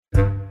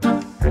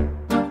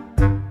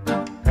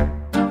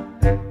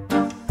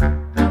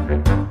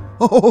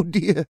Oh,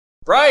 dear.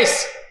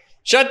 Bryce,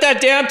 shut that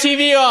damn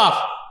TV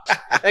off.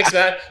 Thanks,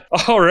 man.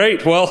 All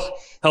right. Well,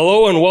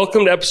 hello and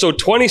welcome to episode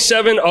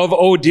 27 of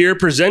Oh Dear,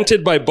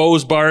 presented by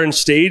Beau's Bar and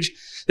Stage.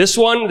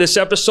 This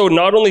episode,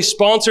 not only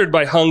sponsored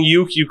by Hung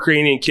Yuk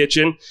Ukrainian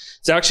Kitchen,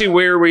 it's actually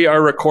where we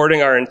are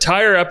recording our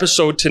entire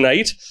episode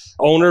tonight.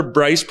 Owner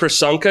Bryce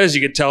Prasunka, as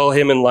you could tell,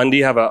 him and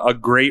Lundy have a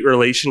great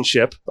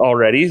relationship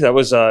already. That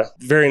was a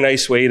very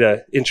nice way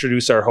to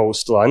introduce our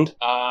host, Lund.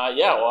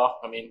 Yeah, well,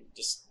 I mean,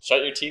 just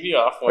shut your TV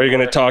off. Are you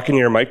going to talk in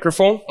your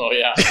microphone? Oh,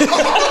 yeah.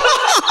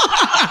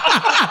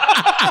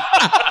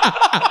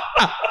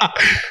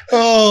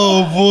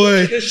 Oh,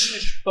 boy.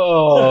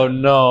 Oh,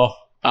 no.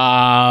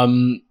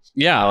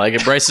 Yeah,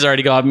 like Bryce has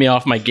already got me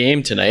off my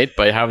game tonight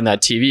by having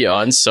that TV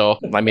on. So,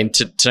 I mean,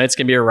 tonight's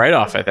going to be a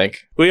write-off, I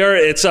think.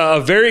 It's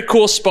a very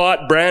cool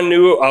spot, brand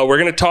new. We're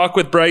going to talk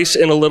with Bryce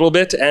in a little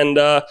bit. And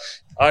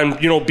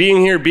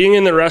being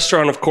in the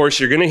restaurant, of course,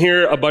 you're going to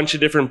hear a bunch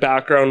of different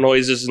background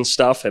noises and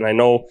stuff. And I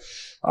know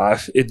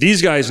if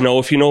these guys know,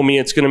 if you know me,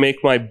 it's going to make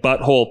my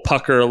butthole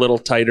pucker a little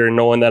tighter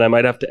knowing that I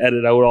might have to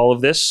edit out all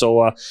of this.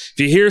 So if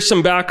you hear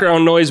some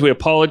background noise, we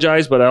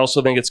apologize. But I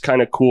also think it's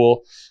kind of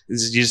cool. You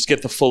just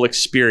get the full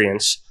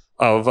experience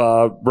of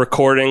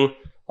recording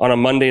on a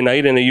Monday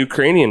night in a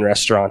Ukrainian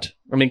restaurant.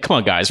 I mean, come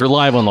on, guys. We're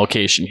live on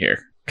location here.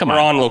 We're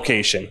on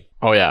location.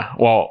 Oh, yeah.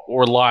 Well,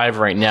 we're live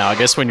right now. I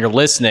guess when you're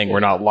listening,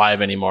 we're not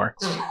live anymore.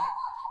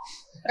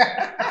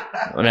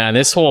 Man,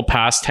 this whole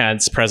past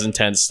tense, present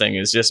tense thing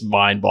is just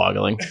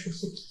mind-boggling.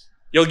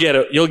 You'll get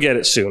it. You'll get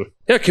it soon.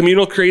 Yeah,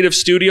 Communal Creative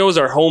Studios,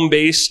 our home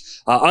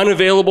base,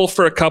 unavailable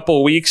for a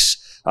couple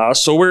weeks.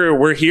 So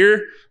we're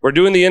here. We're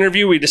doing the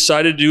interview. We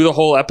decided to do the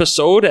whole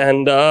episode,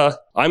 and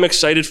I'm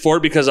excited for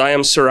it because I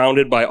am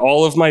surrounded by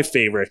all of my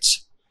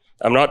favorites.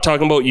 I'm not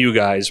talking about you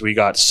guys. We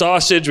got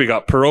sausage, we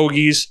got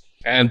pierogies.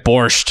 And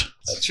borscht.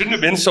 It shouldn't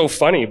have been so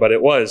funny, but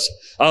it was.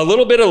 A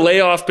little bit of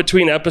layoff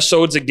between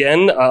episodes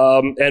again,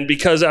 and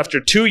because after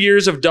 2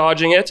 years of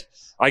dodging it,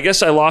 I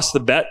guess I lost the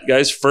bet,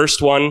 guys.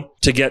 First one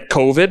to get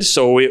COVID,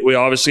 so we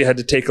obviously had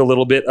to take a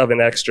little bit of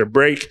an extra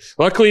break.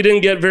 Luckily,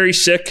 didn't get very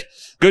sick.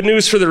 Good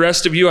news for the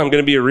rest of you. I'm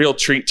going to be a real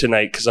treat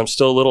tonight because I'm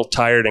still a little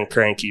tired and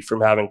cranky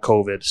from having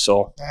COVID.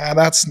 So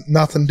that's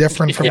nothing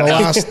different from the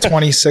last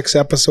 26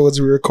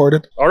 episodes we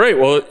recorded. All right.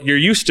 Well, you're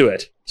used to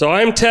it. So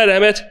I'm Ted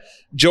Emmett,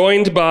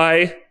 joined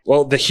by,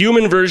 the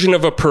human version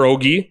of a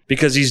pierogi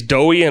because he's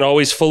doughy and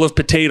always full of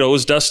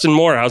potatoes. Dustin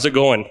Moore, how's it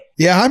going?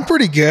 Yeah, I'm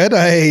pretty good.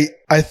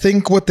 I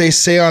think what they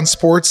say on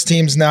sports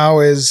teams now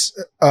is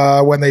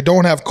when they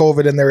don't have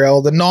COVID and they're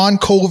ill, the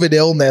non-COVID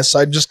illness.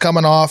 I'm just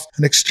coming off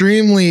an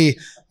extremely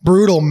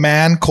brutal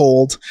man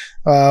cold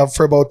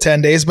for about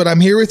 10 days, but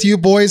I'm here with you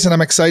boys and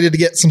I'm excited to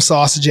get some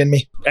sausage in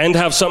me. And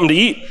have something to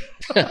eat.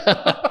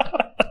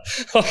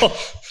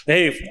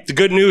 Hey, the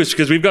good news,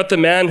 because we've got the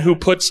man who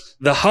puts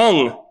the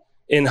hung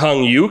in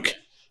Hung Yuk,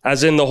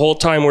 as in the whole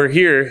time we're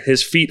here,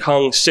 his feet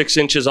hung 6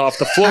 inches off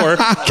the floor.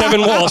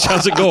 Kevin Walsh,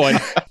 how's it going?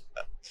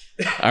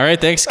 All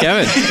right, thanks,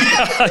 Kevin.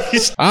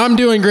 I'm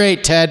doing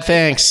great, Ted,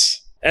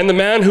 thanks. And the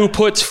man who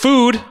puts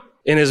food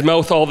in his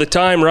mouth all the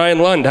time, Ryan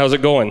Lund, how's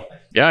it going?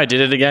 Yeah, I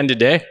did it again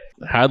today.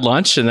 Had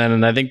lunch, and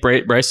then I think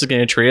Bryce is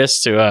going to treat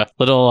us to a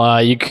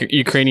little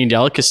Ukrainian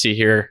delicacy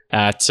here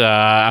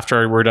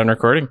after we're done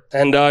recording.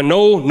 And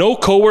no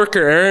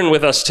coworker Erin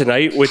with us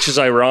tonight, which is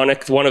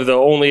ironic. One of the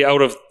only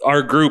out of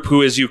our group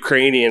who is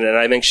Ukrainian, and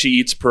I think she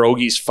eats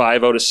pierogies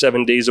 5 out of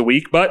 7 days a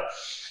week. But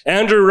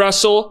Andrew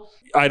Russell,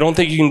 I don't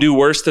think you can do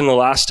worse than the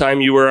last time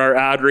you were our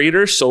ad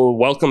reader, so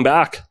welcome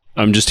back.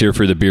 I'm just here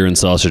for the beer and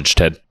sausage,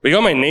 Ted. We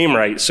got my name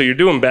right, so you're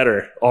doing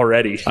better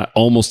already. I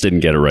almost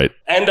didn't get it right.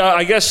 And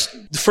I guess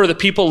for the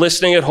people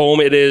listening at home,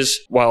 it is,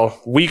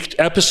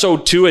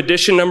 episode 2,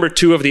 edition number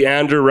 2 of the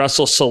Andrew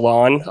Russell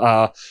Salon,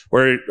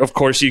 where, of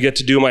course, you get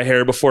to do my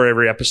hair before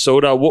every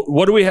episode.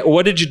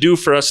 What did you do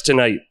for us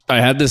tonight? I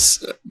had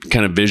this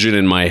kind of vision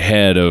in my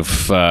head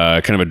of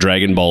kind of a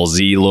Dragon Ball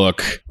Z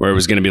look, where it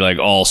was going to be like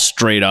all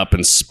straight up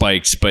and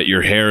spiked, but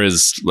your hair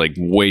is like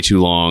way too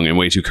long and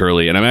way too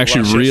curly. And I'm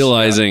actually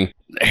realizing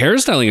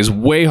hairstyling is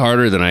way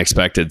harder than I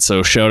expected.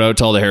 So shout out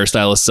to all the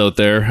hairstylists out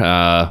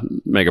there.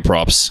 Mega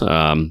props.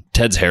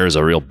 Ted's hair is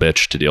a real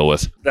bitch to deal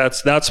with.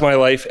 That's my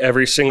life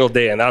every single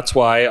day. And that's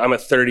why I'm a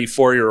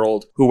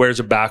 34-year-old who wears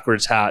a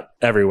backwards hat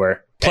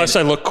everywhere. Plus,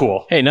 I look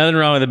cool. Hey, nothing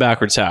wrong with a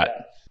backwards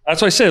hat.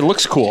 That's why I said it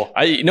looks cool.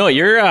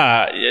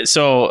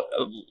 So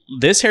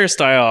this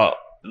hairstyle,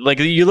 like,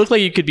 you look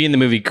like you could be in the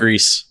movie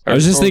Grease. I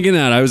was just thinking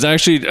that. I was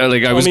actually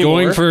I was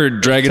going for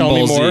Dragon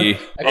Ball Z.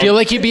 I feel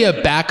like you'd be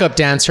a backup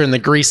dancer in the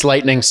Grease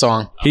Lightning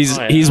song.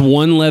 He's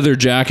one leather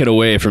jacket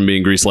away from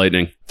being Grease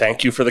Lightning.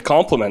 Thank you for the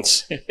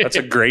compliments. That's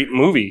a great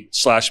movie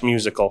 /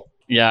 musical.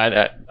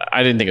 Yeah,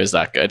 I didn't think it was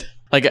that good.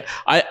 Like,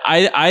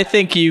 I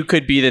think you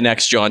could be the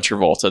next John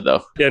Travolta,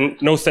 though. Yeah,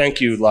 no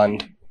thank you,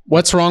 Lund.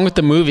 What's wrong with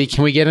the movie?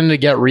 Can we get into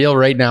Get Real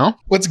right now?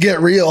 Let's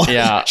get real.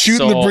 Yeah,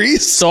 Shooting the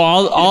breeze. So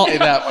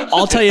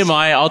I'll tell you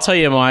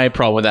my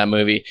problem with that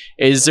movie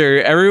is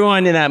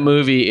everyone in that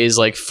movie is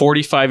like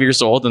 45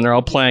 years old and they're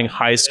all playing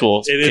high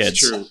school It is kids.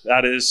 true.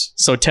 That is.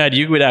 So Ted,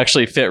 you would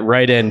actually fit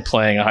right in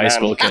playing a high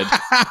school kid.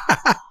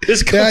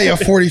 Yeah, you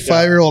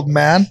 45-year-old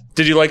man.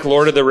 Did you like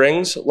Lord of the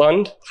Rings,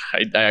 Lund?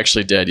 I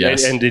actually did,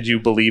 yes. And did you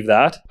believe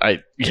that?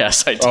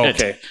 Yes, I did. Oh,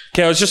 okay.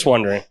 I was just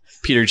wondering.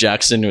 Peter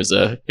Jackson is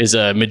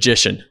a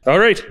magician. All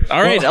right.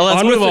 Well,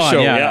 let's move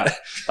on. Yeah.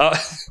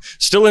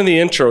 Still in the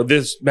intro.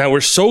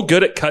 We're so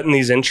good at cutting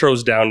these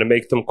intros down to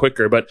make them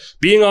quicker. But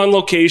being on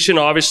location,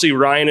 obviously,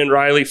 Ryan and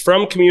Riley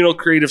from Communal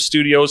Creative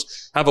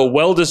Studios have a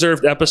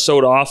well-deserved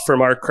episode off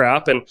from our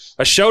crap. And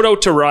a shout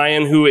out to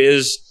Ryan, who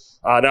is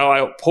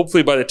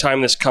hopefully by the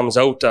time this comes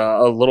out,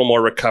 a little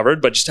more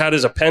recovered, but just had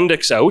his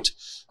appendix out,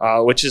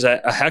 which is a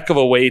heck of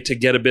a way to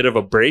get a bit of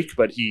a break.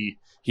 But he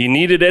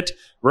needed it.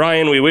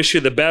 Ryan, we wish you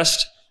the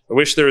best. I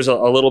wish there was a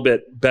little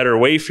bit better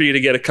way for you to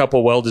get a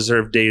couple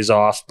well-deserved days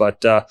off,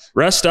 but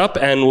rest up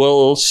and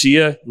we'll see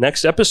you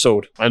next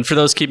episode. And for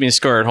those keeping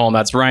score at home,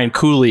 that's Ryan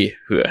Cooley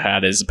who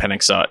had his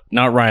appendix out,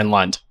 not Ryan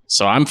Lund.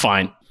 So I'm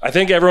fine. I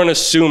think everyone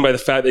assumed by the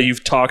fact that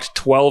you've talked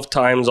 12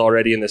 times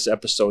already in this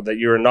episode that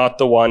you're not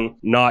the one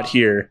not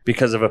here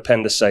because of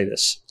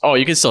appendicitis. Oh,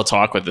 you can still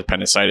talk with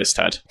appendicitis,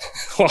 Ted.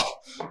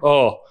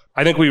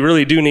 I think we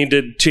really do need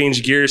to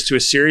change gears to a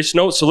serious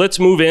note, so let's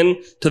move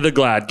in to the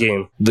Glad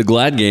Game. The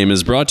Glad Game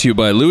is brought to you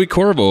by Louis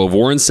Corvo of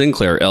Warren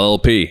Sinclair,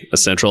 LLP, a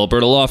Central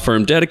Alberta law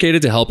firm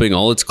dedicated to helping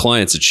all its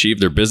clients achieve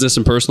their business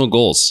and personal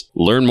goals.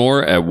 Learn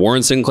more at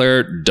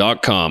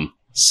warrensinclair.com.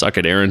 Suck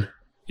it, Aaron.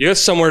 You got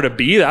somewhere to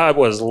be? That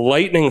was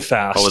lightning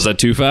fast. Oh, was that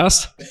too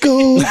fast?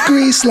 Go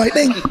Grease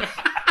Lightning.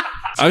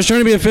 I was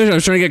trying to be efficient. I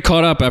was trying to get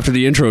caught up after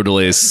the intro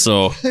delays,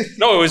 so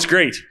No, it was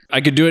great.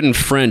 I could do it in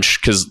French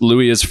because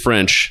Louis is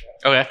French.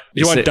 Okay.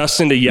 You want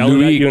Dustin to yell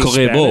at you in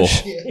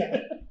Spanish?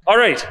 All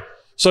right.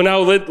 So now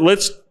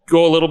let's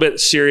go a little bit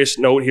serious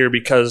note here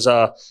because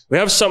we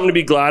have something to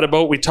be glad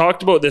about. We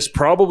talked about this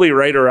probably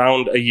right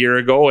around a year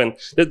ago, and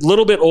a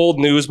little bit old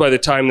news by the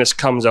time this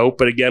comes out.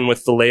 But again,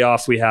 with the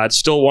layoff we had,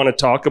 still want to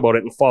talk about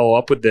it and follow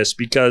up with this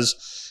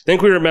because I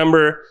think we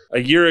remember a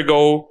year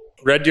ago,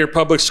 Red Deer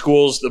Public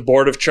Schools, the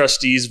Board of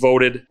Trustees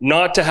voted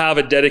not to have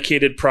a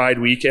dedicated Pride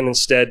Week and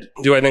instead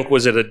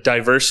was it a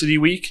Diversity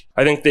Week?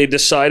 I think they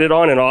decided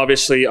on and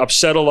obviously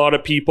upset a lot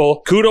of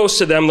people. Kudos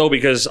to them though,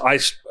 because I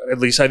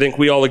think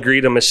we all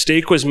agreed a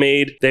mistake was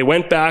made. They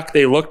went back,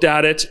 they looked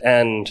at it,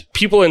 and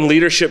people in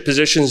leadership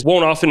positions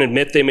won't often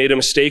admit they made a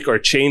mistake or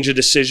change a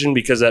decision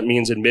because that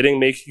means admitting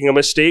making a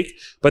mistake,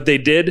 but they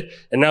did.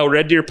 And now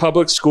Red Deer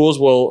Public Schools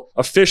will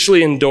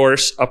officially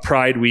endorse a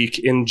Pride Week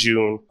in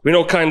June. We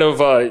know kind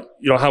of,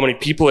 how many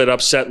people it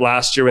upset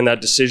last year when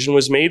that decision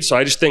was made. So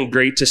I just think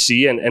great to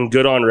see and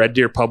good on Red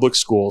Deer Public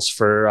Schools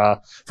for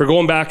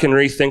going back and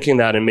rethinking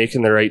that and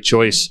making the right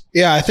choice.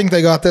 Yeah, I think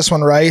they got this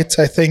one right.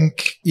 I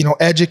think,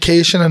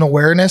 education and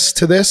awareness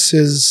to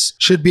this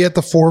should be at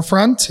the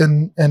forefront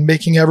and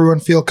making everyone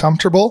feel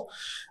comfortable.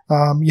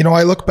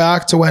 I look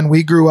back to when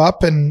we grew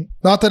up, and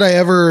not that I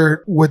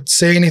ever would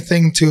say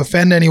anything to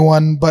offend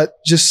anyone, but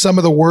just some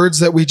of the words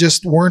that we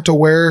just weren't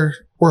aware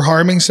were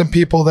harming some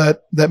people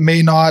that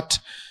may not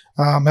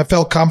have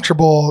felt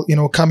comfortable,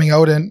 coming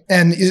out.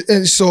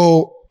 And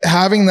so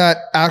having that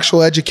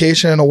actual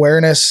education and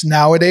awareness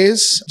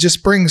nowadays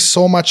just brings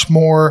so much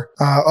more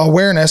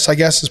awareness, I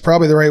guess is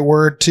probably the right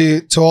word,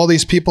 to all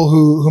these people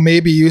who may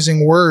be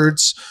using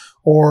words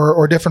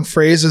or different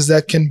phrases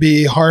that can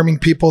be harming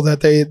people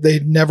that they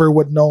never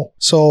would know.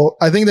 So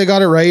I think they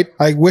got it right.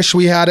 I wish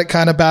we had it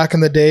kind of back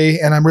in the day,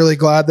 and I'm really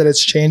glad that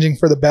it's changing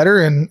for the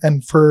better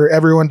and for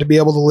everyone to be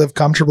able to live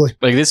comfortably.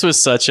 Like, this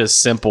was such a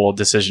simple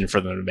decision for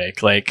them to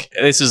make. Like,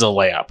 this is a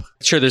layup.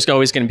 Sure, there's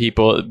always going to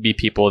be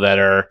people that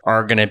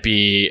are going to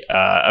be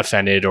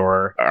offended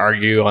or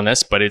argue on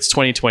this, but it's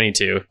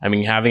 2022. I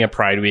mean, having a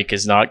Pride Week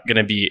is not going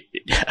to be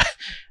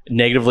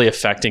negatively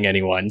affecting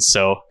anyone.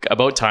 So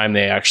about time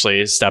they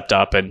actually stepped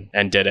up and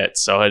did it.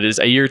 So it is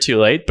a year too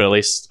late, but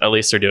at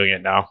least they're doing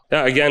it now.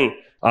 Yeah, again,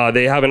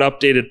 they have an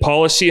updated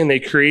policy and they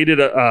created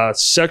a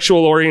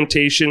sexual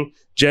orientation,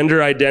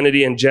 gender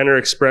identity, and gender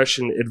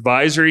expression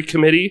advisory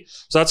committee.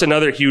 So that's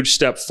another huge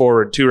step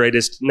forward too, right?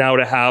 Is now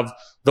to have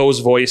those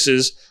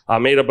voices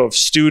made up of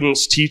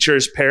students,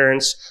 teachers,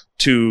 parents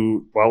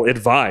to,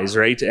 advise,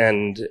 right?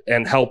 And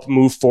help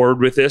move forward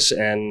with this.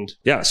 And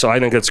yeah, so I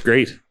think that's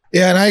great.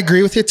 Yeah, and I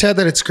agree with you, Ted,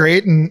 that it's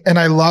great. And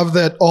I love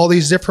that all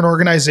these different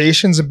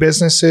organizations and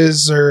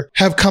businesses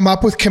have come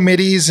up with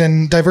committees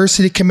and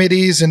diversity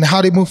committees and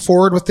how to move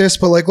forward with this.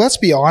 But let's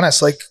be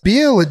honest,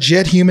 be a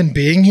legit human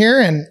being here,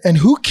 and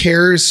who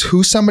cares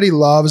who somebody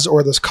loves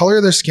or the color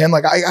of their skin?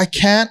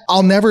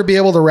 I'll never be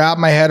able to wrap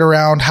my head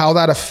around how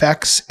that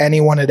affects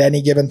anyone at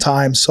any given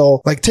time.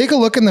 So take a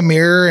look in the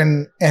mirror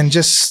and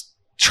just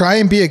try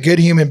and be a good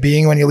human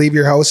being when you leave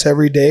your house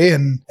every day,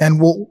 and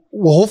we'll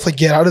hopefully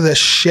get out of this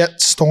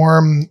shit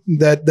storm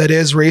that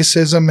is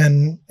racism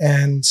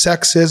and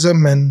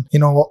sexism and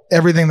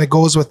everything that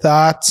goes with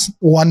that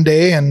one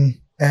day, and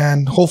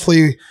and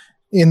hopefully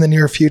in the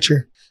near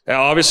future.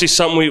 Obviously,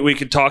 something we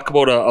could talk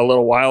about a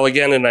little while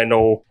again, and I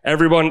know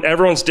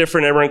everyone's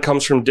different. Everyone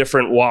comes from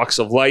different walks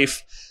of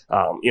life,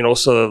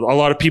 so a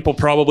lot of people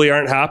probably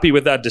aren't happy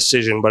with that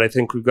decision, but I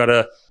think we've got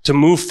to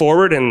move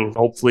forward, and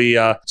hopefully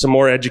some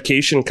more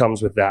education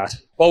comes with that.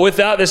 Well, with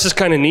that, this is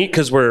kind of neat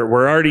because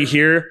we're already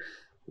here.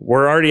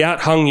 We're already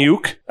at Hung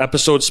Yuk,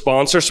 episode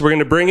sponsor. So we're going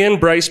to bring in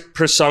Bryce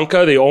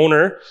Prsanka, the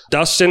owner.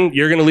 Dustin,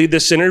 you're going to lead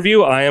this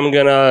interview. I am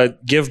going to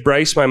give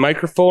Bryce my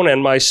microphone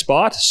and my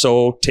spot,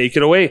 so take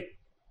it away.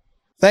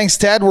 Thanks,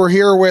 Ted. We're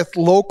here with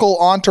local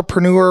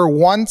entrepreneur,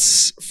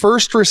 once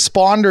first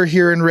responder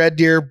here in Red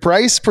Deer,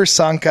 Bryce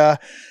Prsanka,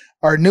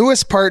 our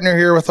newest partner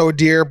here with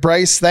O'Deer.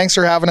 Bryce, thanks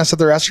for having us at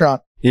the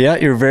restaurant. Yeah,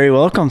 you're very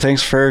welcome.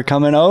 Thanks for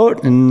coming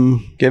out and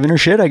giving her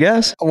shit, I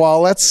guess. Well,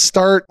 let's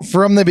start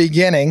from the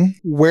beginning.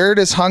 Where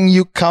does Hung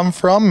Yuk come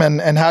from,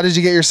 and how did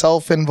you get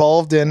yourself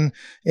involved in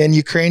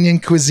Ukrainian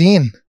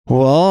cuisine?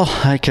 Well,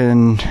 I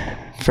can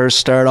first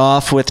start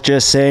off with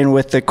just saying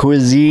with the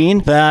cuisine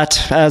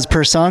that, as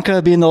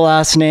Prsanka being the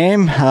last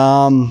name,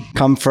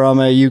 come from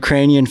a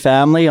Ukrainian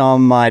family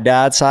on my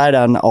dad's side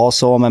and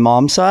also on my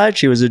mom's side.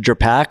 She was a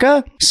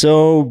Drapaka.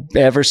 So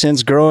ever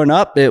since growing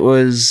up, it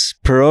was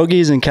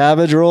pierogies and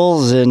cabbage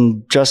rolls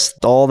and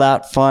just all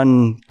that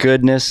fun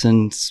goodness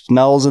and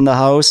smells in the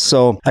house.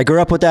 So I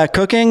grew up with that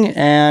cooking,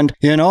 and,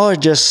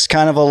 just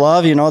kind of a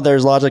love.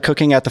 There's lots of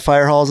cooking at the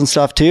fire halls and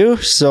stuff too.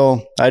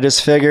 So I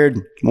just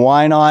figured,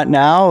 why not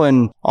now?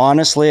 And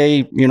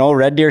honestly,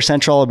 Red Deer,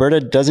 Central Alberta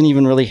doesn't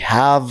even really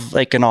have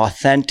like an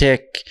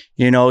authentic,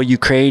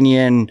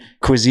 Ukrainian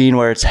cuisine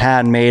where it's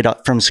handmade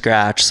from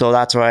scratch. So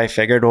that's why I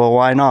figured, well,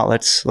 why not?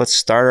 Let's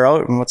start her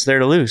out, and what's there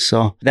to lose?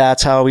 So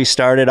that's how we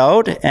started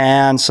out.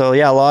 And so,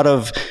 yeah, a lot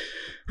of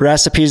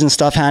recipes and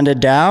stuff handed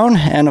down.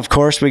 And of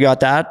course we got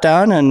that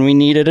done, and we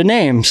needed a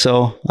name.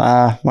 So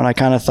when I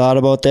kind of thought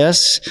about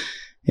this,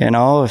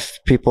 if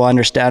people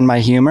understand my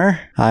humor,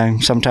 I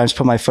sometimes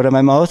put my foot in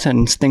my mouth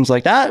and things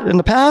like that in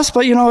the past,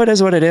 but it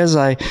is what it is.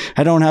 I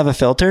don't have a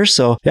filter.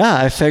 So yeah,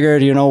 I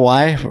figured,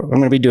 why I'm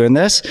going to be doing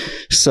this.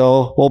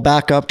 So we'll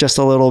back up just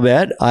a little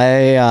bit.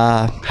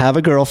 I have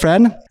a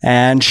girlfriend,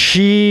 and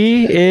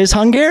she is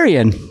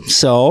Hungarian.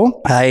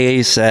 So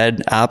I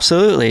said,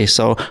 absolutely.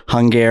 So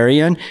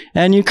Hungarian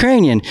and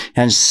Ukrainian,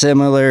 and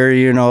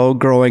similar,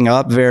 growing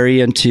up very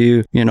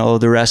into,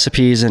 the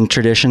recipes and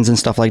traditions and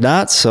stuff like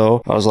that.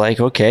 So I was like,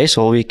 okay,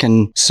 so we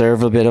can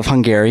serve a bit of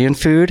Hungarian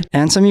food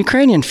and some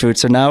Ukrainian food.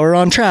 So now we're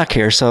on track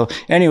here. So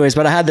anyways,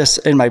 but I had this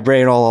in my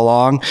brain all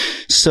along.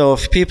 So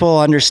if people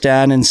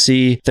understand and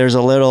see, there's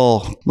a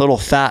little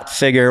fat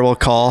figure, we'll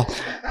call.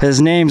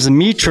 His name's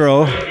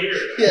Mitro.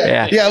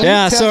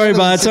 Yeah. Sorry,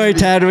 bud. Sorry,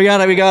 Ted. We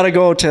gotta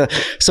go to.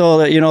 So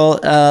that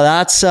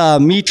that's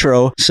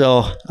Mitro.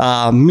 So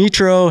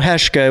Mitro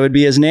Heshka would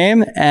be his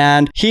name,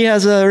 and he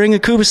has a ring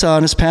of kubasa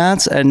on his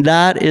pants, and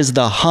that is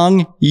the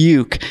Hung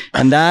Yuk,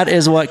 and that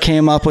is what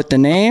came up with the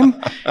name.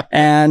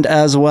 And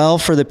as well,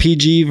 for the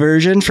PG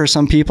version, for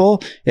some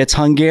people, it's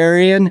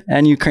Hungarian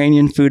and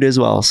Ukrainian food as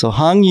well. So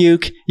Hung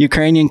Yuk,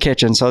 Ukrainian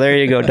kitchen. So there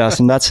you go,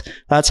 Dustin. That's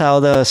how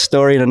the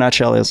story in a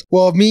nutshell is.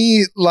 Well,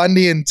 me,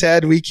 Lundy, and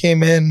Ted, we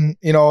came in,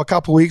 a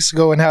couple weeks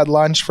ago and had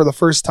lunch for the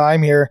first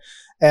time here,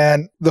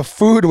 and the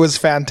food was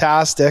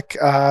fantastic.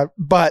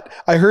 But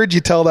I heard you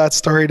tell that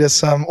story to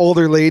some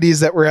older ladies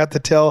that were at the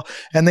till,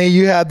 and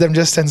you had them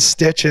just in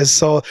stitches.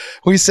 So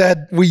we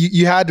said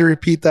you had to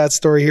repeat that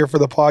story here for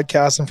the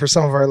podcast and for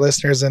some of our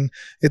listeners, and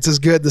it's as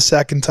good the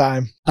second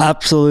time.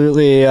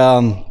 Absolutely.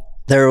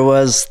 There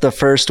was the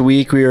first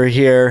week we were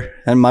here,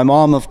 and my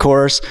mom, of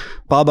course,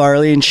 Bob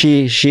Arlene,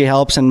 she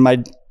helps, and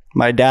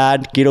my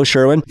dad, Guido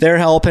Sherwin, they're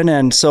helping.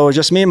 And so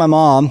just me and my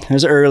mom, it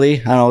was early.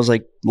 I don't know, it was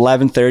like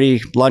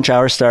 11:30, lunch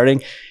hour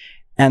starting.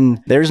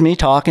 And there's me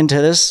talking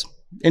to this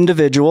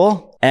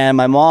individual. And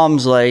my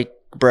mom's like,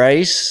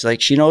 Bryce,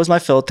 like, she knows my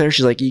filter.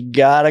 She's like, you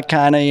gotta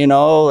kind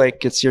of,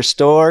 like, it's your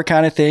store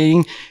kind of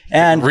thing.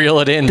 And reel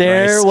it in,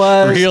 Bryce.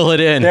 Reel it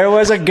in. There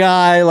was a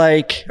guy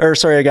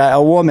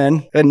a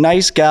woman, a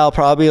nice gal,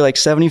 probably like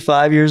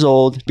 75 years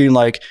old, being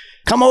like,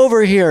 come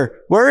over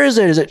here. Where is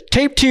it? Is it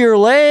taped to your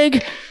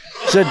leg?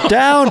 Sit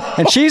down.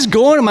 And she's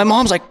going, and my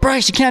mom's like,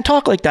 Bryce, you can't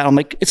talk like that. I'm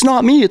like, it's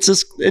not me. It's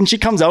this. And she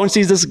comes out and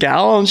sees this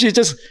gal, and she's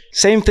just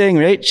same thing,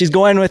 right? She's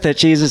going with it.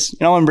 She's just,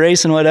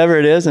 embracing whatever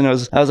it is. And I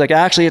was like,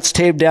 actually, it's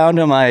taped down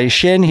to my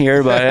shin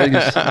here, but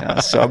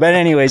but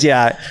anyways,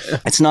 yeah,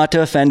 it's not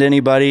to offend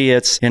anybody.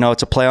 It's,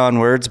 it's a play on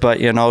words, but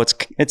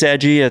it's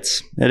edgy.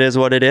 It is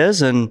what it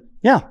is. And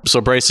yeah. So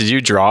Bryce, did you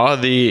draw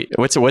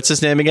what's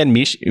his name again?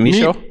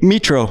 Mitro?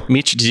 Mitro.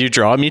 Did you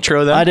draw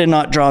Mitro then? I did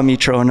not draw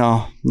Mitro.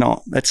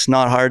 No, it's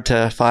not hard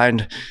to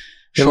find.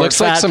 It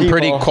looks like some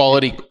pretty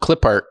quality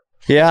clip art.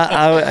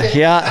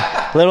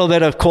 Yeah. A little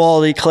bit of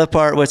quality clip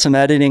art with some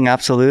editing.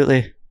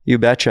 Absolutely. You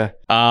betcha.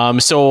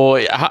 So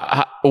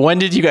when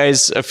did you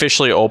guys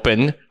officially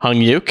open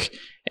Hung Yuk?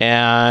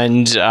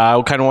 And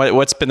kind of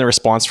what's been the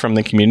response from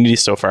the community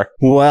so far?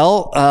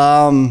 Well,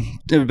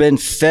 it's been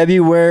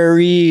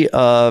February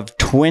of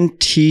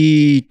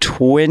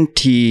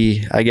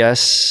 2020, I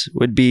guess,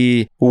 would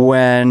be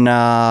when,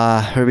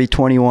 it would be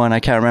 21, I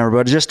can't remember,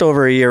 but just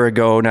over a year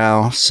ago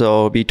now.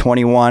 So it'd be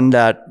 21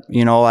 that,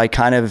 you know, I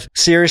kind of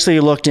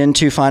seriously looked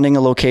into finding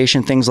a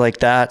location, things like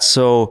that.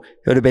 So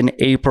it would have been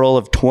April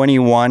of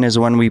 21 is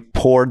when we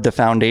poured the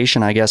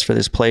foundation, I guess, for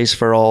this place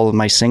for all of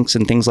my sinks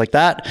and things like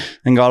that,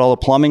 and got all the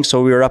plumbing.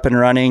 So we were up and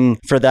running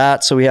for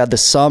that. So we had the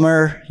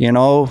summer, you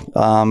know,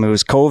 it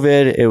was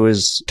COVID. It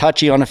was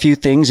touchy on a few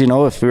things, you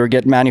know, if we were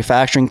getting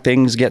manufacturing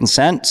things getting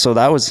sent. So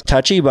that was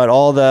touchy, but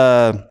all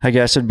the, I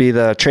guess it'd be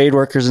the trade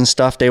workers and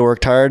stuff, they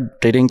worked hard.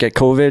 They didn't get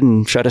COVID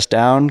and shut us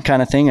down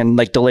kind of thing and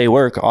like delay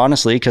work,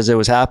 honestly, because it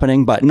was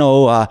happening. But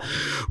no,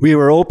 we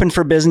were open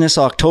for business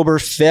October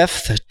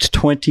 5th,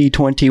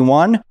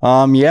 2021.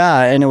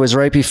 And it was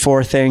right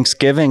before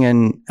Thanksgiving,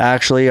 and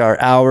actually our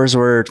hours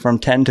were from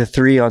 10 to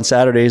 3 on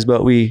Saturdays,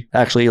 but we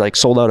actually like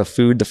sold out of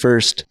food the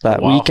first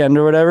weekend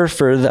or whatever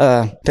for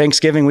the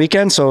Thanksgiving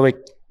weekend. So like,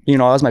 you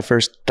know, that was my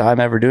first time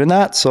ever doing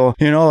that. So,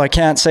 you know, I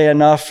can't say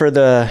enough for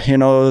the, you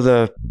know,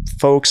 the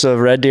folks of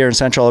Red Deer and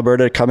Central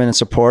Alberta to come in and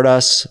support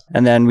us.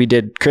 And then we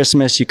did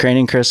Christmas,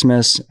 Ukrainian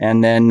Christmas.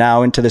 And then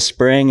now into the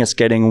spring, it's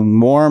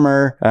getting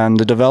warmer and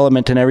the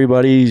development and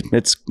everybody,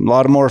 it's a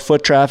lot of more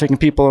foot traffic and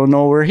people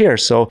know we're here.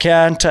 So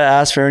can't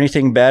ask for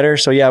anything better.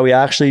 So yeah, we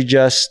actually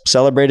just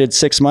celebrated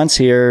 6 months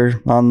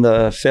here on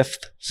the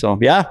 5th. So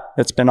yeah,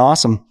 it's been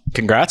awesome.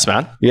 Congrats,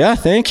 man. Yeah,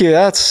 thank you.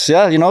 That's,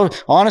 yeah, you know,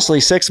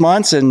 honestly, 6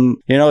 months and,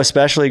 you know,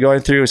 especially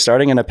going through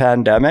starting in a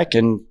pandemic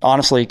and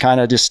honestly kind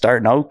of just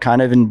starting out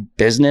kind of in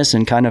business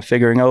and kind of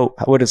figuring out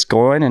what it's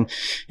going. And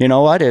you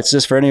know what? It's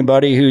just for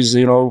anybody who's,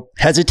 you know,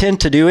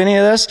 hesitant to do any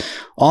of this.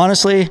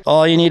 Honestly,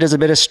 all you need is a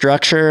bit of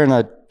structure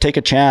and take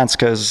a chance,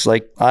 because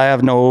like I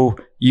have no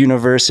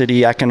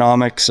university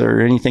economics or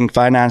anything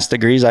finance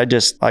degrees. I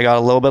got a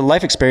little bit of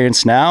life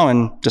experience now,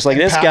 and just like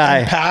this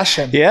guy,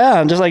 passion. Yeah,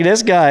 I'm just like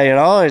this guy, you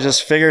know, I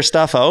just figure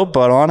stuff out.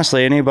 But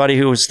honestly, anybody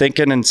who was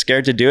thinking and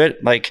scared to do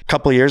it, like a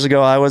couple of years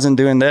ago, I wasn't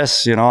doing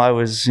this, you know, I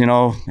was, you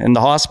know, in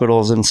the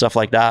hospitals and stuff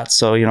like that.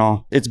 So, you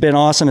know, it's been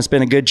awesome. It's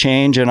been a good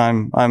change, and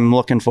I'm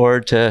looking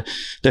forward to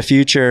the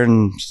future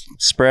and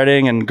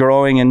spreading and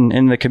growing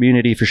in the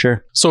community for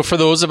sure. So for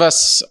those of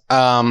us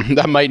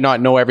that might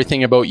not know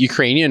everything about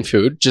Ukrainian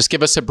food, just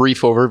give us a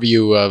brief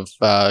overview of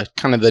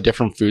kind of the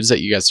different foods that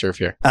you guys serve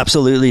here.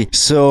 Absolutely.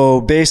 So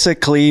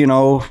basically, you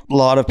know, a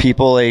lot of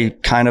people, they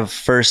kind of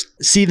first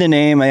see the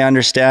name, they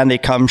understand, they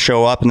come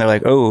show up and they're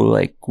like, oh,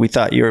 like we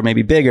thought you were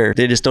maybe bigger.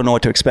 They just don't know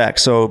what to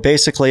expect. So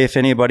basically, if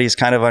anybody's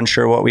kind of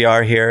unsure what we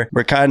are here,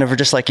 we're kind of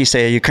just like you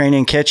say, a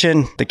Ukrainian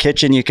kitchen. The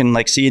kitchen you can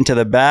like see into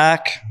the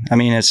back. I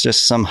mean, it's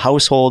just some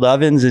household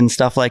ovens and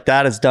stuff like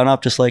that. It's done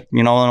up just like,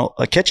 you know,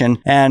 a kitchen.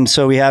 And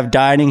so we have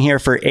dining here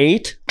for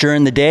 8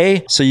 during the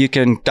day. So you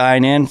can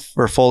dine in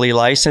for fully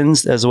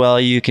licensed as well.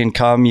 You can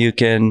come, you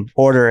can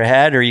order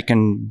ahead, or you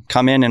can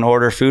come in and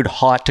order food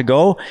hot to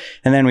go.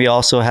 And then we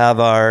also have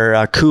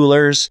our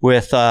coolers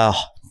with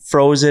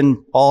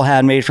frozen, all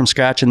handmade from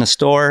scratch in the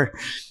store.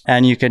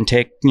 And you can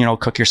take, you know,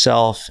 cook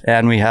yourself.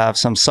 And we have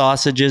some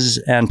sausages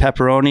and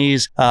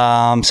pepperonis,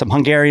 some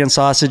Hungarian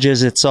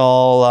sausages. It's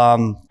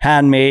all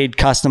handmade,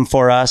 custom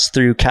for us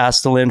through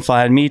Castellan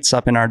Fine Meats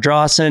up in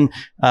Ardrossan,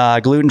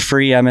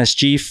 gluten-free,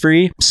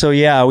 MSG-free. So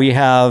yeah, we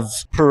have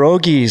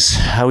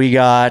pierogies. We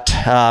got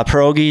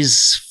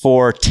pierogies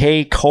for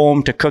take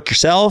home to cook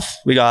yourself.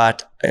 We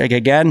got,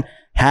 again,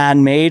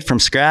 handmade from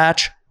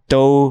scratch.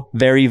 Dough,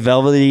 very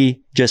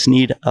velvety, just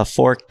need a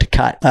fork to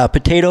cut.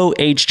 Potato,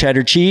 aged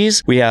cheddar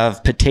cheese. We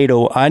have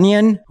potato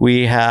onion.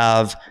 We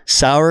have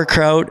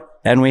sauerkraut.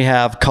 And we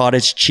have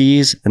cottage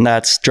cheese, and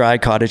that's dry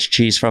cottage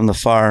cheese from the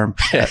farm.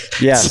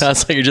 Yes.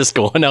 Sounds like you're just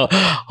going out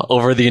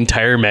over the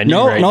entire menu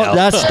right now.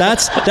 No,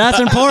 that's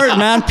important,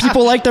 man.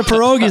 People like the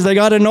pierogies. They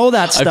got to know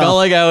that stuff. I felt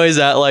like I was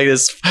at like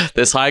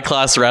this high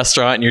class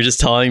restaurant, and you're just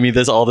telling me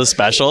all the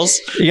specials.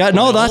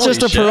 That's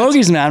just the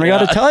pierogies, man. We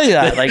got to tell you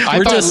that. Like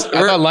I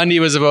thought Lundy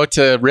was about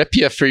to rip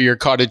you for your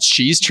cottage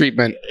cheese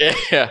treatment.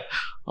 Yeah.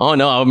 Oh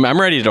no,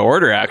 I'm ready to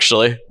order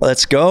actually.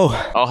 Let's go.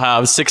 I'll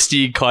have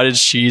 60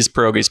 cottage cheese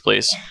pierogies,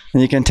 please.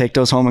 And you can take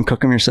those home and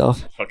cook them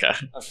yourself. Okay.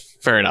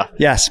 Fair enough.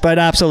 Yes, but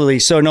absolutely.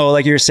 So no,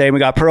 like you were saying, we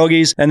got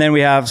pierogies, and then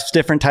we have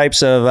different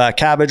types of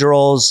cabbage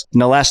rolls,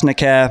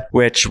 nalesnike,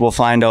 which we'll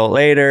find out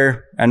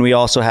later. And we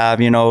also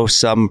have, you know,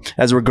 some,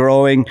 as we're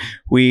growing,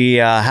 we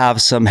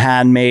have some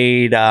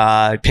handmade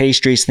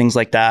pastries, things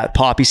like that,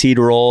 poppy seed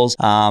rolls,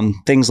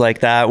 things like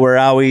that. We're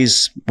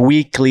always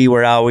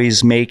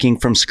making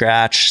from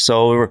scratch.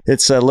 So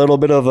it's a little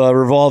bit of a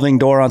revolving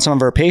door on some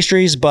of our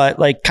pastries, but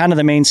like kind of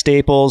the main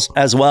staples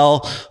as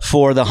well.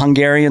 For the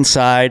Hungarian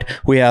side,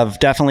 we have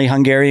definitely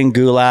Hungarian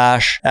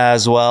goulash,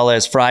 as well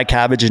as fried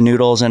cabbage and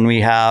noodles. And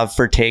we have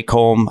for take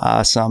home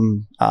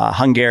some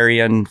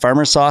Hungarian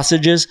farmer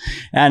sausages.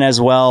 And as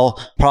well,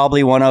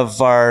 probably one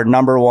of our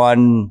number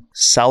one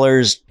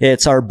sellers,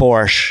 it's our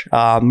borscht.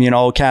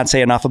 Can't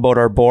say enough about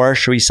our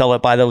borscht. We sell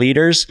it by the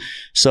liters.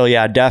 So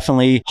yeah,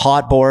 definitely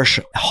hot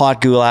borscht,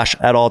 hot goulash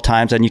at all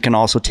times. And you can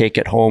also take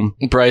it home.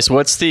 Bryce,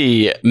 what's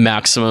the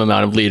maximum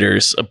amount of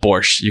liters of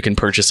borscht you can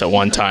purchase at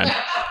one time?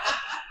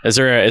 Is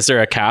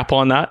there a cap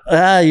on that?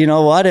 You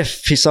know what?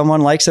 If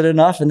someone likes it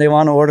enough and they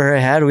want to order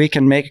ahead, we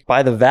can make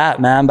by the vat,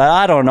 man. But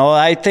I don't know.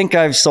 I think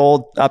I've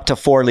sold up to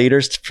 4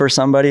 liters for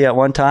somebody at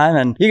one time.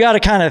 And you got to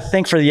kind of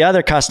think for the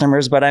other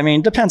customers. But I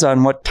mean, depends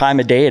on what time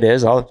of day it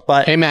is.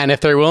 But Hey man, if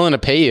they're willing to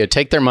pay you,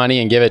 take their money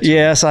and give it to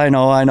yes, I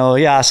know.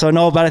 Yeah. So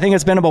no, but I think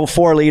it's been about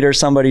 4 liters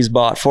somebody's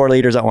bought. 4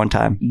 liters at one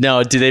time.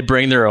 No, do they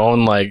bring their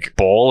own like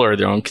bowl or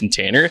their own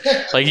container?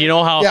 Like, you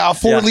know how Yeah, a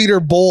 4-liter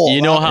bowl.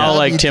 You know how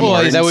like Tim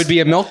Hortons, That would be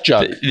a milk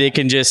jug. they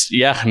can just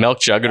milk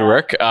jug would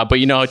work. But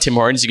you know how Tim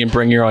Hortons, you can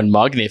bring your own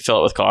mug and they fill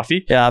it with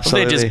coffee. Yeah, What if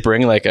they absolutely. just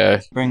bring like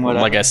a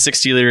whatever.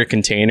 60-liter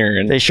container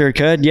and They sure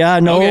could. Yeah,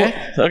 no.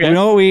 Okay. You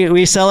know,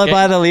 we sell it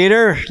by the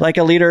liter, like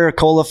a liter of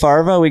Cola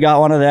Farva. We got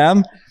one of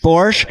them.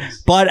 Borscht.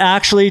 But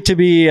actually, to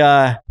be,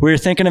 we're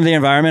thinking of the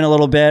environment a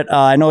little bit.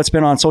 I know it's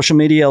been on social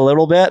media a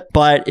little bit,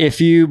 but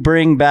if you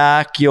bring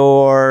back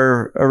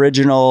your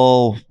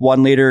original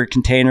 1 liter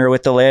container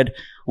with the lid,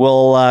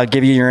 we'll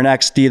give you your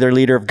next either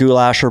liter of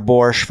goulash or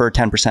borscht for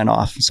 10%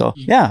 off. So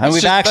yeah, and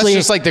we've That's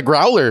just like the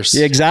growlers.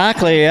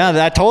 exactly.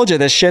 Yeah, I told you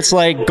this shit's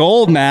like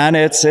gold, man.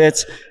 It's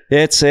this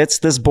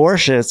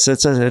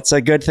borscht. It's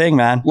a good thing,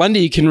 man. Lundy,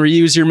 you can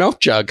reuse your milk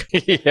jug.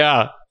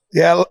 yeah.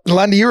 Yeah,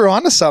 Lundy, you were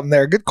onto something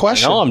there. Good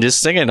question. No, I'm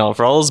just thinking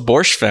for all those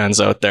borscht fans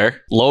out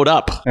there, load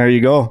up. There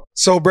you go.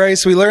 So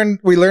Bryce, we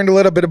learned a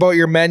little bit about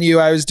your menu.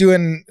 I was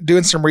doing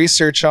some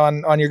research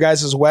on your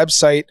guys'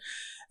 website,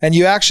 and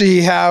you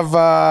actually have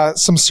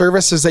some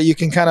services that you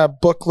can kind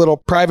of book little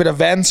private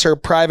events or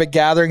private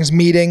gatherings,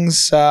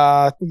 meetings,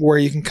 where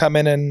you can come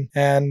in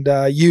and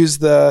use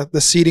the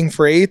seating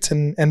for 8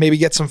 and maybe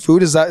get some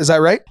food. Is that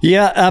right?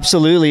 Yeah,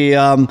 absolutely.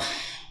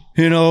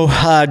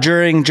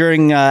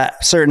 During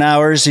certain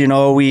hours,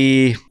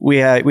 we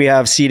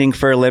have seating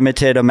for a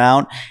limited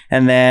amount,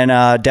 and then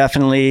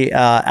definitely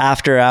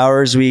after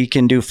hours we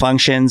can do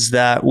functions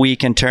that we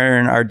can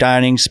turn our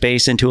dining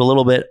space into a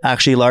little bit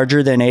actually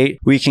larger than 8.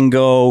 We can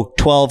go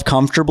 12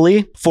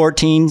 comfortably,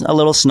 14 a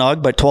little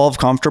snug, but 12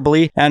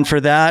 comfortably. And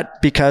for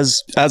that,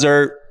 because as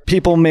our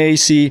people may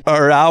see,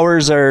 our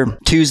hours are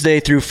Tuesday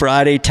through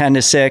Friday, 10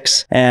 to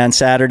 6, and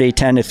Saturday,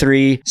 10 to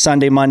 3.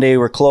 Sunday, Monday,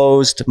 we're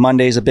closed.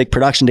 Monday's a big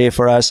production day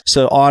for us.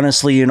 So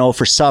honestly,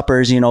 for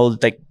suppers,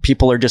 like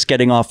people are just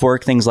getting off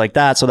work, things like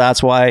that. So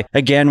that's why,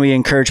 again, we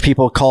encourage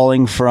people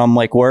calling from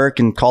like work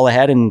and call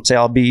ahead and say,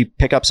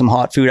 pick up some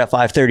hot food at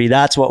 5:30.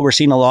 That's what we're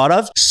seeing a lot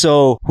of.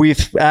 So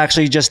we've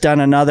actually just done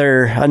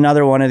another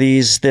one of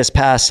these this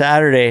past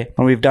Saturday,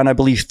 and we've done, I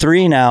believe,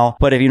 3 now.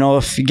 But if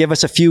you give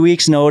us a few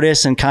weeks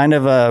notice and kind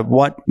of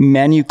what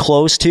menu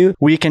close to,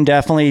 we can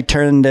definitely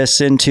turn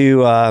this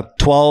into a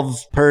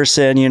 12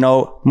 person,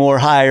 more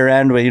higher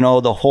end with,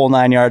 the whole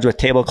 9 yards with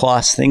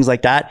tablecloths, things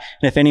like that.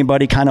 And if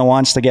anybody kind of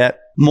wants to get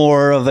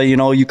more of a,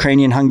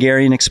 Ukrainian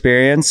Hungarian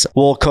experience,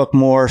 we'll cook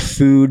more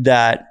food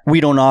that we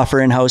don't offer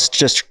in-house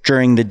just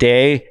during the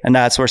day. And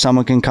that's where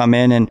someone can come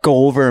in and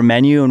go over a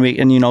menu and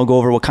go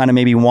over what kind of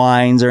maybe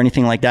wines or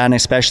anything like that. And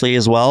especially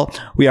as well,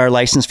 we are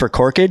licensed for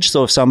corkage.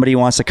 So if somebody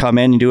wants to come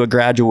in and do a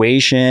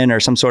graduation or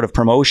some sort of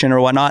promotion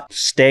or whatnot,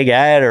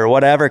 stagette or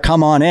whatever,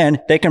 come on in.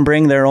 They can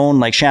bring their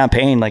own like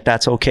champagne, like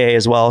that's okay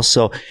as well.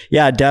 So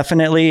yeah,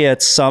 definitely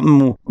it's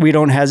something we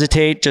don't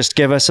hesitate. Just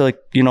give us a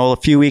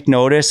few week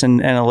notice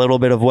and a little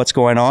bit of what's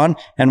going on,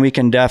 and we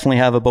can definitely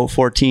have about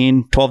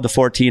 12 to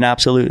 14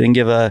 absolutely, and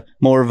give a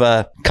more of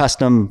a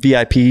custom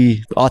VIP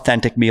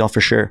authentic meal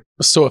for sure.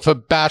 So if a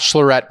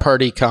bachelorette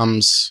party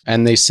comes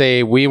and they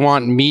say, we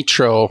want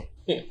Metro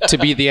to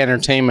be the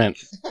entertainment,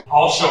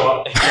 I'll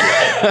show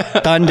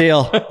up. Done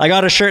deal. I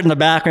got a shirt in the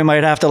back. We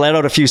might have to let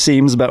out a few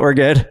seams, but we're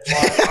good.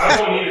 I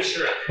don't need a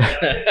shirt.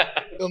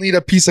 You'll need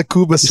a piece of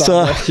Cuba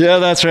sauce. So yeah,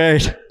 that's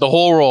right. the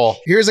whole roll.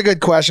 Here's a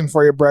good question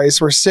for you,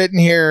 Bryce. We're sitting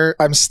here.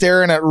 I'm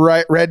staring at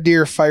Red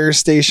Deer Fire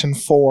Station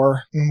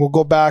 4, and we'll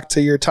go back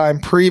to your time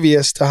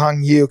previous to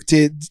Hung Yuk.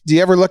 Do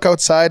you ever look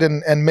outside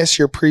and miss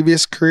your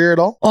previous career at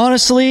all?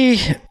 Honestly,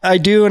 I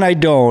do and I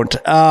don't.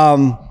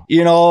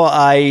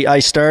 I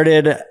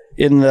started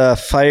in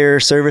the fire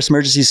service,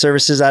 emergency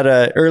services at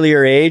an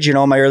earlier age,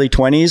 my early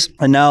 20s.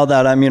 And now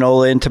that I'm,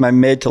 into my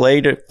mid to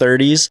late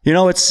 30s,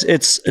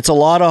 it's a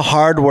lot of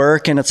hard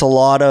work and it's a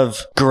lot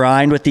of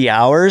grind with the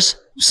hours.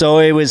 So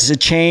it was a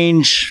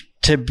change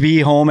to be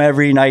home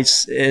every night.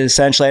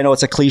 Essentially, I know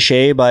it's a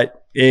cliche,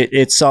 but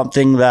it's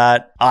something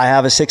that I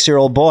have a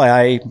 6-year-old boy.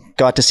 I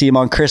got to see him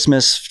on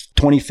Christmas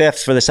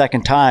 25th for the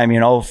second time,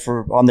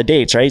 on the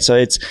dates, right?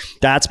 So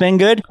that's been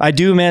good. I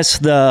do miss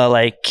the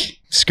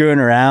screwing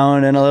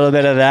around and a little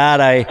bit of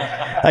that.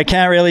 I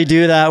can't really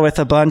do that with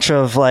a bunch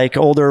of like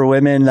older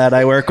women that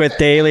I work with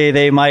daily.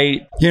 They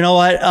might, you know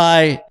what?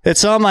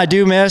 It's something I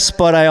do miss,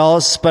 but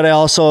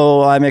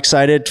I'm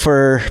excited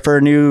for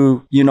a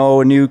new,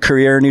 a new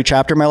career, a new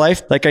chapter in my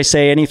life. Like I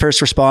say, any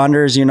first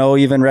responders,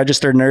 even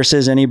registered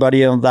nurses,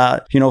 anybody of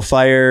that,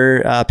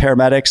 fire,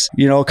 paramedics,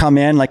 come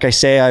in. Like I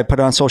say, I put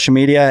it on social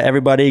media.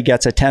 Everybody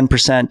gets a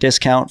 10%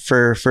 discount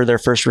for their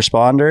first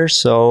responders.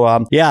 So,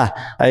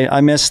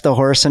 I miss the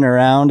horsing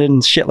around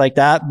and shit like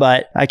that,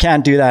 but I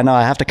can't do that now.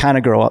 I have to kind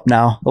of grow up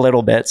now a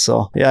little bit.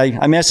 So yeah,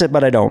 I miss it,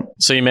 but I don't.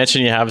 So you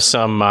mentioned you have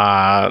some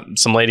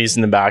ladies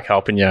in the back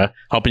helping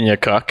you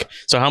cook.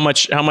 So how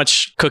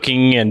much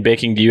cooking and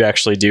baking do you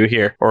actually do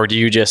here? Or are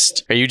you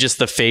just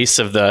the face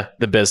of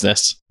the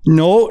business?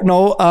 No.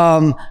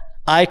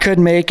 I could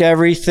make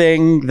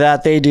everything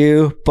that they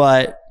do,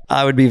 but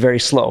I would be very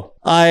slow.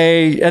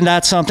 And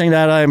that's something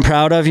that I'm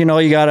proud of. You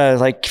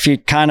gotta, if you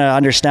kind of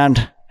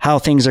understand how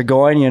things are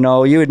going,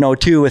 you would know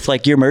too with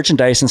like your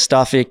merchandise and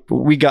stuff. I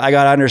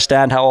got to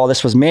understand how all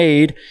this was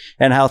made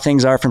and how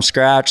things are from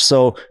scratch.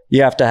 So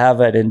you have to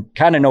have it and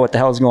kind of know what the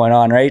hell is going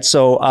on, right?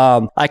 So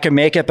I can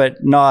make it, but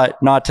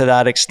not to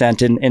that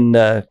extent in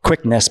the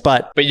quickness.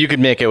 But you could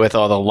make it with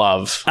all the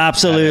love.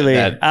 Absolutely,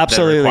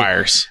 absolutely, that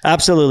requires.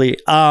 Absolutely.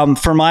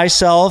 For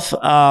myself,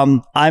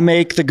 I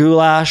make the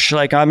goulash.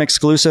 Like I'm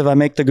exclusive. I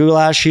make the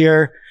goulash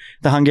here.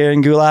 The Hungarian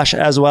goulash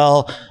as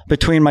well.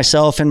 Between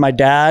myself and my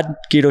dad,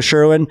 Guido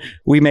Sherwin,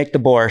 we make the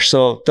borscht.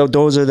 So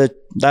those are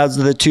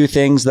the two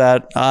things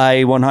that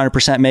I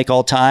 100% make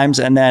all times.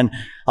 And then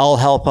I'll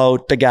help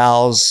out the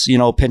gals,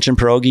 pinching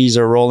pierogies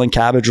or rolling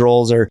cabbage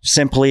rolls or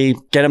simply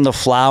get them the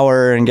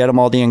flour and get them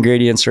all the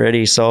ingredients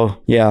ready.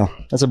 So yeah,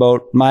 that's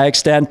about my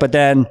extent. But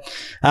then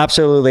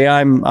absolutely,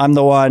 I'm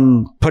the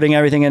one putting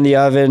everything in the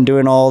oven,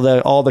 doing all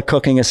the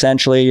cooking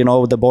essentially,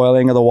 with the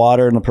boiling of the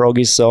water and the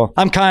pierogies. So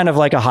I'm kind of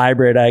like a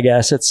hybrid, I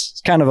guess.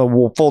 It's kind of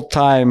a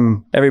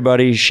full-time,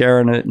 everybody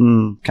sharing it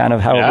and kind of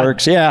how it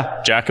works.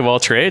 Yeah. Jack of all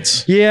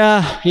trades.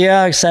 Yeah,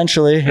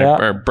 essentially.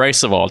 Yeah. Or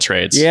Bryce of all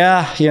trades.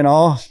 Yeah,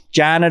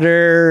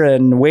 janitor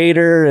and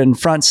waiter and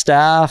front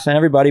staff and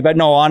everybody. But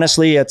no,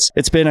 honestly,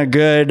 it's been a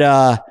good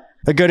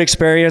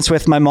experience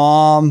with my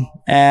mom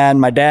and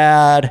my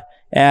dad.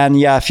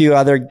 And a few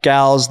other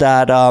gals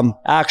that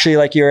actually,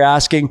 like you were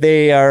asking,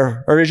 they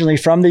are originally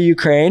from the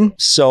Ukraine.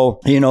 So,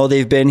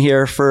 they've been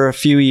here for a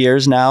few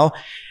years now.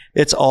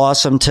 It's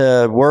awesome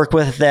to work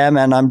with them,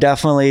 and I'm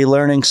definitely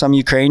learning some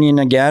Ukrainian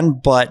again,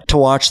 but to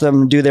watch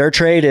them do their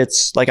trade,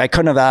 it's like I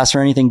couldn't have asked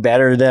for anything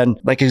better than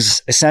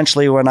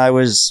essentially when I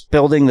was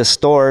building the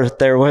store,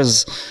 there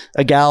was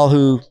a gal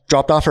who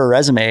dropped off her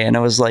resume and it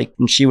was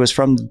and she was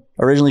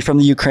originally from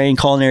the Ukraine,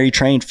 culinary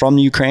trained from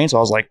the Ukraine. So I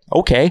was like,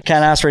 okay,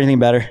 can't ask for anything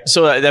better.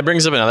 So that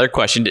brings up another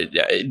question.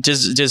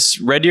 Does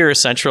Red Deer or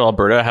Central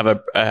Alberta have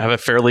a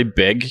fairly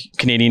big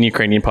Canadian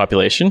Ukrainian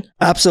population?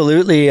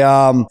 Absolutely.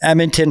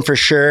 Edmonton for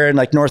sure. And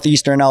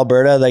northeastern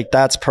Alberta,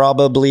 that's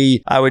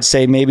probably, I would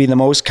say, maybe the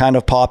most kind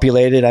of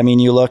populated. I mean,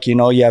 you look, you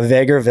have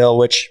Vegreville,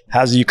 which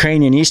has a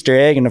Ukrainian Easter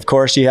egg. And of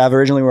course you have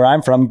originally where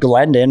I'm from,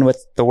 Glendon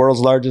with the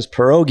world's largest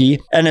pierogi.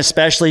 And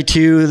especially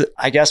too,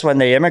 I guess when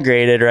they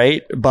immigrated,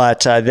 right?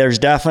 But there's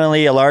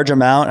definitely a large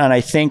amount. And I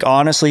think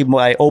honestly,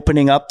 by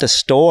opening up the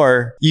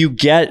store, you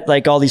get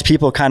all these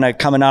people kind of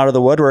coming out of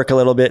the woodwork a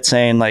little bit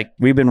saying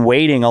we've been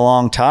waiting a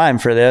long time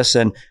for this.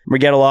 And we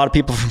get a lot of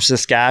people from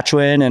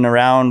Saskatchewan and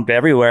around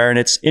everywhere. And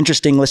it's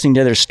interesting listening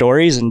to their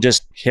stories and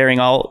just hearing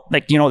all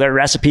their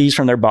recipes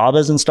from their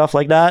babas and stuff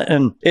like that.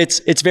 And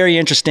it's very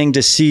interesting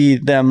to see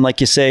them, like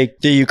you say,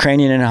 the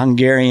Ukrainian and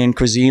Hungarian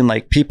cuisine,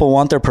 people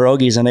want their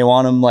pierogies and they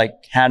want them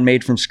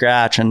handmade from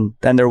scratch, and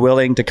then they're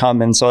willing to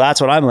come. And so that's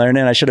what I'm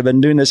learning. I should have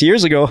been doing this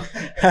years ago.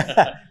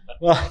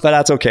 Well, but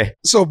that's okay.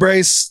 So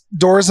Bryce,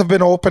 doors have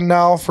been open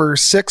now for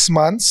 6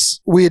 months.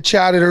 We had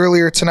chatted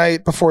earlier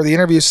tonight before the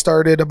interview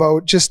started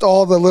about just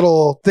all the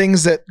little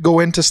things that go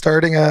into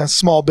starting a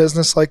small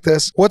business like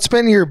this. What's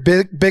been your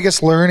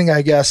biggest learning,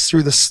 I guess,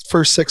 through the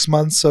first 6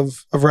 months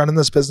of running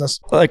this business?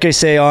 Like I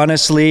say,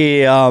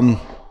 honestly,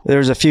 there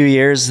was a few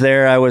years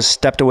there I was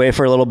stepped away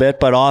for a little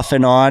bit, but off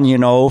and on,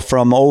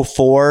 from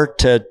 04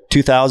 to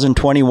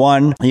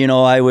 2021,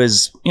 I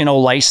was,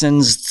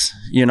 licensed,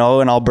 in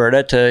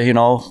Alberta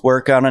to,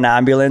 work on an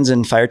ambulance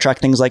and fire truck,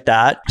 things like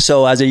that.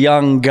 So as a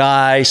young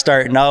guy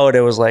starting out,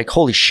 it was like,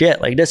 holy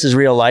shit, this is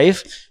real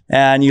life.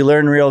 And you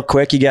learn real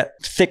quick. You get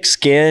thick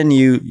skin.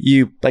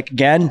 You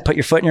again, put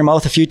your foot in your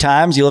mouth a few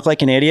times. You look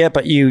like an idiot,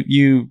 but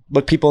you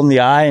look people in the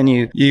eye and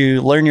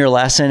you learn your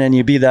lesson and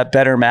you be that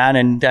better man.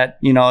 And that,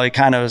 it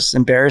kind of is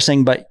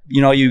embarrassing, but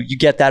you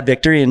get that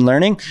victory in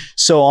learning.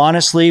 So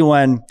honestly,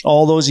 when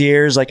all those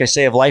years, like I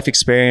say, of life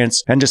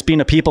experience and just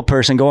being a people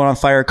person, going on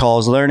fire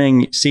calls,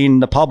 learning, seeing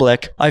the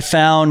public, I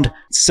found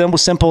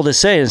simple to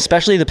say,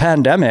 especially the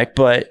pandemic,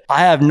 but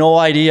I have no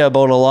idea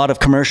about a lot of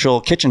commercial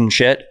kitchen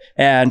shit.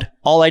 And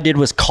all I did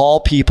was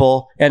call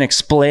people and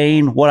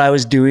explain what I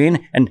was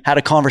doing and had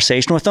a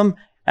conversation with them.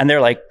 And they're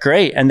like,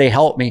 great. And they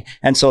help me.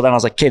 And so then I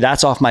was like, okay,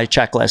 that's off my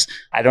checklist.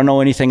 I don't know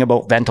anything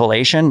about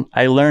ventilation.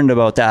 I learned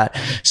about that.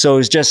 So it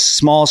was just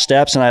small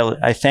steps. And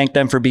I thanked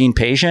them for being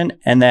patient.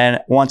 And then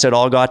once it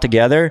all got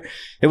together,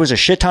 it was a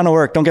shit ton of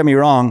work. Don't get me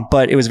wrong,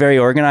 but it was very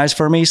organized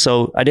for me.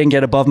 So I didn't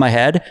get above my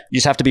head. You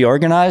just have to be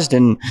organized.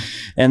 And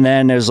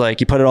then it was like,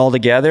 you put it all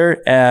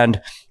together.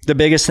 And the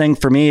biggest thing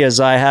for me is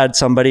I had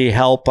somebody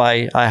help.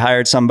 I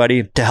hired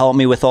somebody to help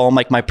me with all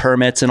like my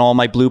permits and all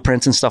my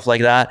blueprints and stuff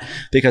like that,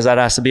 because that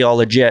has to be all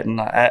legit.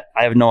 And I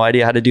have no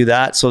idea how to do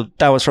that. So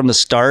that was from the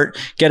start.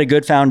 Get a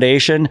good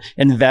foundation,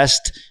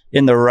 invest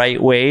in the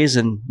right ways.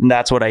 And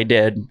that's what I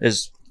did,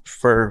 is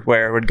for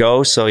where it would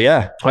go. So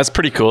yeah. That's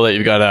pretty cool that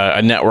you've got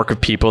a network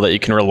of people that you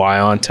can rely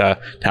on to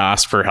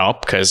ask for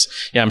help, because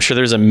I'm sure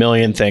there's a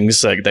million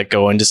things that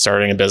go into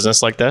starting a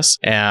business like this.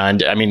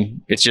 And I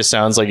mean, it just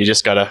sounds like you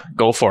just got to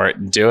go for it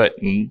and do it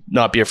and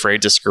not be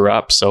afraid to screw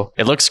up. So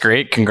it looks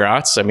great.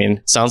 Congrats. I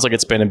mean, sounds like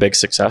it's been a big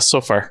success so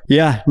far.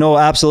 Yeah, no,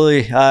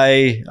 absolutely.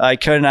 I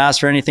couldn't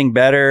ask for anything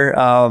better.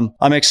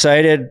 I'm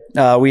excited.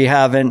 We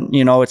haven't,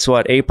 it's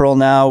April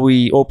now.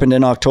 We opened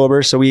in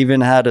October, so we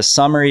even had a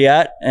summer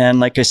yet.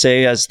 And like I say,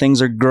 as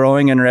things are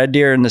growing in Red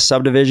Deer and the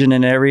subdivision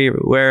and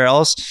everywhere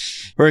else,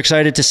 we're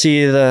excited to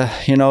see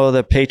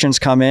the patrons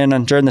come in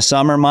and during the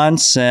summer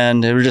months,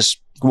 and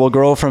we'll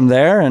grow from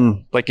there.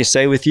 And like you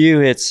say, with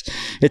you, it's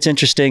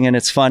interesting and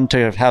it's fun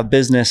to have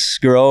business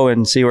grow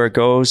and see where it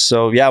goes.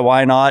 So yeah,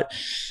 why not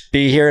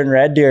be here in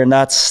Red Deer? And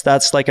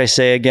that's like I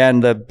say, again,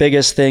 the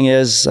biggest thing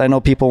is, I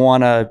know people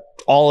want a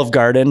Olive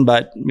Garden,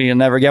 but you'll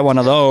never get one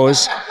of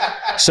those.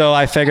 So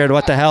I figured,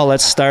 what the hell,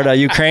 let's start a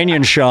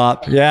Ukrainian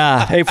shop.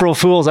 Yeah, April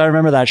Fools, I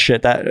remember that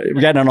shit. That we're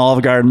getting an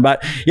Olive Garden.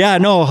 But yeah,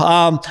 no,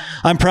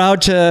 I'm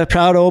proud to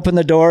open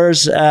the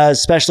doors,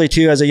 especially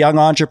too as a young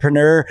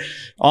entrepreneur.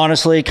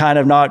 Honestly, kind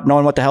of not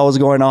knowing what the hell is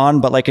going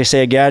on. But like I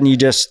say again, you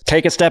just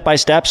take it step by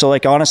step. So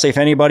like honestly, if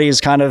anybody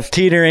is kind of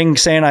teetering,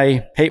 saying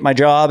I hate my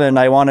job and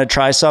I want to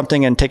try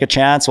something and take a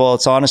chance, well,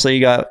 it's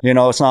honestly,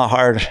 it's not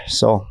hard.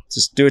 So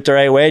just do it the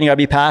right way, and you gotta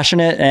be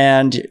passionate,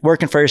 and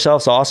working for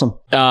yourself is awesome.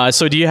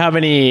 So do you have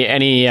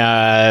any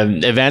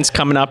events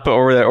coming up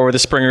over the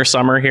spring or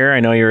summer here?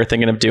 I know you were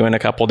thinking of doing a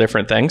couple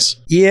different things.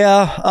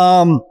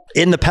 Yeah.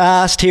 In the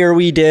past here,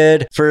 we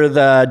did for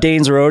the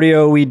Danes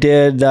Rodeo, we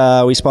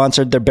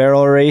sponsored their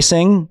barrel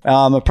racing.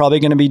 I'm probably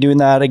going to be doing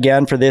that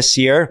again for this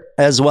year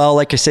as well.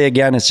 Like I say,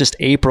 again, it's just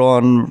April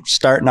and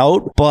starting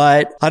out,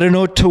 but I don't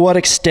know to what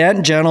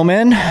extent,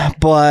 gentlemen,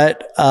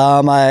 but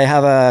I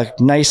have a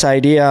nice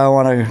idea. I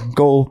want to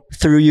go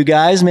through you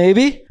guys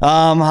maybe.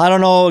 I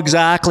don't know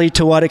exactly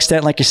to what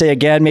extent, like you say,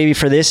 again, maybe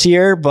for this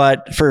year,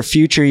 but for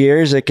future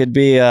years, it could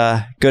be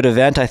a good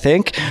event, I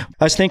think.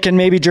 I was thinking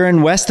maybe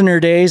during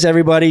Westerner days,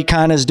 everybody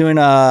kind of is doing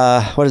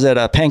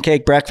a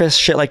pancake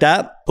breakfast, shit like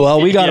that. Well,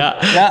 we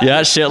got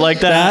shit like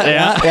that.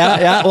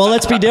 Yeah. Well,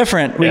 let's be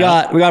different. We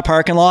got a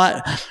parking lot.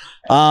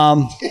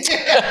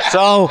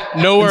 So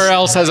nowhere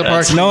else has a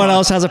parking lot. No one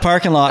else has a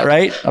parking lot,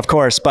 right? Of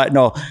course, but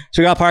no.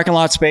 So we got parking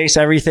lot space,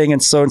 everything.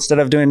 And so instead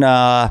of doing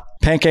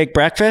pancake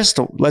breakfast,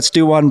 let's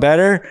do one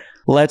better.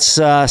 Let's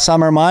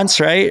summer months,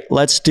 right?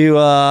 Let's do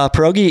a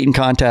pierogi eating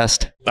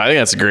contest. I think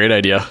that's a great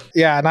idea.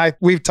 Yeah, and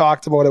we've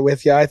talked about it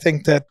with you. I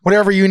think that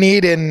whatever you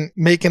need in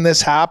making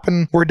this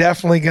happen, we're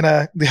definitely going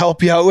to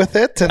help you out with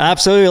it. And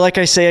absolutely. Like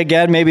I say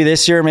again, maybe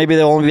this year, maybe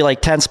there'll only be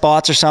like 10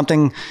 spots or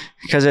something,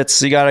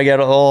 because you got to get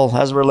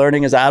as we're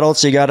learning as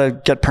adults, you got to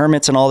get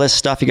permits and all this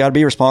stuff. You got to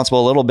be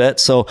responsible a little bit.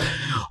 So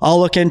I'll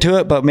look into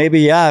it, but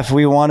maybe, if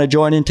we want to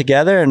join in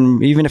together,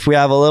 and even if we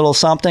have a little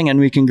something and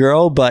we can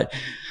grow, but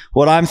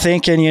what I'm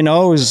thinking,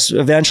 is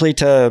eventually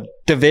to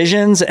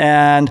divisions,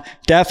 and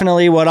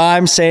definitely what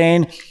I'm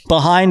saying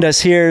behind us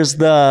here is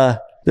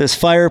this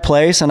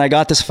fireplace, and I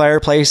got this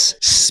fireplace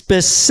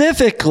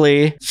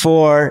specifically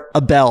for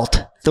a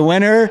belt. The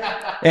winner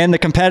in the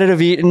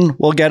competitive eating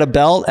will get a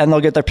belt, and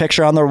they'll get their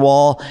picture on their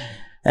wall,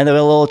 and they'll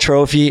get a little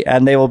trophy,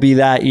 and they will be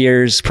that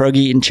year's pierogi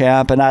eating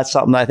champ. And that's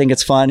something I think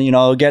it's fun,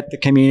 get the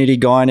community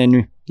going,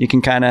 and you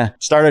can kind of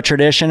start a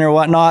tradition or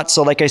whatnot.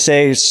 So like I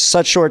say,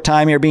 such short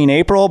time here being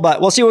April,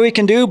 but we'll see what we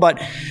can do.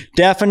 But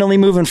definitely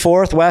moving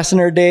forth,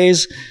 Westerner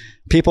days,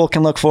 people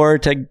can look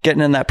forward to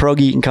getting in that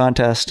pierogi eating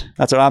contest.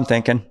 That's what I'm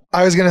thinking.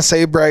 I was going to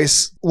say,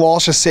 Bryce,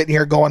 Walsh is sitting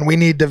here going, we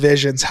need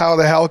divisions. How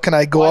the hell can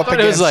I go up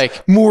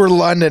against Moore,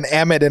 London,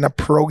 Emmett in a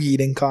pierogi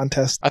eating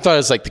contest? I thought it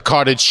was like the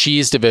cottage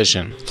cheese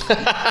division.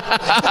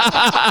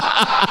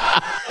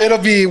 It'll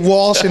be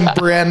Walsh and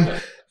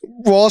Bren.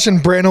 Walsh and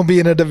Bren will be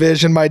in a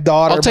division. My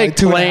daughter, I'll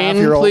take my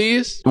 2.5-year-old.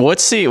 please.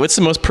 What's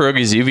the most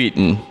pierogies you've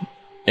eaten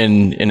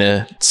in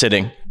a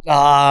sitting?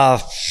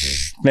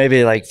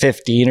 Maybe like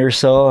 15 or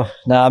so.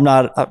 No, I'm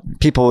not.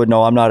 People would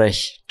know I'm not a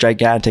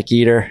gigantic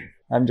eater.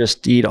 I'm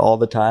just eat all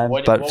the time,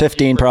 What but would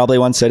 15 you- probably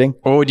one sitting.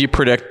 What would you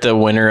predict the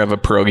winner of a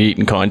pierogi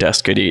eating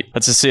contest could eat?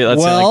 Let's just say say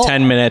Well, like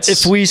 10 minutes.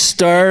 If we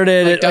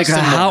started at like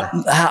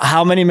Dustin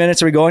how many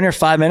minutes are we going here?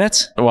 5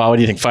 minutes? Wow, what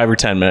do you think? 5 or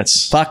 10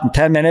 minutes? Fuck,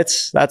 10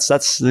 minutes. That's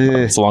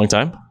It's a long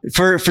time.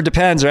 for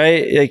depends,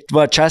 right? Like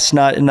what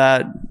chestnut in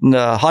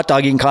the hot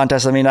dog eating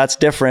contest. I mean, that's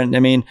different. I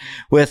mean,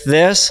 with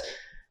this,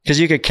 because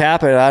you could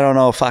cap it. I don't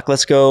know. Fuck,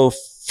 let's go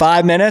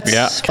 5 minutes.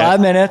 Yeah, okay. 5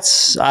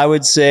 minutes. I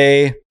would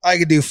say. I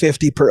could do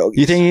 50 pierogies.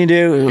 You think you can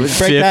do?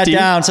 Break that 50?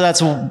 down. So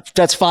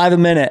that's 5 a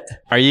minute.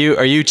 Are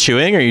you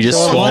chewing or are you just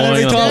So one swallowing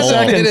every the 12 whole?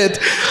 seconds.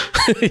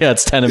 Yeah,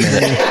 it's 10 a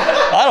minute.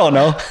 I don't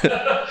know.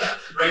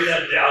 Write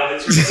that down.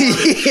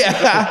 It's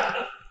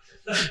Yeah.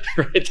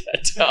 Write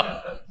that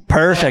down.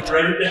 Perfect.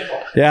 write it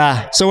down.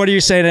 Yeah. So what are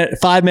you saying? At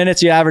 5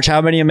 minutes, you average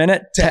how many a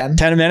minute? 10.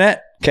 10 a minute?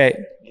 Okay.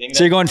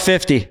 So you're going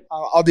 50.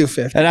 I'll do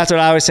 50. And that's what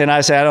I was saying.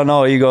 I say, I don't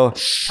know. You go,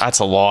 That's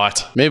a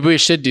lot. Maybe we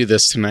should do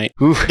this tonight.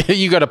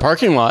 You got a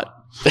parking lot.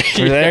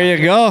 there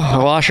you go.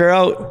 Wash her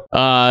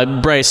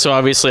out. Bryce, so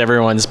obviously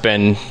everyone's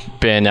been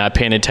paying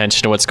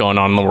attention to what's going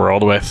on in the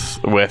world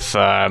with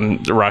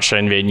Russia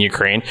invading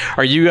Ukraine.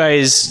 Are you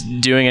guys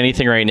doing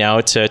anything right now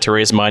to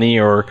raise money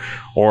or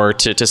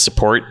to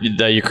support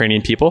the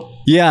Ukrainian people?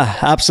 Yeah,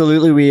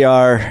 absolutely. We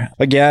are.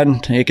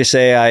 Again, you could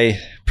say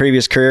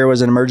previous career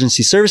was in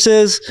emergency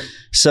services.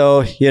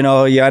 So, you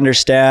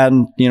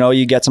understand,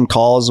 you get some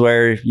calls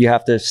where you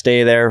have to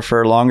stay there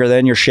for longer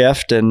than your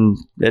shift, and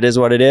it is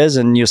what it is,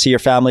 and you'll see your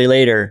family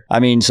later. I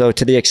mean, so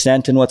to the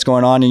extent in what's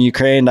going on in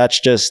Ukraine, that's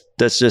just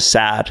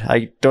sad.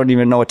 I don't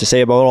even know what to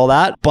say about all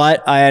that,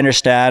 but I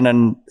understand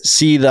and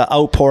see the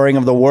outpouring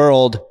of the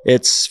world.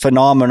 It's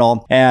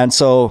phenomenal. And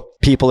so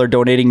people are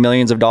donating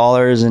millions of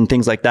dollars and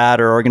things like that,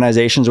 or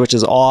organizations, which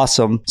is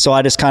awesome. So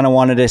I just kind of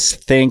wanted to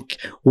think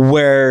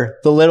where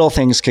the little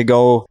things could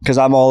go, because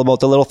I'm all about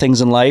the little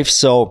things in life.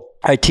 So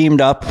I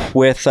teamed up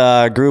with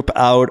a group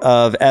out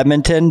of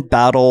Edmonton,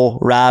 Battle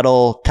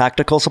Rattle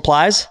Tactical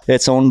Supplies.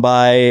 It's owned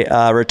by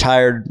a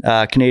retired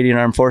Canadian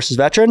Armed Forces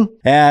veteran.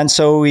 And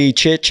so we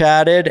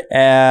chit-chatted,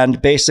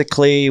 and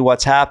basically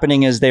what's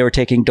happening is they were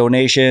taking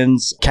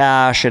donations,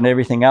 cash, and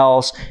everything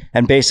else.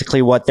 And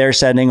basically what they're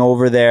sending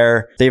over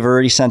there, they've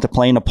already sent a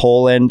plane to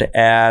Poland,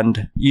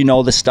 and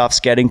the stuff's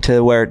getting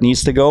to where it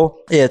needs to go.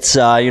 It's,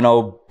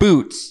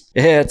 boots.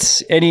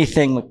 It's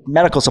anything like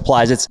medical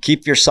supplies. It's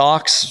keep your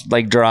socks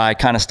dry,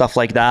 kind of stuff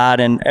like that,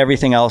 and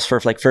everything else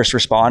for first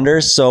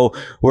responders. So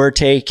we're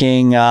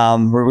taking,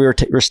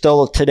 we're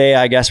still today,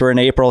 I guess we're in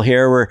April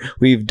here.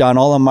 We've done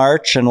all of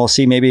March, and we'll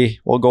see,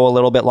 maybe we'll go a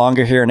little bit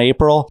longer here in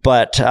April,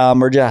 but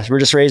we're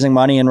just raising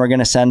money, and we're going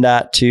to send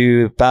that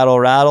to Battle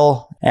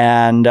Rattle.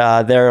 And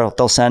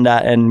they'll send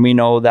that, and we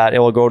know that it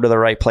will go to the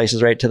right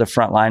places, right to the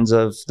front lines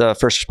of the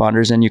first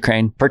responders in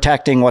Ukraine,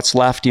 protecting what's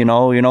left.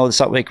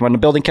 Like when the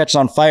building catches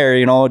on fire,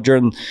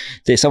 during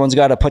someone's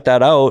got to put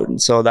that out.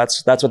 And so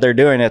that's what they're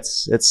doing.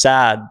 It's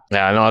sad.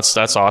 Yeah, no,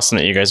 that's awesome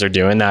that you guys are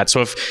doing that.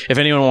 So if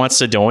anyone wants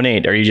to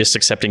donate, are you just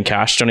accepting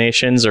cash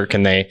donations, or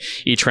can they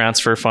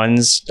e-transfer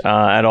funds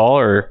at all,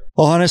 or?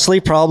 Well, honestly,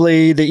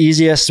 probably the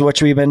easiest,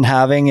 which we've been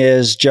having,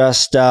 is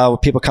just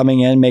people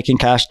coming in, making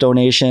cash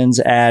donations.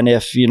 And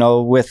if,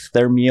 with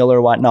their meal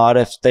or whatnot,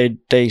 if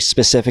they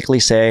specifically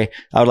say,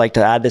 I would like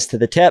to add this to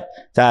the tip,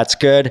 that's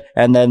good.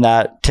 And then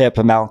that tip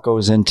amount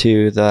goes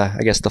into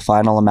the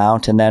final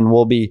amount. And then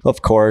we'll be,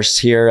 of course,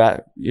 here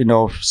at,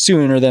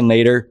 sooner than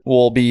later,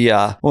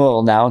 we'll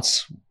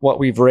announce what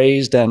we've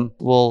raised, and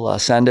we'll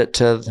send it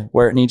to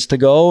where it needs to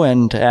go.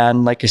 And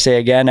like I say,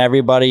 again,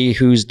 everybody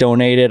who's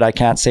donated, I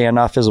can't say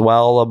enough as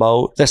well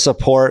about the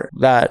support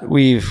that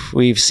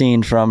we've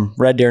seen from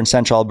Red Deer and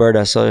Central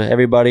Alberta. So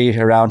everybody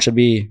around should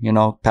be,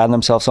 patting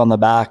themselves on the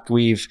back.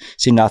 We've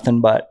seen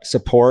nothing but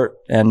support,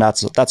 and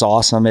that's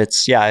awesome.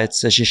 It's a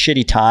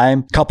shitty time.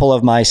 A couple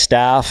of my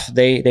staff,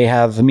 they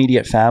have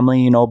immediate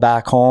family,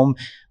 back home.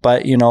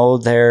 But,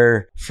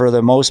 they're, for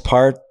the most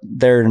part,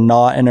 they're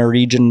not in a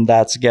region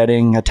that's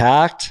getting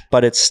attacked,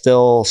 but it's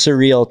still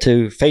surreal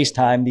to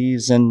FaceTime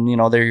these, and,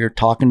 you're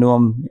talking to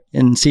them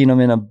and seeing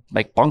them in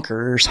a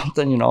bunker or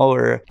something,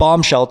 or a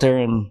bomb shelter,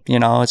 and,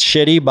 it's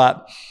shitty,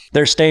 but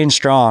they're staying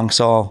strong.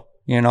 So,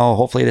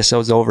 hopefully this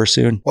is over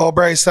soon. Well,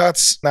 Bryce,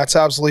 that's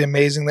absolutely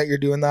amazing that you're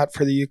doing that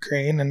for the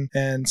Ukraine.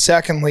 And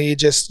secondly,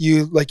 just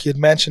you, like you'd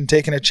mentioned,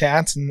 taking a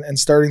chance and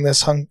starting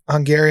this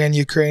Hungarian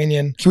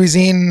Ukrainian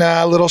cuisine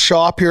little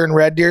shop here in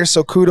Red Deer.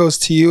 So kudos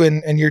to you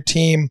and your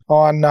team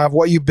on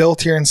what you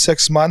built here in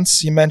 6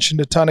 months. You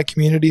mentioned a ton of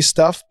community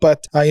stuff,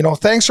 but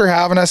thanks for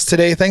having us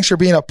today. Thanks for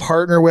being a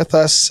partner with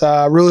us.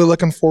 Really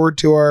looking forward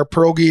to our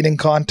pierogi eating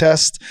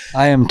contest.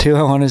 I am too.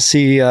 I want to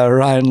see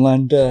Ryan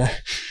Lund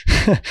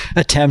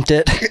attempt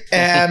it.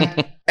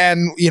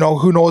 And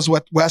who knows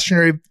what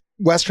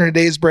Western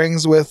Days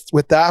brings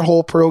with that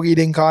whole pierogi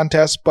eating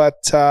contest. But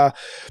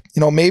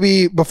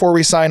maybe before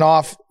we sign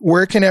off,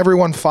 where can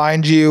everyone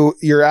find you,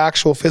 your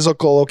actual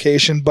physical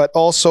location, but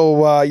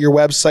also your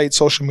website,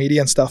 social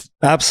media and stuff?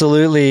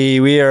 Absolutely.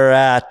 We are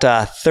at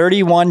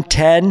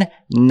 3110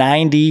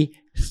 90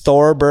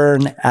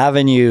 Thorburn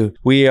Avenue.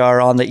 We are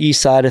on the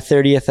east side of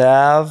 30th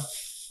Ave.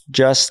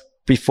 just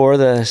before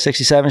the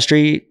 67th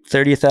Street,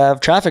 30th Ave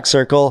traffic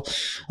circle.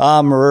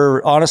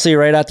 We're honestly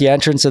right at the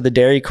entrance of the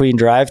Dairy Queen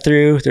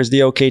drive-through. There's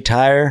the OK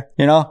Tire.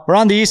 You know, we're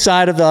on the east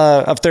side of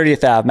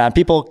 30th Ave, man.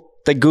 People,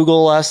 they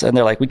Google us and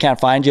they're like, we can't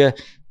find you.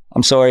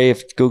 I'm sorry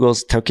if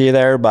Google's took you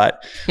there,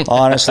 but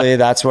honestly,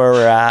 that's where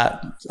we're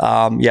at.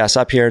 Yes,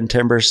 up here in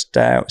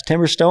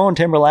Timberstone,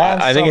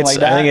 Timberlands. I think it's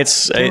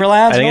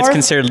Timberlands. I think it's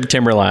considered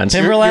Timberlands.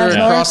 Timberlands.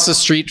 You're across the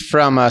street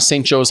from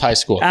St. Joe's High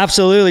School.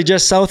 Absolutely,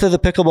 just south of the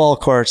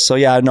pickleball courts. So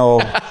yeah, no.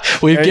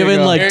 We've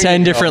given like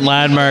 10 different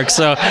landmarks.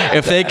 So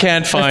if they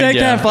can't find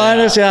can't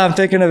find us, yeah, I'm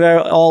thinking of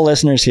all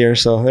listeners here.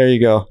 So there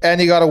you go.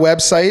 And you got a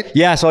website?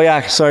 Yeah. So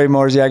yeah, sorry,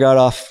 Morsey, I got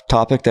off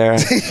topic there.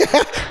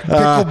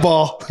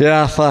 Pickleball.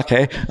 Yeah, fuck,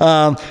 hey.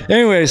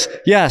 Anyways,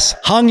 yes,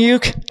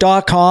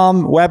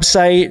 hungyuk.com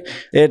website.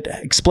 It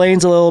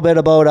explains a little bit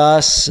about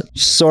us.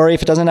 Sorry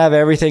if it doesn't have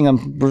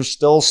everything. We're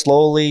still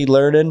slowly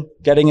learning,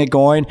 getting it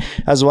going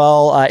as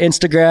well.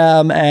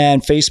 Instagram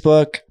and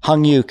Facebook,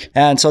 hungyuk.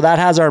 And so that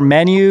has our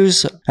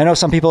menus. I know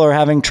some people are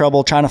having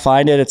trouble trying to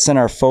find it. It's in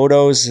our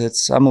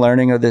photos. I'm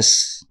learning of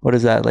this. What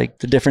is that? Like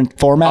the different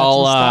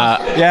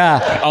formats?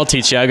 Yeah. I'll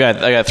teach you. I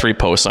got 3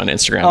 posts on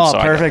Instagram. Oh,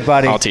 perfect,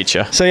 buddy. I'll teach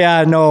you. So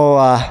yeah, no,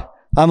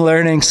 I'm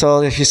learning.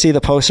 So if you see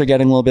the posts are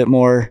getting a little bit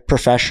more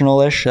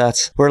professional-ish,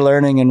 we're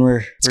learning and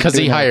it's because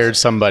he hired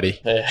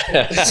somebody.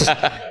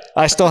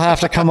 I still have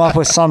to come up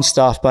with some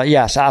stuff, but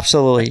yes,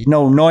 absolutely.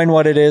 No, knowing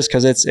what it is,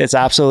 because it's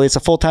a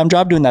full-time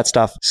job doing that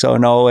stuff. So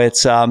no,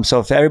 it's so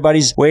if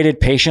everybody's waited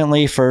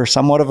patiently for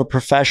somewhat of a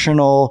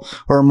professional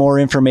or more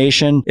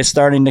information, it's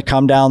starting to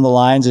come down the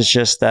lines. It's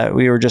just that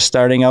we were just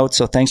starting out.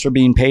 So thanks for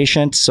being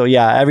patient. So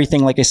yeah,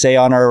 everything, like I say,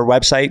 on our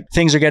website,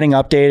 things are getting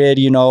updated,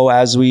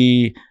 as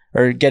we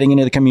are getting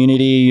into the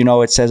community.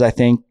 It says, I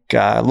think,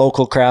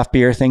 local craft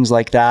beer, things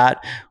like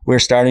that. We're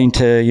starting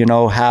to,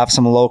 have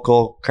some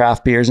local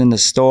craft beers in the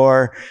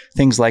store,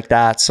 things like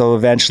that. So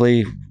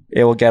eventually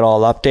it will get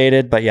all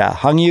updated. But yeah,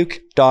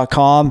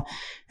 hungyuk.com.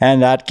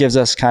 And that gives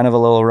us kind of a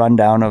little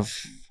rundown of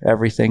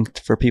everything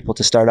for people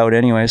to start out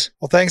anyways.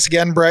 Well, thanks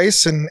again,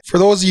 Bryce. And for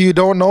those of you who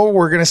don't know,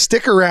 we're going to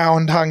stick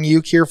around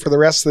Hungyuk here for the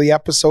rest of the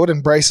episode.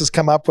 And Bryce has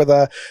come up with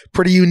a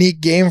pretty unique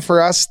game for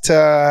us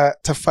to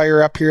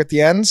fire up here at the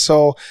end.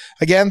 So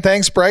again,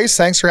 thanks, Bryce.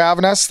 Thanks for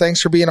having us.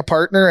 Thanks for being a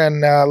partner,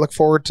 and look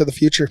forward to the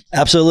future.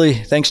 Absolutely.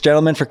 Thanks,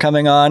 gentlemen, for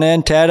coming on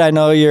in. Ted, I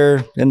know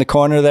you're in the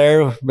corner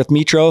there with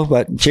Mitro,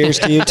 but cheers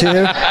to you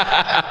too.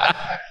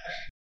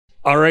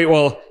 All right.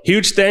 Well,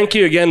 huge thank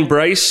you again,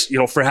 Bryce,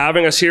 for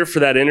having us here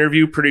for that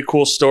interview. Pretty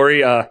cool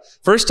story.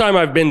 First time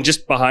I've been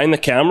just behind the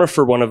camera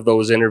for one of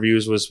those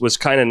interviews was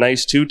kind of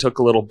nice too. Took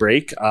a little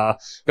break.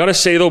 Gotta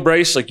say though,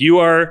 Bryce, you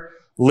are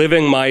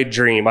living my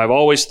dream. I've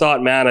always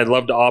thought, man, I'd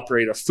love to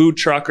operate a food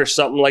truck or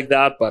something like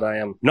that, but I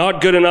am not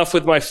good enough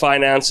with my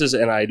finances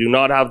and I do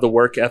not have the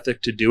work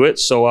ethic to do it.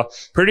 So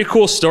pretty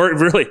cool story,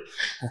 really.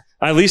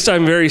 At least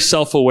I'm very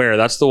self-aware.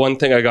 That's the one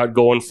thing I got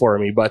going for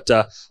me. But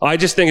I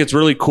just think it's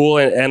really cool.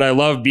 And I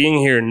love being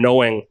here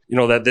knowing,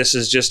 that this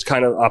is just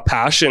kind of a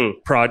passion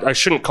project. I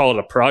shouldn't call it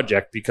a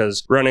project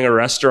because running a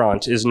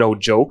restaurant is no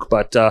joke.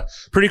 But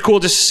pretty cool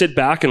just to sit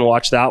back and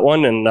watch that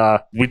one. And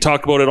we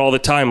talk about it all the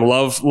time.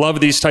 Love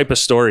these type of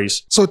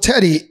stories. So,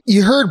 Teddy,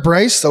 you heard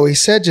Bryce, though. He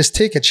said just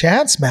take a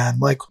chance, man.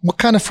 What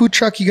kind of food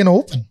truck you going to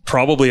open?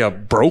 Probably a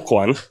broke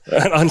one,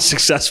 an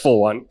unsuccessful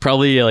one.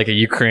 Probably like a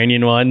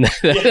Ukrainian one.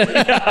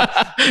 Yeah.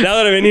 Now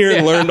that I'm in here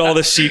and learned all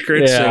the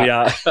secrets, and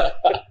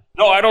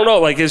no, I don't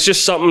know. It's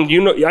just something,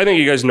 I think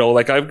you guys know,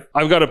 I've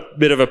got a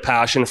bit of a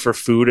passion for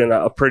food and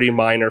a pretty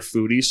minor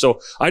foodie. So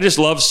I just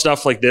love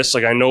stuff like this.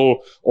 I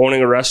know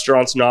owning a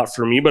restaurant's not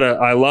for me, but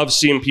I love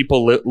seeing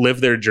people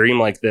live their dream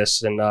like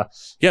this. And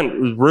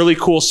again, really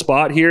cool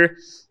spot here.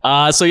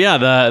 So yeah,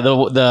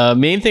 the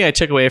main thing I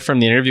took away from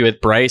the interview with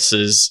Bryce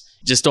is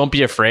just don't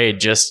be afraid.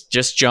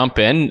 Just jump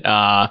in.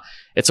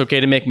 It's okay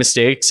to make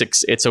mistakes.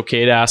 It's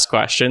okay to ask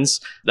questions.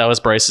 That was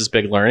Bryce's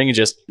big learning. You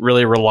just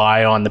really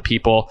rely on the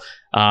people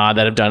that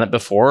have done it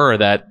before or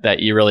that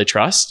you really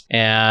trust,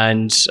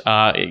 and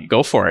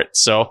go for it.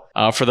 So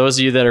for those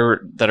of you that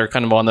are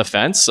kind of on the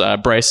fence,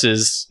 Bryce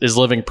is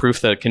living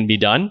proof that it can be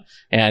done.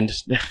 And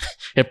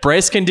if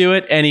Bryce can do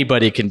it,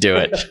 anybody can do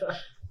it.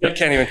 I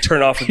can't even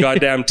turn off a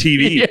goddamn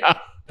TV. Yeah.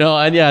 No,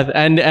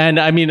 and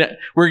I mean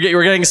we're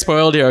getting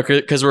spoiled here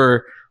because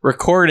we're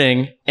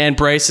recording, and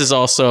Bryce is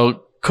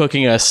also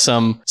cooking us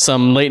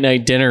some late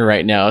night dinner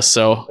right now.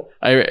 So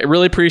I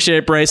really appreciate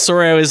it, Bryce.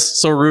 Sorry I was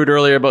so rude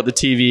earlier about the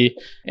TV.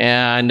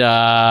 And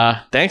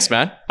thanks,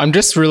 man. I'm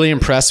just really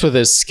impressed with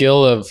his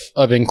skill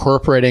of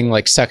incorporating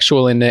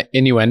sexual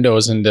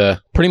innuendos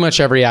into pretty much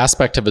every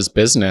aspect of his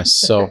business.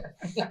 So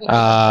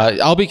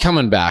I'll be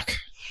coming back.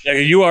 Yeah,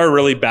 you are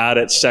really bad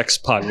at sex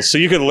puns, so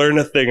you could learn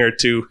a thing or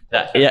two.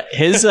 Yeah,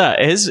 his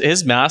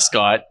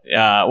mascot.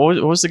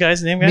 What was the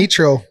guy's name again?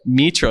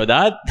 Mitro.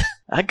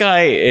 That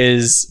guy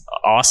is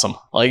awesome.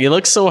 Like, he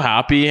looks so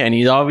happy, and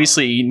he's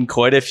obviously eaten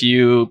quite a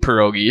few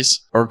pierogies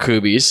or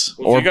kubis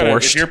or If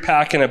borscht. you're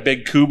packing a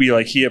big kubi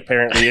like he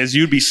apparently is,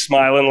 you'd be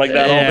smiling like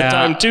that all the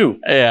time too.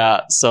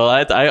 Yeah. So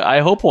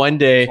I hope one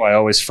day. That's why I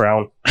always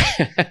frown.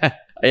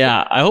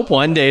 Yeah, I hope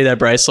one day that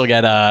Bryce will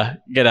get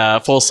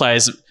a full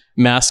size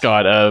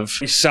mascot of.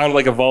 You sound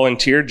like a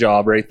volunteer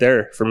job right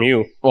there from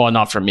you. Well,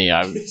 not from me.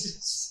 I'm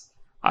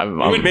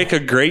You would make a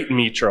great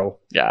Mitro.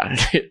 yeah.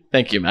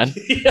 Thank you, man.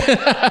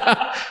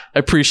 I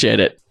appreciate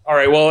it. All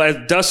right. Well, as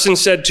Dustin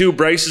said too,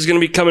 Bryce is going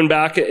to be coming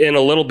back in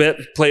a little bit,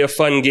 play a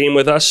fun game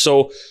with us.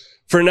 So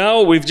for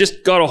now, we've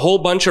just got a whole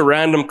bunch of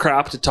random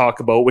crap to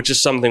talk about, which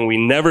is something we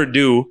never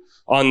do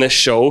on this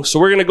show. So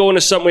we're going to go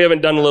into something we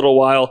haven't done in a little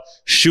while,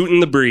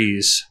 shooting the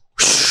breeze.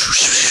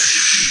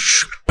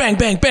 Bang,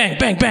 bang, bang,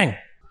 bang, bang.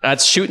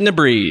 That's shooting the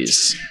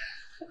breeze.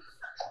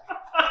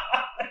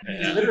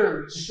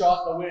 Literally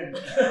shot the wind.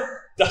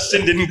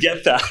 Dustin didn't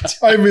get that.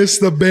 I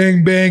missed the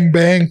bang, bang,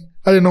 bang.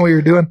 I didn't know what you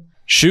were doing.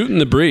 Shooting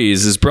the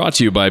Breeze is brought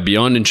to you by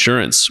Beyond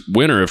Insurance,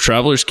 winner of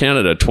Travelers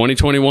Canada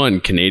 2021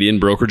 Canadian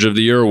Brokerage of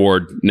the Year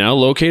Award, now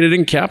located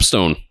in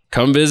Capstone.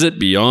 Come visit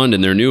Beyond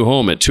in their new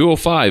home at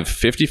 205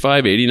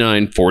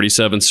 5589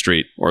 47th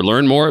Street, or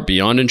learn more at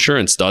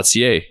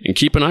beyondinsurance.ca, and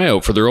keep an eye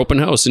out for their open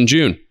house in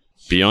June.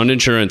 Beyond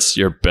Insurance,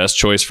 your best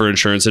choice for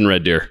insurance in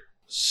Red Deer.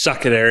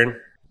 Suck it, Aaron.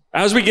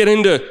 As we get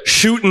into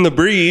shooting the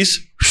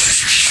breeze,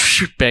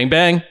 Bang,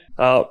 bang.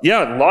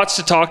 yeah, lots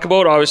to talk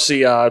about.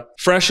 Obviously,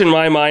 fresh in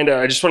my mind,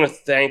 I just want to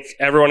thank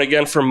everyone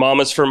again from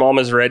Mamas for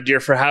Mamas Red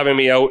Deer for having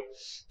me out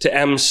to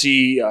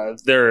MC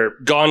their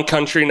Gone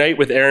Country night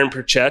with Aaron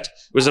Pritchett.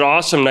 It was an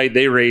awesome night.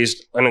 They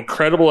raised an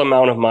incredible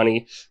amount of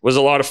money. It was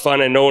a lot of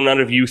fun. I know none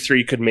of you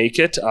three could make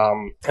it.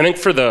 I think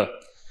for the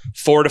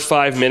 4 to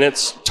 5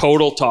 minutes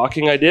total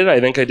talking I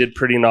think I did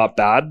pretty not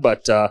bad.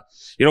 But,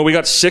 we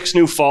got 6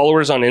 new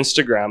followers on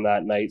Instagram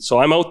that night. So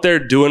I'm out there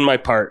doing my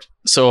part.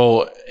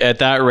 So at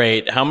that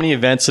rate, how many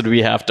events would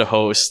we have to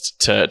host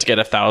to get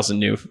 1,000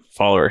 new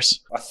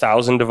followers?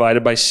 1,000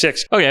 divided by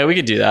 6. Okay, we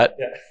could do that.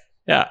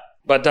 Yeah.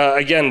 But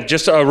again,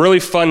 just a really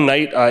fun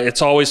night.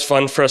 It's always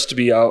fun for us to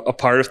be a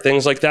part of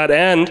things like that.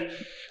 And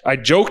I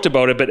joked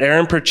about it, but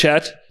Aaron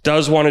Pritchett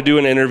does want to do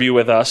an interview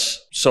with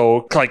us.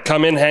 So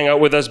come in, hang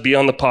out with us, be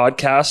on the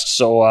podcast.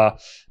 So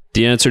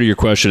The answer to your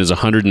question is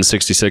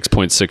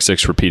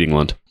 166.66 repeating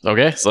Lund.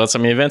 Okay, so that's how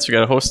many events we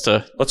got to host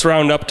to. let's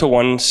round up to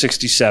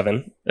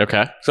 167.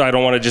 Okay. So I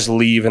don't want to just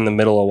leave in the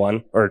middle of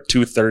one or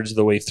 2/3 of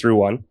the way through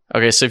one.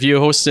 Okay, so if you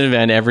host an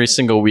event every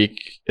single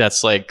week,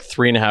 that's like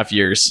 3.5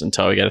 years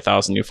until we get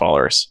 1,000 new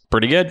followers.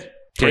 Pretty good.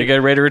 Pretty good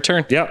rate of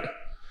return. Yeah.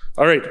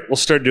 All right, we'll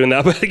start doing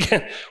that. But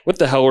again, what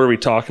the hell were we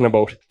talking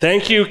about?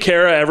 Thank you,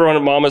 Kara. Everyone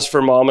at Mamas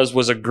for Mamas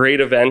was a great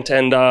event.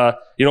 And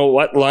you know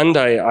what, Lund,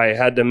 I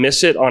had to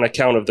miss it on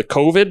account of the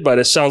COVID, but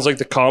it sounds like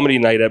the comedy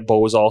night at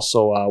Bose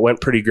also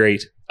went pretty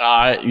great.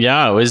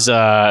 Yeah, it was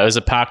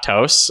a packed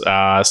house.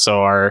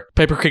 So our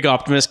Piper Creek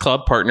Optimist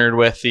Club partnered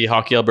with the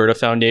Hockey Alberta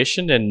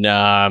Foundation,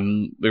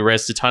 and we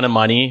raised a ton of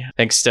money.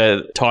 Thanks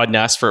to Todd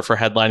Ness for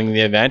headlining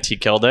the event. He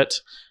killed it.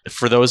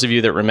 For those of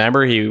you that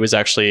remember, he was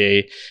actually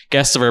a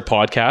guest of our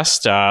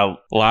podcast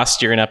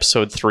last year in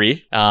episode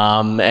 3,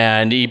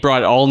 and he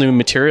brought all new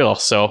material.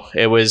 So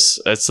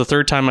it's the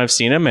third time I've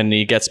seen him, and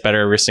he gets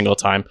better every single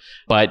time.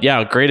 But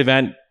yeah, great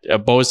event.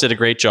 Bose did a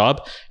great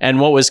job. And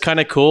what was kind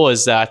of cool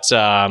is that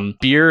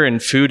Beer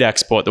and Food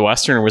Expo at the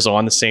Western was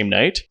on the same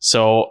night.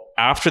 So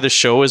after the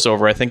show was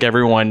over, I think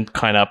everyone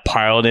kind of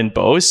piled in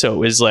Bose. So it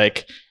was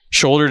like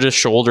shoulder to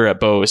shoulder at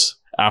Bose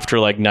after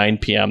like 9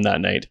 p.m. that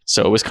night.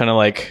 So it was kind of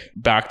like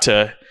back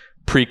to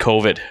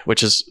pre-COVID,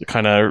 which is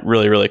kind of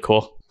really, really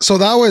cool. So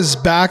that was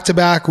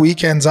back-to-back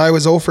weekends. I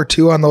was 0 for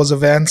 2 on those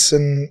events,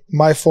 and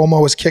my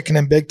FOMO was kicking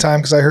in big time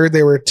because I heard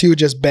they were 2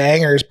 just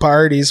bangers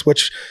parties,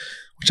 which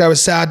I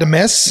was sad to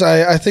miss.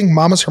 I think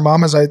Mamas for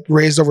Mamas, I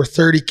raised over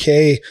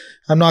 $30K.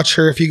 I'm not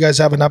sure if you guys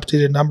have an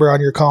updated number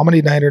on your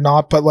comedy night or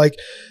not, but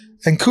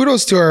and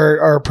kudos to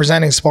our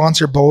presenting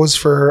sponsor, Bose,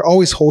 for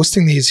always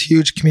hosting these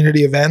huge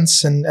community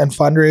events and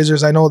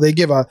fundraisers. I know they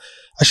give a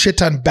shit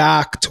ton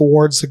back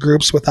towards the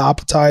groups with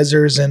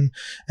appetizers and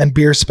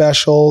beer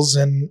specials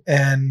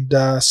and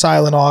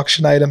silent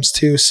auction items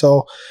too.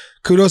 So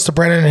kudos to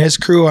Brennan and his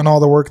crew on all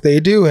the work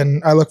they do.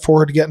 And I look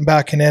forward to getting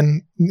back in.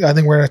 I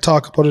think we're going to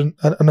talk about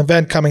an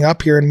event coming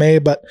up here in May,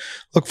 but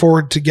look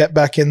forward to get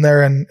back in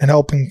there and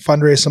helping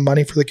fundraise some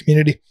money for the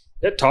community.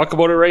 Yeah, talk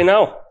about it right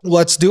now.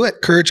 Let's do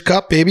it. Courage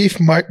Cup, baby,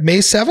 from May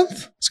 7th. I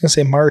was going to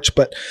say March,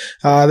 but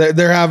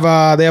they have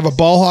a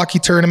ball hockey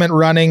tournament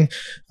running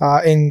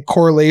in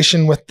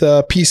correlation with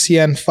the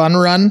PCN Fun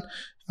Run,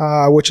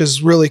 which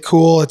is really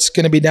cool. It's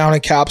going to be down in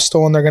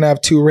Capstone. They're going to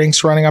have 2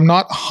 rinks running. I'm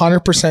not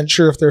 100%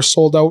 sure if they're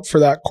sold out for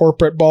that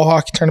corporate ball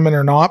hockey tournament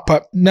or not,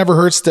 but never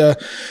hurts to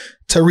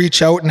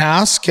reach out and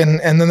ask. And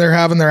then they're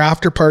having their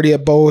after party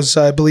at Bose,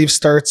 I believe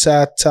starts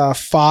at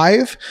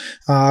 5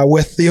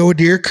 with the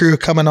O'Deer crew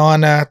coming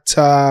on at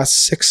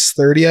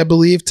 6:30, I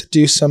believe, to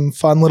do some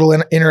fun little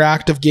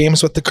interactive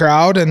games with the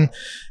crowd. And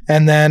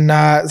And then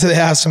so they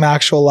have some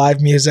actual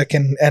live music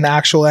and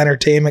actual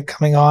entertainment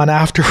coming on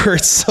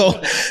afterwards.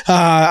 So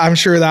I'm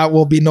sure that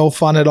will be no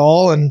fun at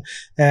all, and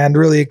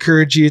really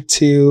encourage you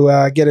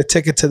to get a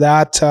ticket to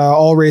that.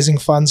 All raising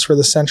funds for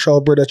the Central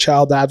Alberta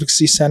Child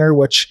Advocacy Center,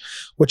 which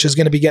is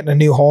going to be getting a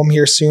new home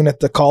here soon at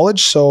the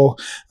college. So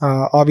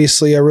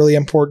obviously a really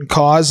important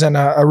cause and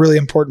a really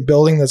important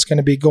building that's going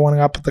to be going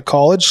up at the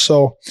college.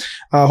 So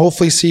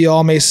hopefully see you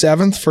all May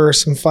 7th for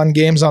some fun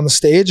games on the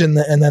stage and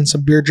then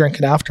some beer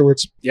drinking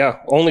afterwards. Yeah,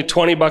 only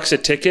 $20 a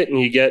ticket, and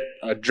you get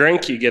a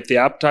drink, you get the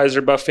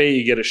appetizer buffet,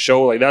 you get a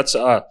show. Like that's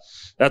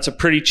a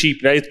pretty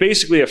cheap night. It's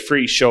basically a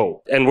free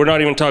show. And we're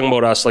not even talking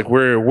about us. Like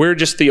we're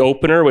just the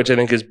opener, which I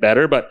think is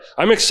better. But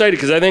I'm excited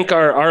because I think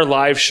our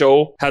live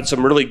show had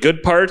some really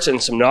good parts and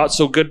some not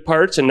so good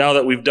parts. And now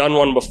that we've done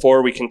one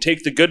before, we can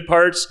take the good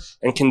parts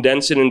and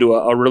condense it into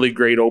a really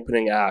great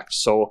opening act.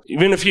 So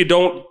even if you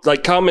don't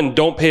come and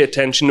don't pay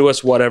attention to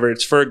us, whatever,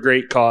 it's for a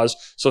great cause.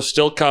 So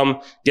still come,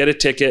 get a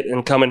ticket,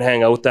 and come and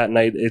hang out that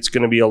night. It's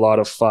going to be a lot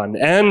of fun.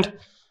 And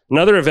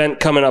another event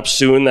coming up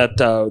soon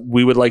that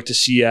we would like to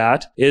see you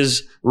at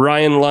is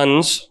Ryan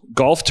Lund's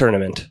golf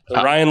tournament. The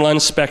Ryan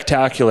Lund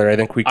Spectacular, I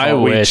think we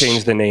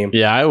changed the name.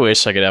 Yeah, I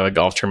wish I could have a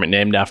golf tournament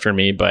named after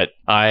me, but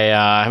I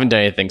haven't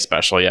done anything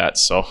special yet,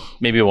 so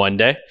maybe one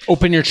day.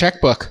 Open your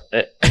checkbook.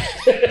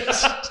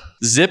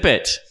 Zip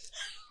it,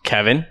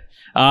 Kevin.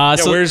 We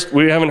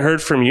haven't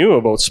heard from you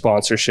about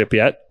sponsorship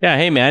yet. Yeah,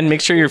 hey man,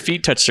 make sure your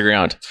feet touch the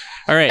ground.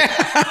 All right.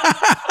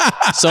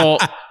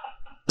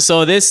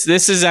 So this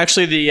is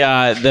actually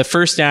the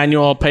first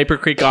annual Piper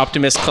Creek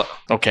Optimist Club.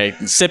 Okay,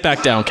 sit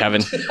back down,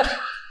 Kevin.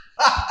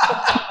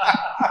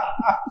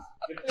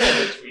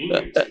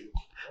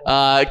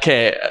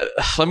 Okay,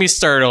 let me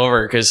start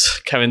over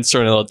because Kevin's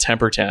throwing a little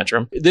temper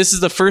tantrum. This is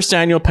the first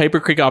annual Piper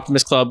Creek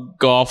Optimist Club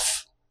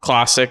Golf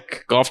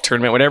Classic, golf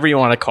tournament, whatever you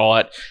want to call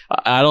it,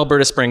 at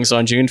Alberta Springs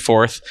on June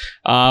 4th.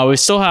 We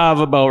still have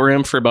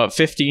room for about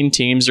 15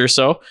 teams or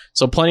so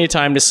plenty of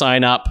time to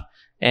sign up.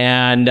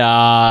 And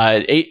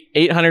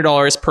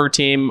 $800 per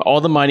team. All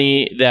the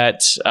money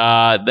that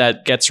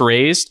gets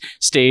raised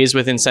stays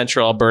within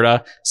Central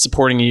Alberta,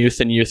 supporting youth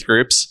and youth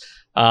groups.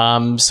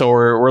 So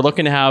we're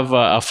looking to have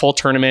a full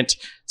tournament.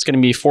 It's going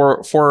to be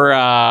four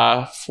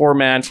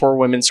man, 4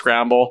 women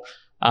scramble.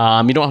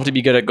 You don't have to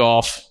be good at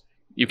golf.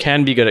 You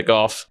can be good at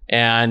golf,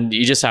 and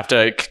you just have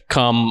to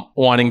come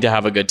wanting to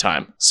have a good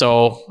time.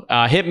 So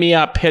hit me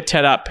up, hit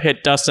Ted up,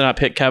 hit Dustin up,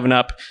 hit Kevin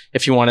up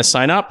if you want to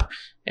sign up.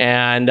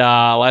 And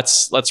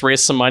let's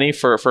raise some money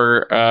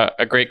for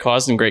a great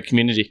cause and great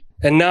community.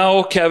 And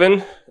now,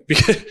 Kevin,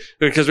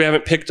 because we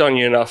haven't picked on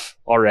you enough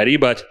already,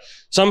 but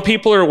some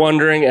people are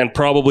wondering, and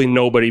probably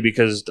nobody,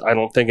 because I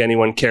don't think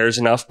anyone cares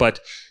enough, but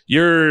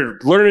your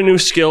learn a new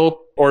skill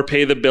or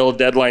pay the bill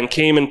deadline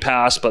came and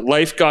passed, but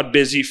life got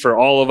busy for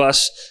all of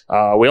us.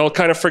 We all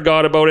kind of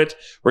forgot about it.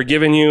 We're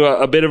giving you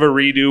a bit of a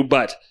redo,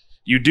 but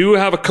you do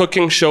have a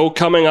cooking show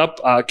coming up.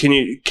 Can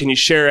you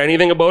share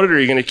anything about it, or are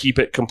you going to keep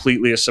it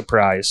completely a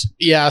surprise?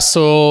 Yeah,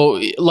 so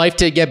life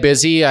did get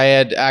busy. I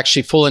had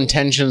actually full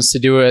intentions to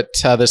do it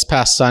this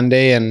past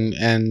Sunday,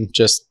 and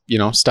just,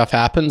 stuff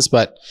happens.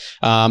 But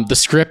the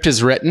script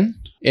is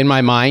written in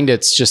my mind.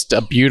 It's just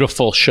a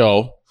beautiful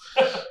show.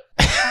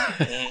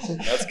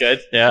 That's good.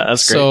 Yeah,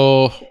 that's great.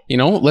 So,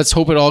 let's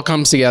hope it all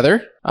comes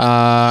together.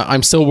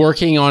 I'm still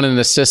working on an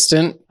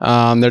assistant.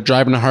 They're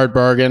driving a hard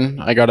bargain.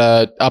 I got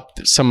to up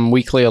some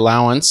weekly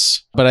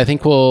allowance, but I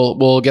think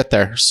we'll get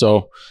there.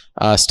 So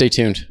stay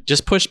tuned.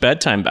 Just push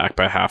bedtime back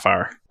by a half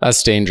hour.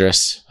 That's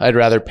dangerous. I'd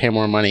rather pay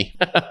more money.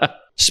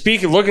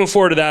 Looking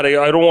forward to that.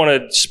 I don't want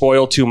to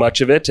spoil too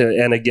much of it.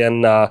 And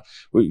again,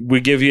 we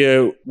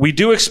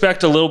do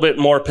expect a little bit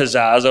more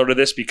pizzazz out of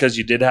this because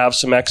you did have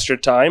some extra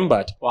time,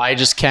 but. Well, I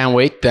just can't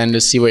wait then to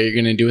see what you're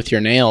going to do with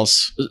your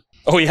nails.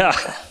 Oh yeah.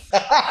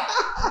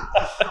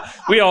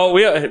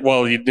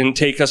 Well, you didn't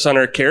take us on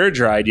our carriage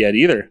ride yet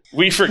either.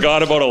 We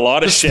forgot about a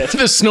lot of shit.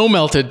 The snow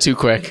melted too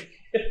quick.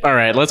 All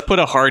right, let's put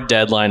a hard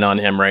deadline on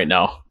him right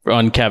now,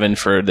 on Kevin,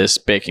 for this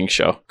cooking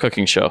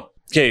show.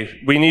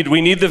 Okay, we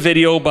need the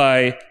video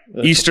by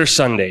Easter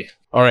Sunday.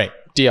 All right,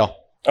 deal.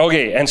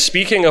 Okay, and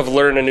speaking of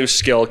learn a new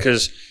skill,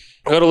 because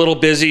I got a little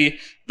busy,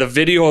 the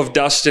video of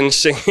Dustin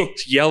singing,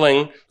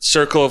 yelling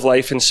Circle of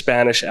Life in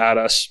Spanish at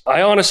us.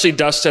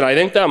 Dustin, I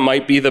think that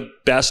might be the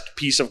best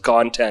piece of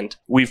content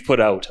we've put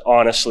out,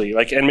 honestly.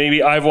 And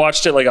maybe I've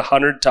watched it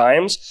 100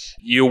 times.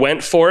 You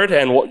went for it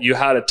and you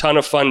had a ton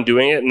of fun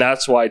doing it, and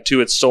that's why,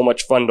 too, it's so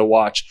much fun to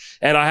watch.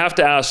 And I have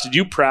to ask, did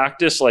you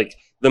practice,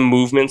 the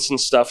movements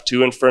and stuff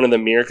too in front of the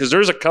mirror? Because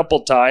there's a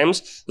couple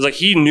times it was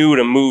he knew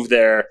to move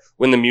there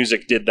when the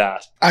music did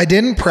that. I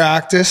didn't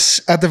practice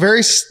at the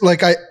very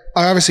I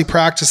obviously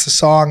practiced the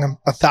song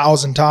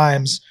 1,000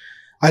 times.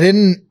 I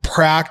didn't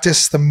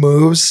practice the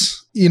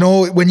moves.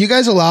 When you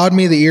guys allowed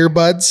me the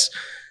earbuds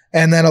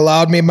and then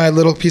allowed me my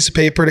little piece of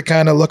paper to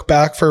kind of look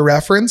back for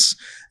reference,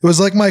 it was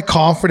like my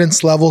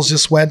confidence levels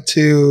just went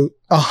to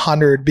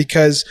 100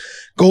 because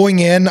going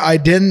in, I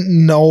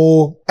didn't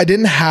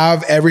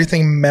have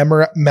everything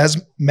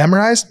memorized.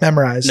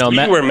 No,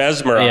 You were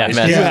mesmerized.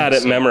 Yeah, You had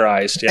it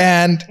memorized.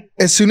 Yeah. And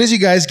as soon as you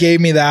guys gave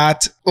me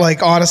that,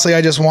 like, honestly,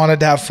 I just wanted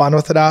to have fun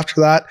with it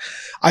after that.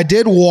 I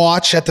did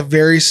watch at the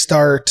very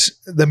start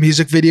the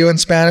music video in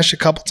Spanish a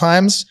couple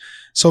times.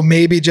 So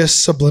maybe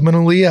just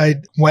subliminally,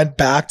 I went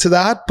back to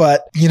that.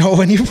 But, you know,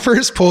 when you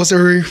first posted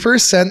or you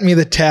first sent me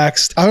the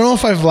text, I don't know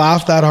if I've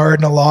laughed that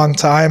hard in a long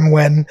time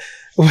when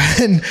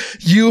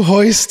you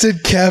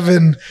hoisted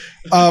Kevin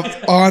up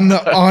on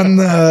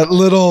the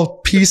little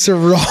piece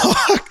of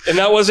rock. And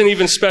that wasn't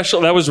even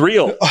special. That was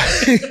real.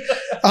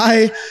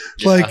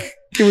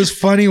 It was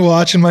funny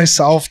watching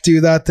myself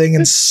do that thing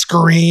and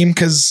scream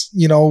because,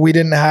 you know, we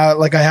didn't have,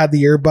 like, I had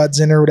the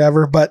earbuds in or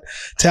whatever, but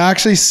to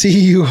actually see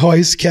you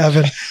hoist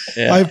Kevin,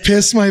 I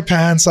pissed my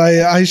pants.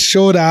 I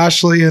showed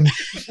Ashley and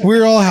we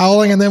were all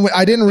howling, and then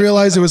I didn't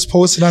realize it was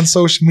posted on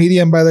social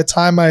media, and by the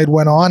time I had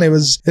went on, it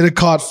had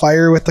caught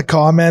fire with the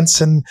comments,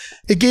 and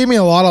it gave me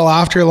a lot of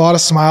laughter, a lot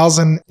of smiles,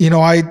 and, you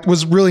know, I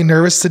was really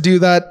nervous to do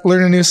that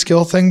learn a new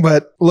skill thing,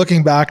 but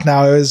looking back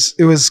now,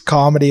 it was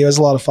comedy. It was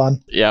a lot of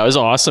fun. Yeah, it was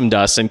awesome,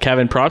 Dustin.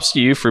 Kevin, props to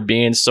you for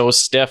being so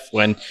stiff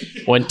when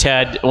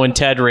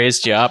Ted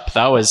raised you up.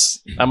 That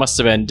must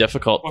have been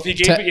difficult. Well,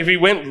 if he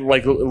went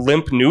like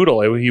limp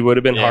noodle, he would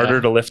have been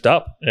harder to lift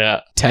up.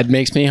 Yeah, Ted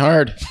makes me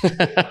hard.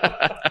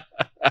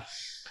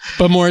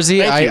 But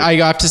Morsey, I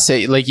got to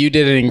say, like, you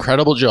did an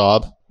incredible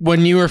job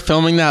when you were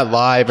filming that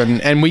live,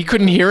 and we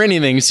couldn't hear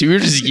anything, so you were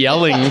just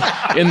yelling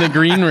in the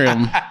green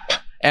room.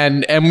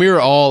 And we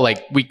were all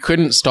like, we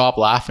couldn't stop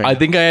laughing. I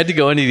think I had to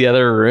go into the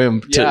other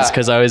room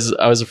because I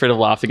was afraid of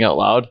laughing out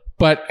loud.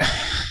 But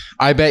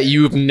I bet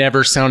you've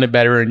never sounded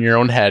better in your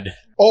own head.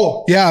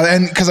 Oh, yeah.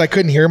 And because I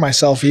couldn't hear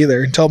myself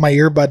either until my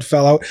earbud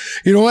fell out.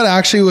 You know what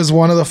actually was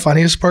one of the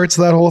funniest parts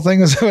of that whole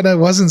thing was when I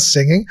wasn't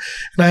singing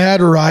and I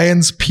had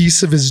Ryan's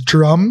piece of his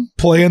drum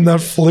playing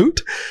that flute.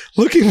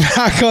 Looking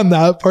back on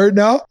that part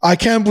now, I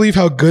can't believe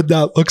how good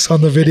that looks on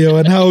the video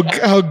and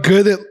how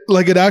good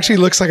it actually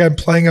looks like I'm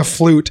playing a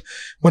flute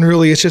when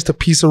really it's just a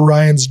piece of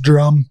Ryan's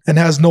drum and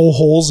has no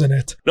holes in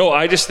it. No,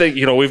 I just think,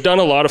 you know, we've done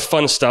a lot of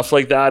fun stuff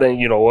like that. And,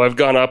 you know, I've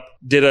gone up,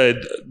 did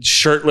a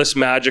shirtless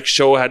magic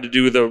show, had to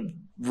do the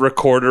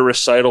recorder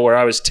recital where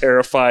I was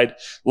terrified.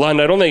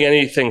 Lund, I don't think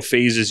anything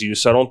phases you,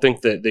 so I don't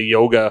think that the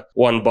yoga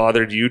one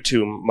bothered you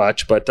too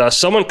much. But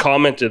someone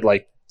commented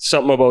like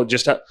something about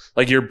just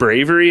like your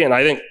bravery, and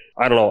I don't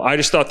know. I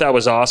just thought that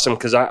was awesome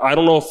because I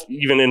don't know if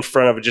even in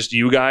front of just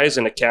you guys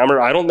and a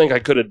camera, I don't think I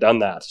could have done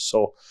that.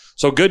 So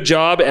good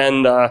job,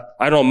 and I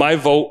don't know. My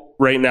vote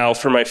right now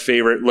for my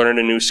favorite: learn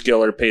a new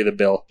skill or pay the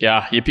bill.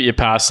 Yeah, you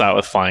passed that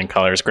with flying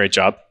colors. Great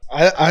job.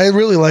 I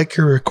really like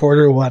your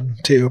recorder one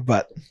too,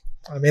 but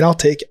I mean, I'll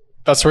take it.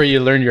 That's where you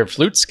learn your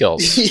flute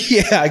skills.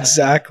 Yeah,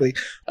 exactly.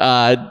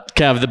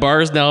 Kev, the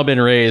bar has now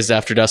been raised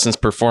after Dustin's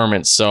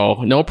performance, so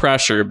no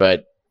pressure,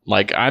 but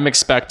like I'm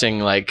expecting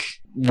like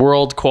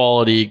world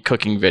quality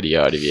cooking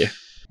video out of you.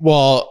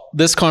 Well,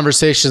 this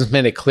conversation's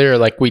made it clear,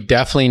 like we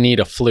definitely need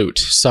a flute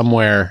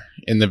somewhere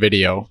in the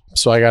video.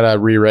 So I got to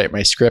rewrite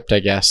my script, I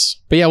guess.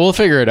 But yeah, we'll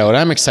figure it out.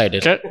 I'm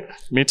excited. Okay,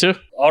 me too.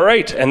 All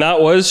right, and that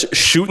was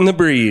Shooting the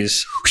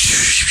Breeze.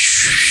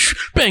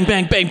 Bang,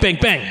 bang, bang, bang,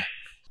 bang.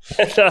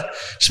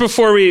 Just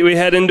before we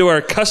head into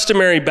our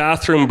customary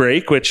bathroom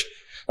break, which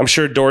I'm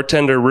sure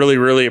Doortender really,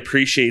 really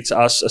appreciates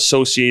us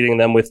associating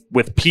them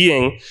with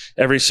peeing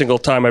every single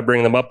time I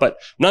bring them up. But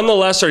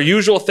nonetheless, our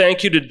usual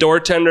thank you to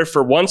Doortender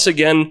for once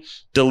again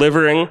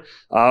delivering.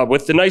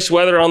 With the nice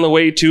weather on the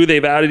way too,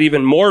 they've added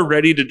even more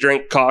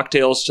ready-to-drink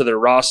cocktails to their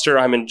roster.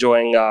 I'm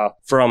enjoying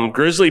from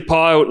Grizzly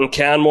Paw out in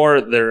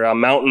Canmore, their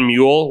Mountain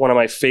Mule, one of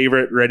my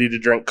favorite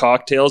ready-to-drink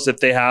cocktails that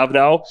they have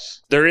now.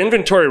 Their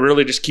inventory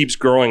really just keeps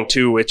growing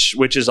too,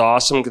 which is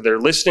awesome because they're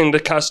listening to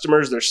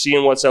customers, they're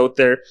seeing what's out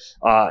there,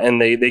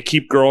 and they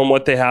keep growing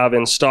what they have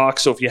in stock.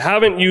 So if you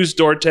haven't used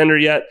Doortender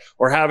yet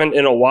or haven't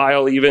in a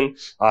while even,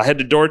 head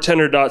to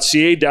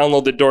doortender.ca,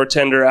 download the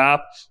Doortender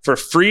app for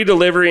free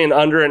delivery in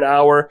under an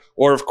hour,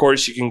 or of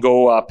course you can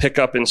go pick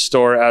up in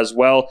store as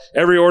well.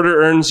 Every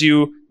order earns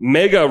you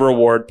mega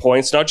reward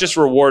points, not just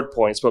reward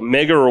points, but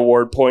mega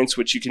reward points,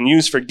 which you can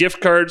use for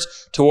gift cards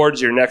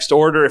towards your next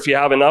order if you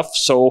have enough.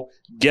 So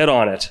get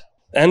on it.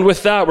 And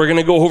with that, we're going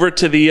to go over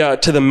to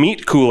the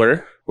meat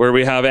cooler where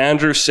we have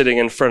Andrew sitting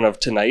in front of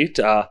tonight.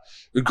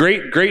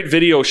 Great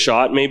video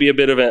shot. Maybe a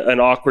bit of an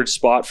awkward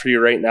spot for you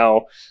right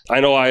now. I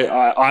know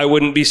I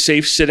wouldn't be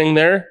safe sitting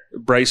there.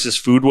 Bryce's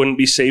food wouldn't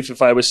be safe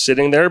if I was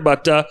sitting there.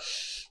 But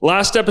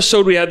last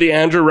episode, we had the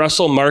Andrew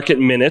Russell Market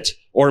Minute,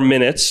 or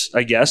minutes,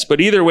 I guess.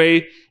 But either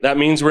way, that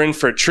means we're in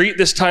for a treat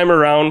this time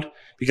around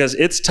because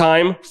it's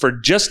time for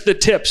Just the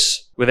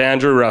Tips with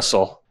Andrew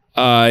Russell.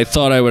 I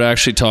thought I would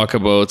actually talk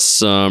about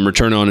some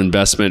return on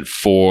investment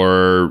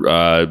for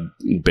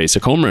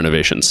basic home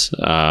renovations.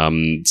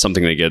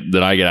 Something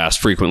that I get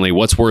asked frequently,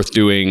 what's worth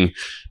doing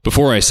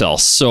before I sell?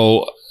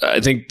 So I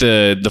think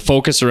the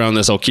focus around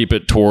this, I'll keep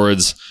it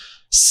towards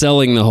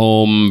selling the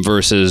home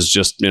versus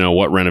just,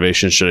 what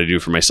renovation should I do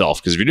for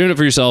myself? Because if you're doing it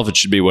for yourself, it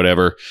should be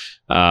whatever.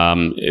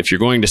 If you're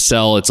going to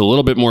sell, it's a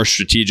little bit more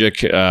strategic.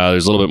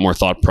 There's a little bit more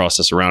thought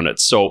process around it.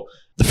 So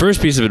the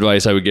first piece of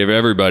advice I would give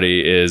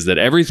everybody is that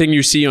everything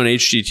you see on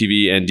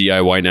HGTV and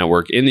DIY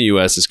Network in the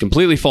US is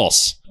completely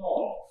false.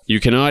 You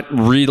cannot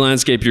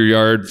re-landscape your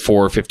yard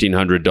for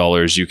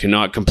 $1,500. You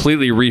cannot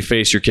completely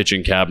reface your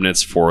kitchen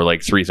cabinets for like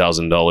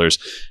 $3,000.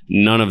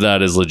 None of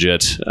that is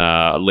legit.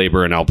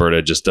 Labor in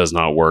Alberta just does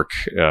not work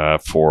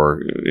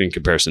in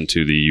comparison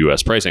to the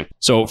US pricing.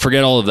 So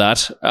forget all of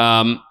that.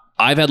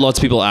 I've had lots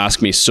of people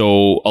ask me,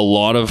 so a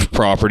lot of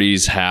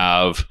properties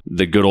have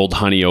the good old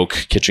Honey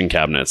Oak kitchen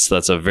cabinets.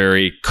 That's a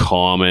very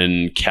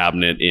common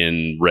cabinet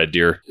in Red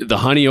Deer. The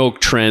Honey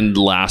Oak trend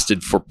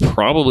lasted for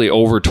probably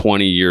over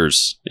 20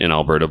 years in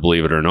Alberta,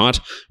 believe it or not,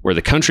 where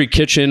the country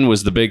kitchen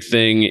was the big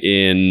thing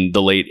in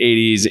the late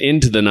 80s,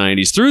 into the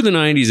 90s, through the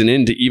 90s, and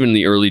into even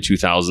the early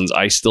 2000s.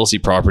 I still see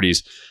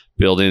properties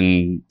built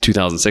in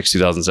 2006,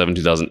 2007,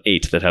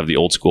 2008 that have the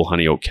old school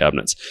Honey Oak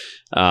cabinets.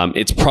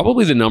 It's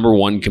probably the number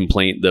one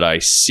complaint that I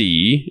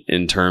see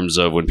in terms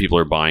of when people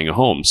are buying a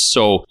home.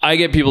 So I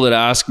get people that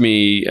ask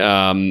me,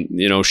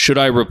 should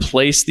I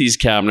replace these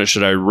cabinets?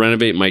 Should I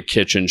renovate my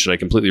kitchen? Should I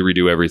completely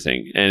redo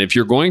everything? And if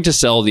you're going to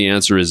sell, the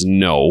answer is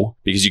no,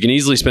 because you can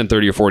easily spend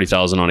 $30,000 or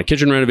 $40,000 on a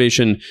kitchen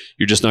renovation.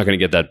 You're just not going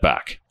to get that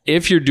back.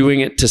 If you're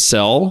doing it to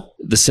sell,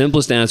 the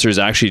simplest answer is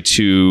actually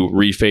to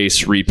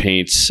reface,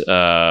 repaint,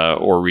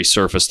 or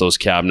resurface those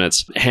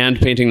cabinets. Hand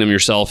painting them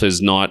yourself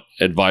is not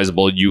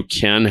advisable. You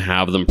can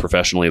have them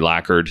professionally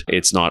lacquered.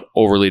 It's not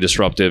overly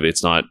disruptive.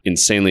 It's not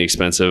insanely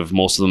expensive.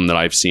 Most of them that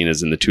I've seen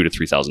is in the $2,000 to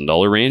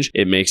 $3,000 range.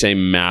 It makes a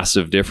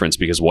massive difference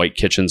because white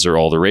kitchens are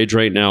all the rage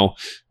right now.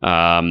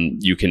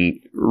 You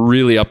can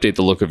really update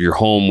the look of your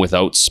home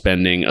without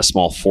spending a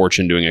small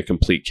fortune doing a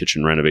complete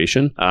kitchen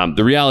renovation.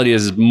 The reality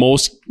is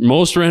most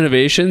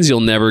renovations you'll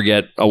never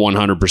get a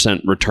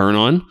 100% return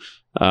on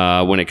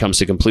when it comes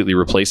to completely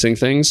replacing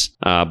things.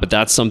 But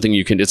that's something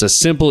it's a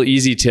simple,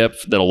 easy tip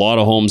that a lot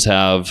of homes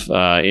have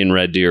in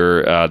Red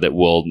Deer that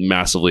will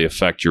massively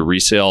affect your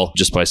resale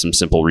just by some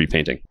simple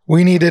repainting.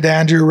 We needed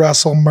Andrew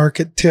Russell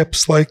market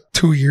tips like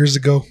 2 years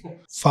ago.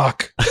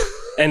 Fuck.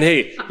 And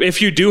hey,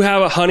 if you do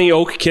have a Honey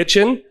Oak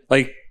kitchen,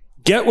 like,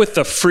 get with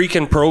the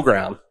freaking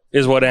program,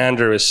 is what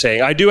Andrew is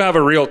saying. I do have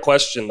a real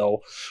question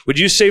though. Would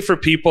you say for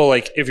people,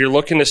 like, if you're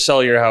looking to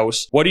sell your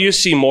house, what do you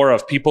see more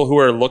of? People who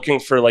are looking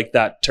for like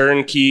that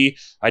turnkey,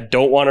 I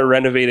don't want to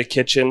renovate a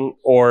kitchen,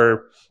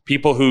 or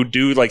people who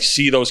do like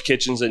see those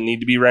kitchens that need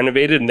to be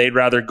renovated and they'd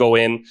rather go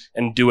in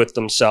and do it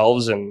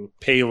themselves and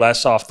pay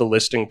less off the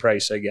listing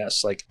price, I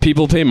guess? Like,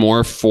 people pay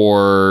more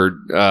for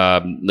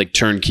like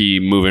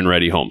turnkey move-in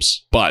ready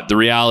homes. But the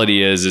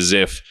reality is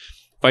if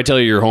I tell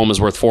you your home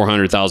is worth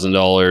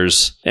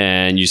 $400,000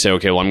 and you say,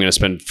 okay, well, I'm going to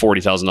spend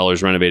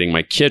 $40,000 renovating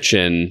my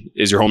kitchen,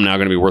 is your home now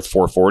going to be worth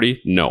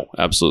 $440,000? No,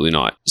 absolutely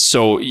not.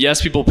 So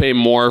yes, people pay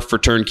more for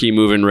turnkey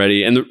move-in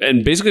ready.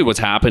 And basically what's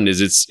happened is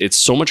it's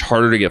so much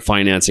harder to get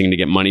financing, to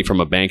get money from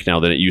a bank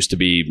now than it used to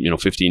be,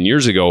 15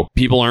 years ago.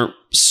 People aren't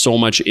so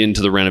much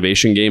into the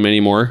renovation game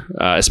anymore,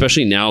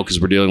 especially now because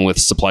we're dealing with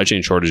supply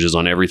chain shortages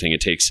on everything.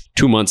 It takes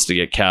 2 months to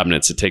get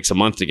cabinets. It takes a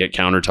month to get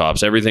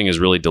countertops. Everything is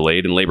really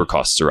delayed and labor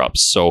costs are up.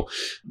 So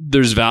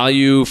there's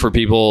value for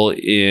people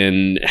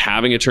in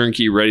having a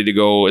turnkey ready to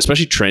go,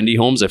 especially trendy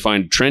homes. I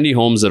find trendy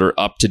homes that are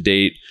up to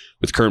date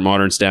with current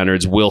modern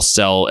standards will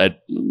sell at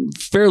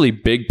fairly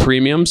big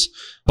premiums.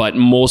 But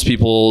most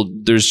people,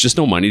 there's just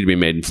no money to be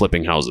made in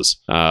flipping houses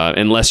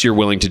unless you're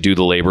willing to do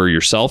the labor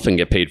yourself and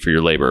get paid for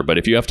your labor. But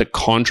if you have to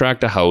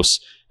contract a house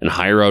and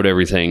hire out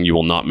everything, you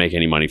will not make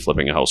any money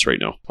flipping a house right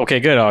now. Okay,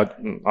 good.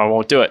 I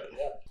won't do it.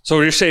 so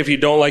you're saying if you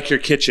don't like your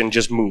kitchen,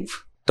 just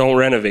move. Don't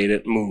renovate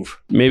it, move.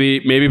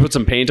 Maybe put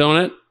some paint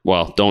on it.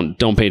 Well, don't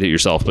paint it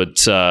yourself, but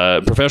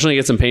professionally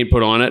get some paint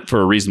put on it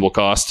for a reasonable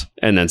cost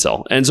and then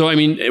sell. And so, I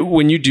mean,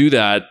 when you do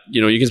that,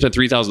 you can spend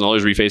 $3,000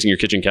 refacing your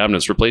kitchen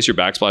cabinets, replace your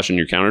backsplash and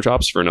your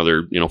countertops for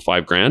another,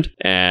 $5,000.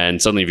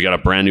 And suddenly you've got a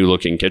brand new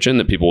looking kitchen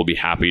that people will be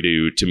happy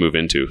to move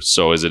into.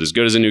 So is it as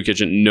good as a new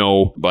kitchen?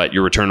 No, but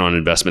your return on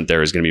investment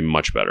there is going to be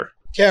much better.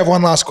 Okay, I have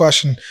one last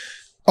question.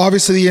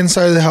 Obviously, the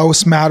inside of the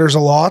house matters a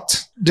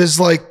lot. Does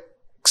like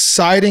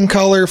siding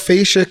color,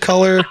 fascia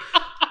color,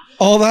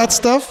 all that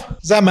stuff,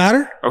 does that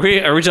matter? Are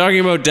we talking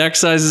about deck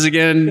sizes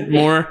again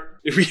more?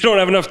 If we don't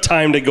have enough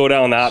time to go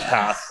down that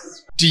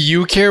path. Do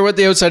you care what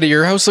the outside of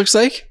your house looks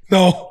like?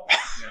 No.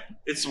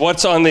 It's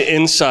what's on the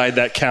inside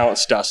that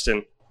counts,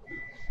 Dustin.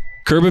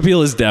 Curb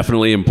appeal is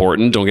definitely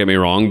important, don't get me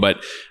wrong, but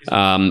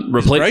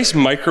Bryce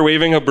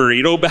microwaving a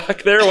burrito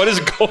back there? What is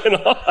going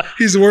on?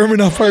 He's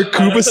warming up our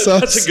Cuba sauce.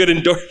 That's a good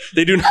indoor.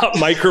 They do not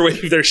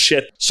microwave their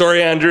shit.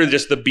 Sorry, Andrew,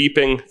 just the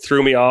beeping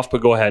threw me off,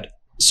 but go ahead.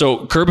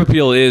 So curb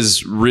appeal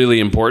is really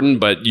important,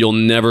 but you'll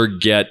never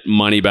get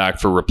money back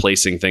for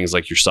replacing things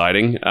like your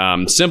siding.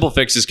 Simple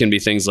fixes can be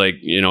things like,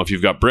 if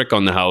you've got brick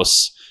on the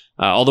house,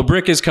 Although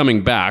brick is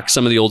coming back,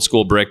 some of the old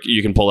school brick,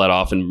 you can pull that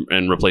off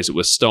and replace it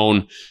with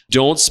stone.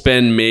 Don't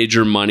spend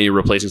major money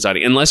replacing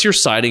siding unless your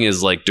siding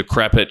is like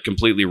decrepit,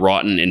 completely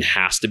rotten, and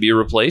has to be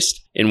replaced.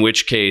 In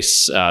which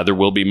case, there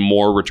will be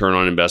more return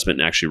on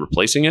investment in actually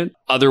replacing it.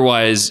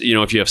 Otherwise,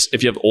 if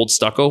you have old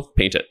stucco,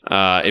 paint it.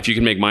 If you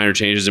can make minor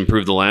changes,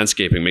 improve the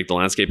landscaping, make the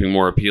landscaping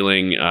more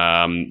appealing.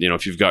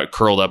 If you've got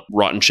curled up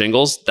rotten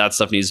shingles, that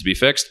stuff needs to be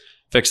fixed.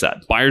 Fix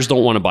that. Buyers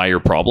don't want to buy your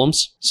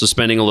problems, so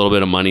spending a little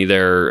bit of money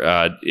there,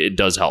 it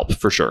does help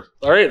for sure.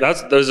 All right,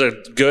 those are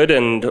good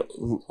and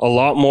a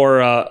lot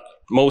more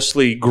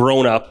mostly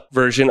grown-up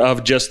version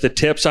of just the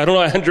tips. I don't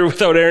know, Andrew,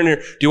 without Aaron here,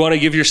 do you want to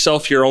give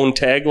yourself your own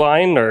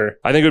tagline? Or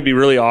I think it would be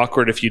really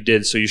awkward if you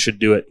did, so you should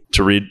do it.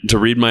 To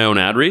read my own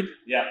ad read?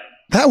 Yeah.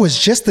 That was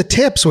just the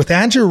tips with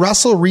Andrew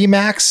Russell,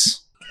 Remax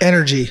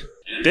Energy.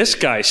 This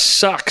guy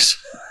sucks.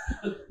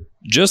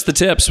 Just the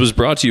Tips was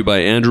brought to you by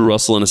Andrew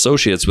Russell and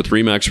Associates with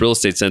Remax Real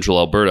Estate Central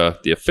Alberta,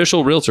 the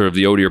official realtor of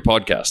the Odier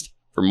podcast.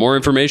 For more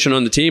information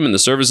on the team and the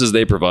services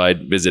they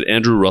provide, visit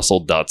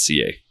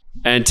andrewrussell.ca.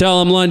 And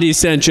tell him Lundy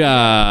sent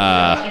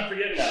ya.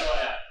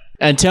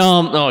 And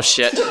tell him, oh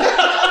shit.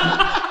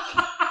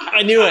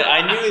 I knew it.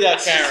 I knew that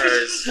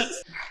cameras.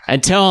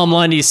 And tell him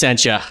Lundy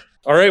sent ya.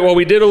 All right, well,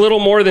 we did a little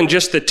more than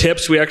just the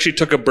tips. We actually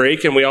took a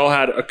break and we all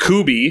had a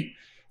Kubi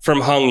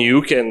from Hung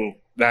Yuk, and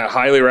I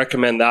highly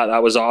recommend that.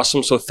 That was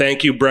awesome. So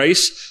thank you,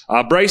 Bryce.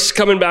 Bryce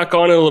coming back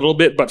on in a little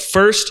bit, but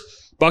first,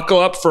 buckle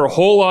up for a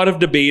whole lot of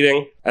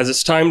debating as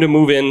it's time to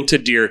move into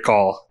Deer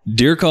Call.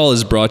 Deer Call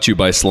is brought to you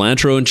by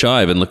Cilantro and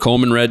Chive in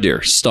Lacombe and Red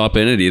Deer. Stop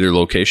in at either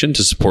location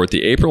to support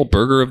the April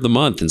Burger of the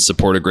Month and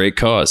support a great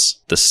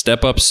cause. The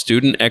Step Up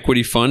Student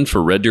Equity Fund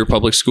for Red Deer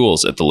Public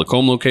Schools at the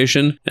Lacombe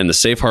location and the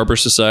Safe Harbor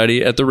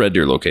Society at the Red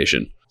Deer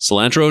location.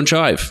 Cilantro and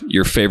Chive,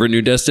 your favorite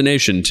new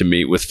destination to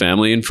meet with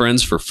family and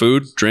friends for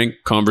food, drink,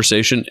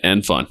 conversation,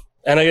 and fun.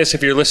 And I guess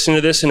if you're listening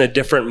to this in a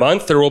different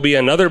month, there will be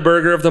another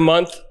Burger of the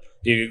Month.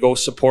 You could go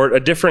support a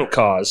different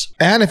cause.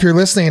 And if you're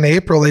listening in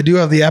April, they do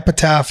have the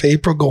Epitaph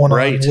April going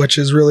on, which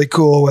is really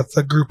cool with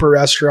a group of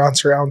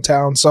restaurants around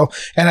town. So,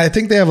 and I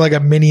think they have like a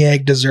mini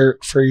egg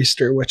dessert for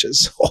Easter, which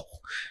is...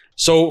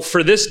 So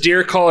for this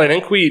Deer Call, I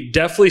think we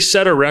definitely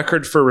set a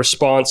record for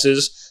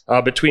responses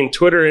between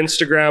Twitter,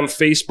 Instagram,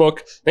 Facebook.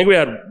 I think we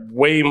had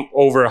way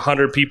over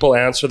 100 people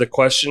answer the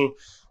question,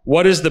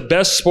 what is the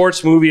best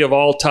sports movie of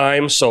all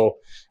time? So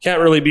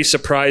can't really be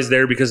surprised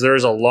there because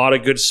there's a lot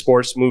of good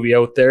sports movie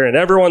out there and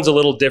everyone's a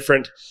little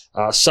different.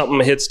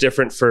 Something hits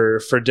different for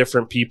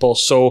different people.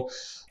 So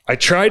I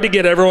tried to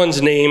get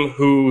everyone's name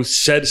who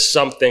said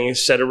something,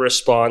 said a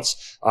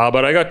response,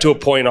 but I got to a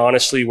point,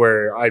 honestly,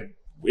 where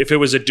if it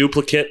was a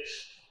duplicate,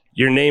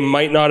 your name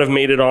might not have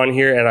made it on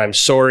here, and I'm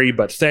sorry,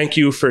 but thank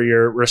you for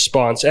your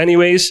response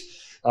anyways.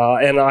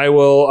 And I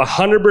will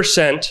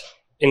 100%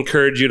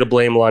 encourage you to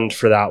blame Lund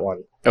for that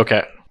one.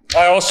 Okay.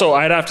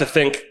 I'd have to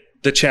think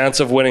the chance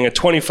of winning a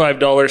 $25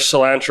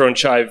 Cilantro and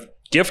Chive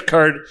gift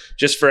card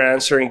just for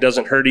answering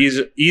doesn't hurt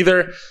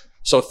either.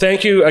 So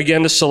thank you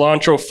again to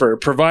Cilantro for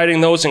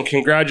providing those, and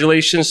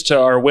congratulations to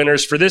our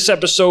winners for this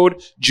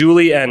episode,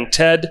 Julie and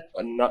Ted.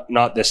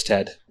 Not this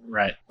Ted.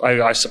 Right.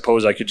 I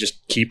suppose I could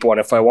just keep one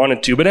if I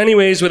wanted to. But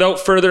anyways, without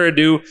further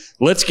ado,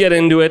 let's get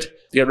into it.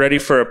 Get ready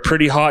for a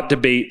pretty hot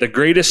debate. The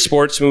greatest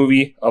sports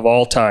movie of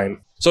all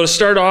time. So to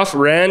start off,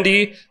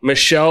 Randy,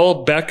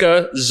 Michelle,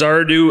 Becca,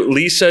 Zardu,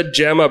 Lisa,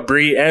 Gemma,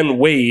 Bree, and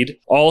Wade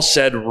all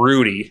said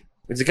Rudy.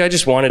 The guy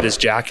just wanted his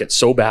jacket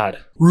so bad.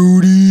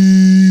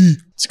 Rudy.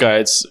 This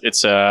guy,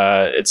 it's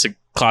a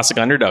classic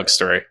underdog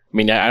story. I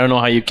mean, I don't know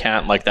how you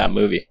can't like that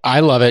movie. I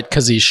love it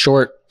because he's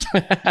short.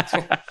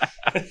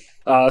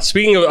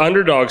 Speaking of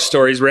underdog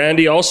stories,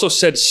 Randy also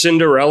said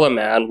Cinderella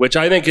Man, which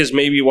I think is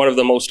maybe one of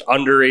the most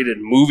underrated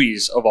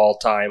movies of all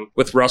time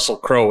with Russell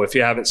Crowe. If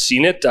you haven't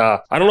seen it,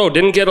 I don't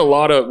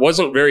know,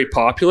 wasn't very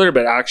popular,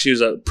 but actually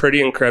was a pretty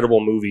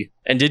incredible movie.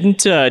 And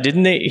didn't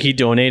he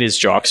donate his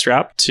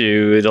jockstrap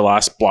to the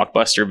last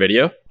Blockbuster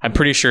video? I'm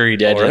pretty sure he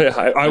did. Oh,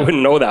 I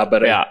wouldn't know that,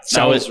 but yeah,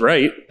 that was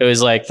right. It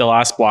was like the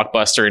last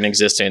Blockbuster in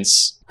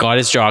existence got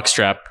his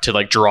jockstrap to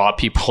like draw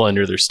people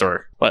into their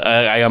store. But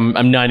I'm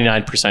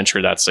 99%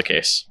 sure that's the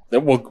case.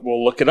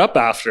 We'll look it up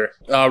after.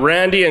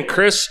 Randy and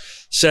Chris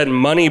said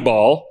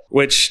Moneyball,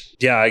 which,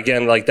 yeah,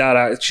 again, like that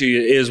actually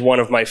is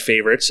one of my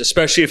favorites,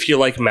 especially if you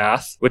like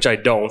math, which I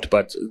don't,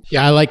 but...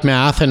 Yeah, I like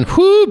math, and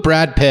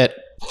Brad Pitt.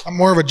 I'm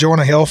more of a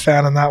Jonah Hill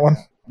fan in that one.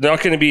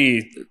 Not going to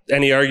be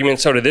any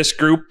arguments out of this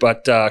group,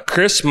 but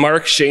Chris,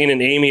 Mark, Shane,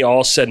 and Amy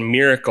all said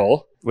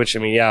Miracle, which, I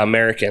mean, yeah,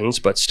 Americans,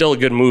 but still a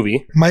good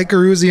movie. Mike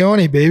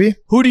Eruzione, baby.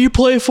 Who do you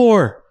play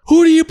for?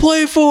 Mike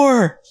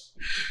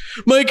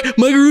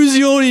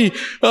Eruzione,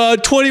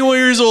 21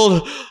 years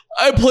old.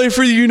 I play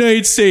for the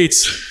United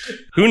States.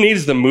 Who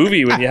needs the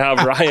movie when you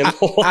have Ryan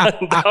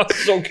Lund? That was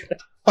so good.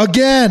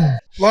 Again.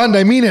 Lund,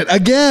 I mean it.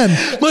 Again.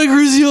 Mike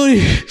Eruzione,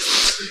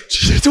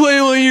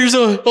 21 years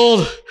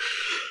old.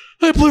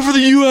 I play for the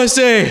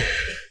USA.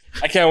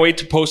 I can't wait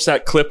to post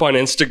that clip on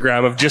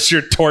Instagram of just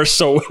your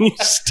torso when you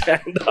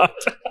stand up.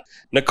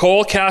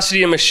 Nicole,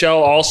 Cassidy, and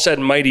Michelle all said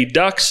Mighty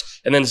Ducks.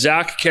 And then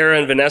Zach, Kara,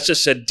 and Vanessa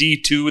said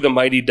D2, the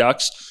Mighty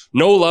Ducks.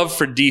 No love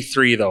for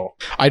D3, though.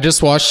 I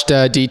just watched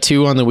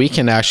D2 on the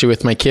weekend, actually,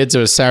 with my kids. It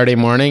was Saturday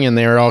morning, and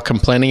they were all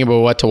complaining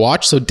about what to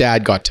watch, so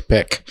Dad got to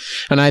pick.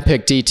 And I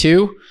picked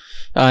D2.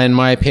 In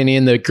my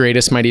opinion, the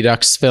greatest Mighty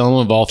Ducks film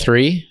of all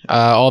three.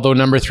 Although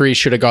number 3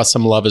 should have got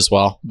some love as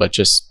well, but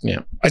just, yeah.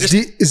 Is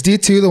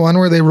D2 the one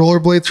where they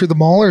rollerblade through the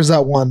mall, or is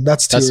that one?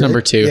 That's 2. That's right?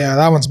 number 2. Yeah,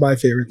 that one's my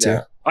favorite too.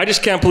 Yeah. I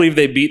just can't believe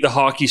they beat the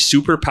hockey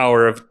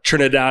superpower of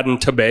Trinidad and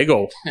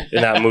Tobago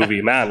in that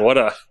movie. Man,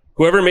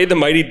 whoever made the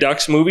Mighty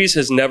Ducks movies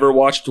has never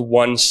watched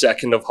 1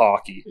 second of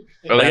hockey.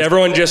 Like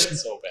everyone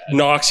just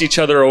knocks each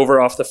other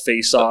over off the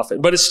face off.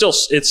 But it's still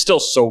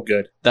so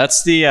good.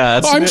 That's the.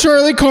 I'm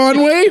Charlie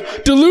Conway,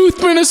 Duluth,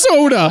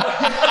 Minnesota.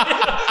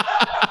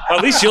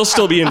 At least you'll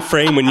still be in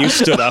frame when you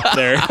stood up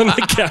there on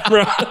the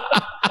camera.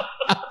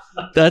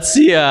 That's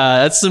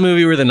the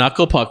movie where the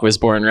Knuckle Puck was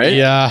born, right?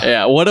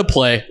 Yeah. What a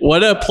play!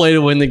 What a play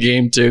to win the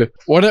game too.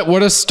 What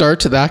a start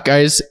to that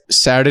guy's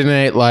Saturday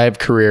Night Live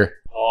career.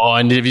 Oh,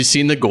 and have you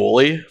seen the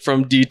goalie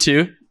from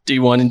D2,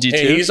 D1, and D2?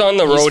 Hey, he's on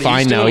the road. He's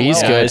fine now. doing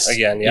He's well. good.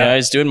 Again, Yeah,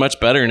 he's doing much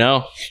better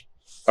now.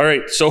 All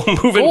right, so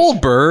moving.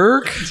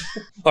 Goldberg.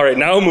 All right,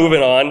 now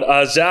moving on.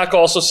 Zach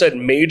also said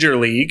Major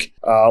League,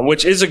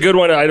 which is a good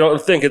one. I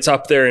don't think it's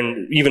up there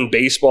in even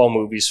baseball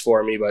movies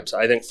for me, but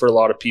I think for a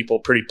lot of people,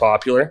 pretty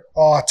popular.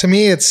 To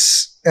me,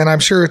 it's, and I'm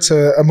sure it's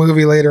a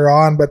movie later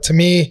on, but to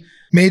me,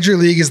 Major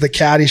League is the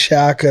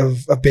Caddyshack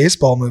of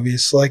baseball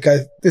movies. Like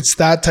it's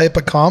that type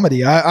of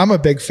comedy. I'm a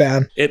big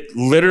fan. It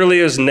literally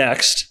is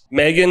next.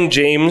 Megan,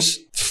 James,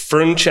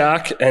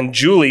 Frunchak, and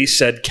Julie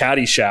said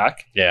Caddyshack,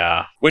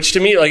 Yeah. which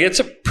to me, like, it's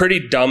a pretty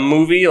dumb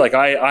movie. Like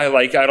I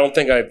don't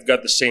think I've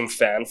got the same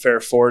fanfare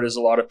for it as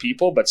a lot of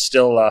people, but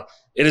still,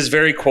 it is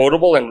very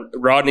quotable, and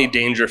Rodney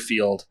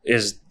Dangerfield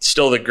is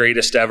still the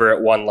greatest ever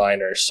at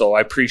one-liners. So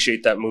I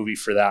appreciate that movie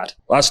for that.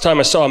 Last time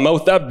I saw a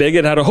mouth that big,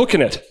 it had a hook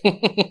in it.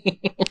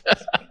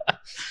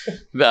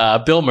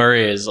 Bill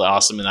Murray is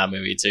awesome in that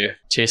movie too.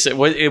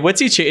 What's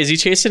he? Is he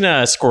chasing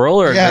a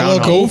squirrel or a Yeah, a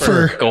little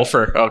groundhog?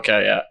 Gopher.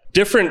 Okay, yeah.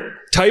 Different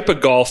type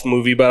of golf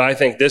movie, but I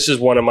think this is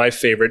one of my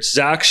favorites.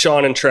 Zach,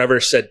 Sean, and Trevor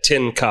said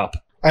Tin Cup.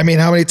 I mean,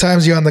 how many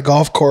times are you on the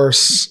golf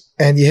course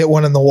and you hit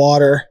one in the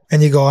water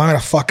and you go, I'm going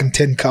to fucking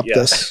tin cup Yeah.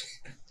 this.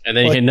 And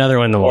then you hit another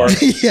one in the water.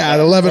 Yeah,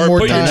 11 Or more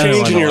put your times.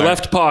 change in your Another one.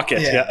 left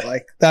pocket. Yeah, Yeah.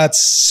 like that's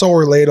so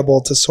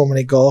relatable to so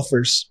many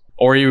golfers.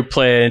 Or you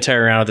play an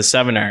entire round with a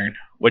 7-iron,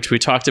 which we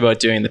talked about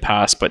doing in the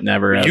past, but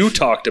never have. You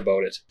talked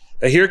about it.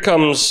 Here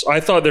comes, I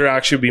thought there'd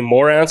actually be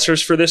more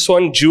answers for this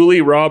one.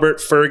 Julie,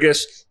 Robert,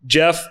 Fergus,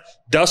 Jeff,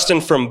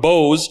 Dustin from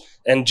Bose,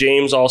 and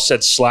James all said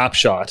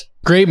Slapshot.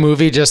 Great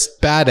movie,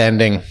 just bad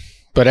ending.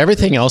 But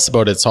everything else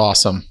about it's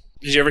awesome.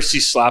 Did you ever see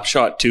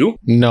Slapshot 2?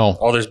 No.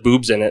 Oh, there's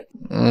boobs in it.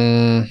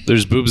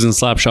 There's boobs in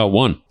Slapshot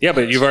 1. Yeah,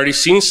 but you've already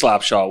seen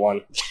Slapshot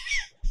 1.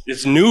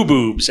 It's new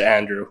boobs,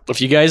 Andrew. If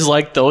you guys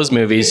like those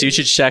movies, you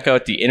should check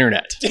out the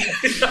internet.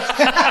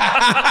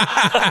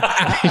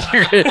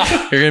 You're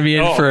gonna be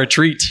in for a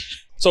treat.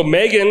 So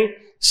Megan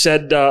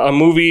said a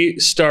movie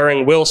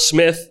starring Will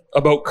Smith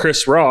about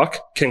Chris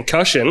Rock,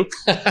 Concussion.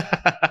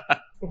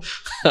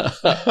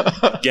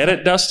 Get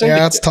it, Dustin?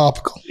 Yeah, it's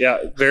topical. Yeah,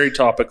 very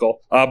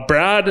topical.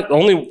 Brad,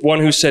 only one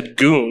who said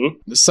Goon.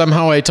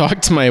 Somehow I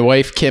talked to my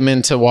wife Kim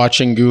into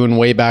watching Goon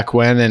way back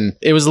when, and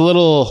it was a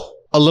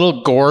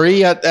little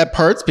gory at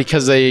parts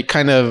because they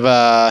kind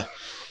of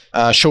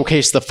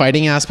showcase the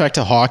fighting aspect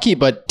of hockey,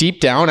 but deep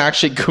down,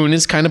 actually, Goon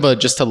is kind of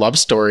just a love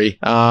story.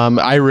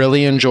 I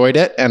really enjoyed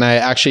it, and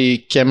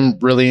Kim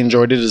really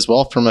enjoyed it as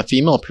well from a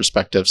female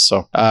perspective.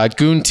 So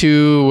Goon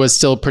 2 was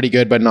still pretty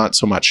good, but not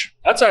so much.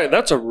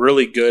 That's a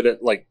really good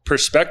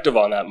perspective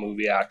on that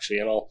movie, actually,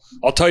 and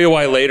I'll tell you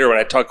why later when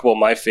I talk about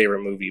my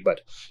favorite movie.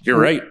 But you're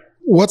right.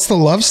 What's the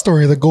love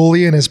story? The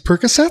goalie and his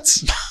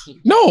Percocets?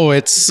 No,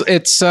 it's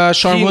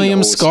Sean He William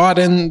knows. Scott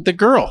and the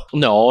girl.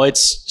 No,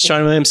 it's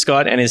Sean William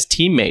Scott and his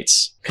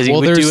teammates because he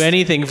Well, would there's- do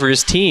anything for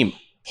his team.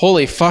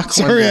 Holy fuck.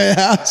 Sorry, I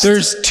Linda. asked.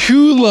 There's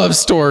 2 love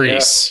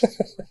stories.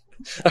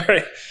 All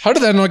right. How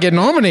did that not get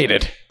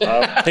nominated?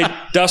 Hey,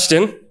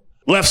 Dustin,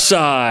 left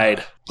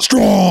side.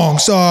 Strong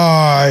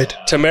side.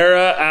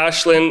 Tamara,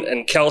 Ashlyn,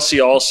 and Kelsey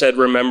all said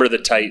remember the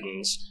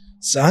Titans.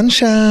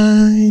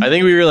 Sunshine. I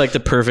think we were like the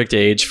perfect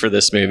age for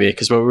this movie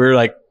because we were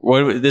like,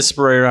 this is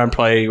right around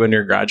probably when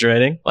you're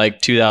graduating,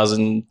 like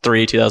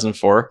 2003,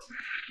 2004.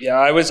 Yeah,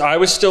 I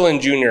was still in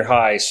junior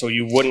high, so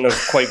you wouldn't have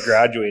quite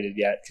graduated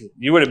yet.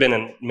 You would have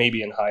been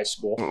maybe in high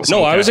school.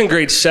 No, I was in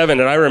grade 7,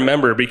 and I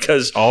remember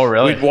because Oh,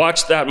 really? we'd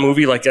watch that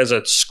movie like as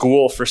a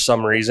school for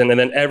some reason, and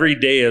then every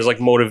day as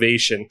like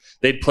motivation,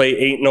 they'd play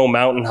 "Ain't No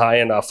Mountain High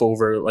Enough"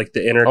 over like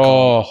the intercom.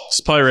 Oh, It's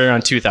probably right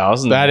around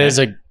 2000.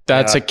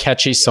 that's a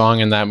catchy song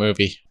in that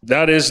movie.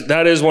 That is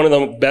one of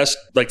the best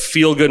like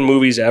feel good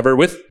movies ever,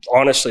 with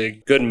honestly a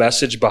good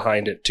message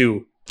behind it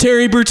too.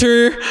 Terry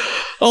Berter,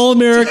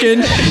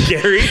 All-American.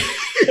 Gary,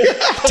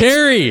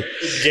 Terry.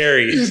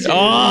 Gary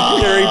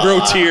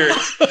Brotier,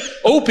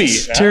 Opie.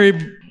 Terry.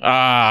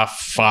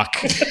 Fuck.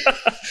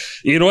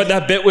 You know what?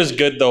 That bit was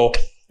good though.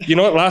 You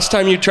know what? Last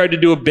time you tried to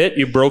do a bit,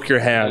 you broke your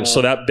hand.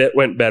 So that bit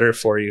went better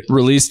for you.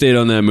 Release date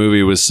on that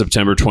movie was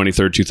September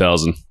 23rd,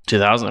 2000.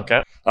 2000,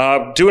 okay.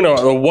 Doing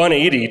a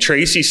 180,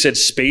 Tracy said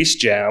Space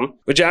Jam,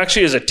 which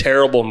actually is a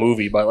terrible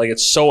movie, but like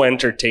it's so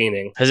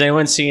entertaining. Has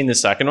anyone seen the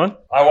second one?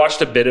 I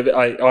watched a bit of it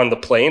on the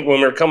plane when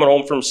we were coming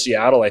home from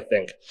Seattle, I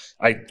think.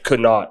 I could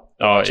not.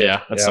 Oh,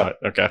 yeah. That's not,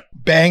 okay.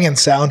 Banging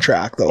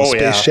soundtrack though. Oh,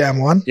 Space Jam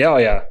 1. Yeah,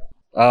 yeah.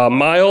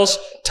 Miles,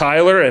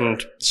 Tyler,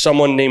 and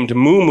someone named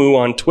Moo Moo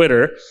on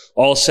Twitter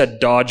all said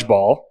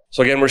Dodgeball.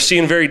 So again, we're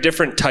seeing very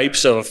different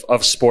types of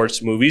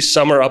sports movies.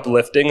 Some are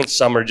uplifting and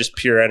some are just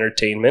pure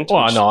entertainment.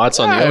 Well, no, that's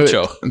on the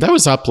Ocho. That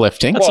was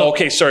uplifting. Well,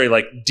 okay, sorry,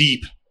 like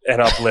deep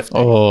and uplifting.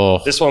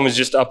 Oh, This one was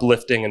just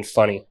uplifting and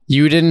funny.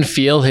 you didn't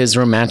feel his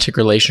romantic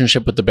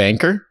relationship with the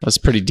banker? That's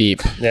pretty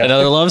deep. Yeah.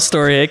 Another love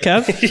story, eh,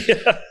 Kev?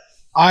 Yeah,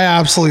 I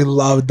absolutely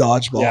love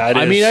Dodgeball. yeah, it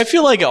I is. mean, I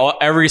feel like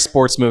every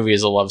sports movie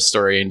is a love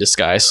story in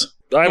disguise.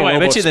 I don't know I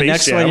bet about you the Space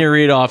next Jam. one you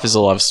read off is a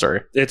love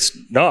story. It's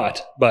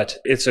not, but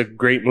it's a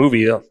great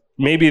movie.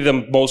 Maybe the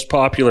most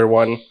popular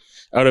one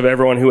out of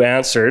everyone who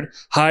answered.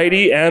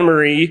 Heidi,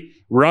 Anne-Marie,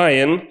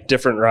 Ryan,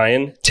 different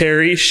Ryan,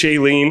 Terry,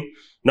 Shailene,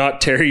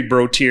 not Terry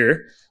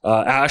Brotier,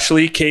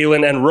 Ashley,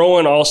 Kaylin, and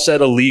Rowan all said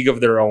A League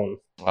of Their Own.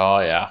 Oh,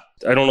 yeah.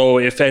 I don't know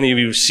if any of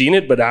you have seen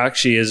it, but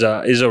actually is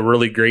a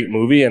really great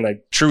movie and a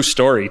true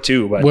story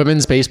too. But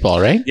Women's baseball,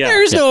 right? yeah,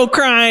 There's no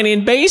crying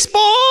in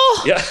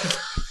baseball. yeah,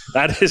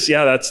 that's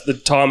the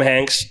Tom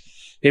Hanks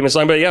famous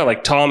line. But yeah,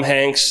 like Tom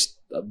Hanks,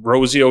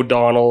 Rosie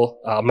O'Donnell,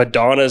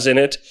 Madonna's in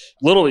it.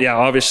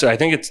 Obviously, I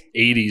think it's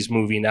 80s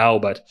movie now,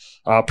 but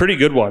pretty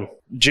good one.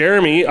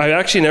 Jeremy, I've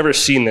actually never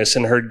seen this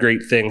and heard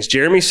great things.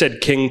 Jeremy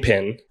said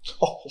Kingpin.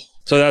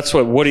 So that's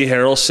what Woody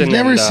Harrelson. You've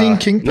never seen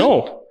Kingpin?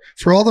 No.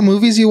 For all the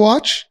movies you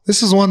watch,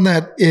 this is one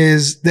that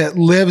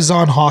lives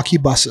on hockey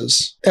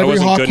buses. I Every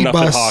wasn't hockey good enough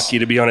bus. at hockey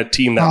to be on a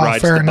team that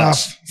rides fair the enough.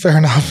 bus. Fair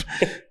enough.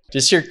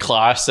 Just your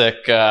classic,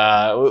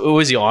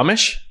 was he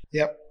Amish?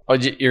 Yep. Oh,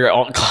 your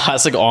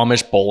classic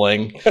Amish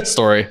bowling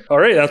story. All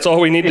right, that's all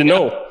we need to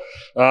know.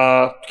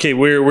 Okay,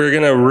 we're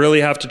gonna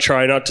really have to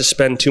try not to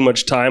spend too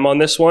much time on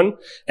this one.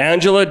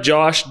 Angela,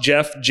 Josh,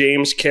 Jeff,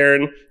 James,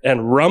 Karen,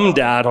 and Rum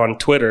Dad on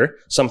Twitter.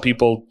 Some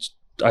people,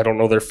 I don't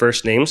know their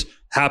first names.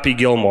 Happy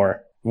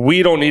Gilmore.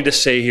 We don't need to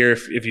say here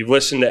if you've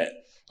listened to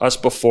us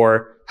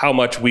before how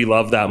much we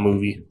love that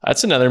movie.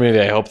 That's another movie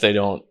I hope they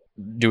don't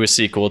do a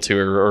sequel to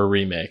or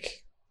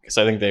remake, because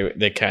I think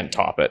they can't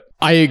top it.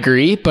 I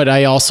agree, but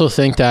I also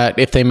think that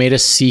if they made a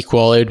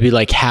sequel, it would be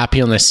like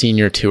Happy on the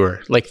Senior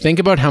Tour. Like, think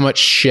about how much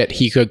shit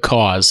he could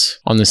cause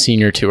on the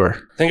Senior Tour.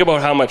 Think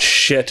about how much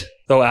shit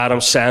though Adam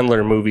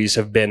Sandler movies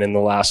have been in the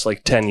last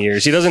 10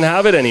 years. He doesn't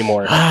have it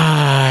anymore.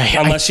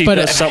 Unless he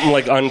does something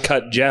like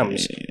Uncut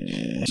Gems.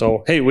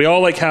 So, hey, we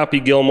all like Happy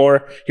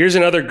Gilmore. Here's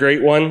another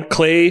great one.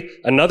 Clay,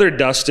 another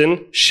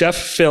Dustin, Chef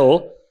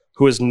Phil,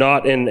 who is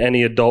not in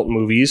any adult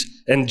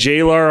movies, and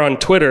JLar on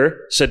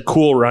Twitter said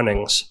Cool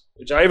Runnings,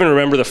 which I even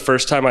remember the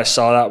first time I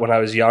saw that when I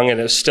was young, and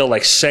it was still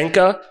like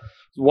Senka,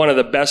 one of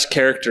the best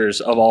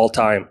characters of all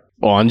time.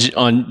 Well,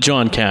 on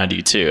John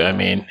Candy too. I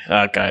mean,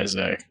 that guy's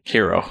a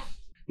hero.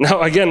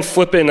 Now, again,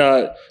 flipping,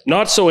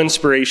 not so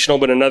inspirational,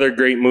 but another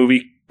great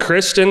movie.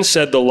 Kristen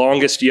said The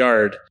Longest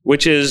Yard,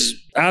 which is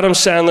Adam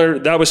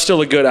Sandler. That was still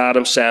a good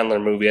Adam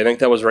Sandler movie. I think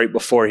that was right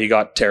before he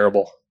got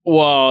terrible.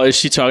 Well, is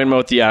she talking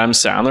about the Adam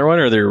Sandler one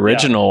or the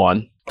original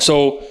one?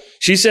 So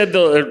she said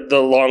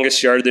the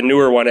Longest Yard, the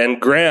newer one, and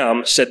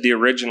Graham said the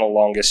original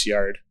Longest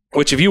Yard,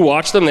 which if you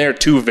watch them, they are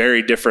two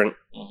very different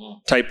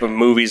type of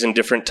movies and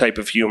different type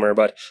of humor.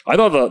 But I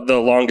thought the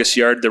Longest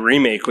Yard, the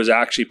remake, was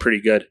actually pretty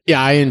good.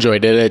 Yeah, I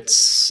enjoyed it.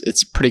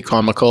 It's pretty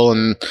comical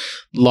and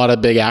a lot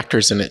of big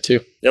actors in it too.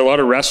 Yeah, a lot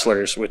of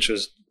wrestlers, which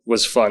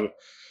was fun.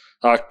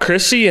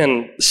 Chrissy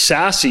and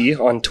Sassy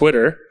on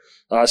Twitter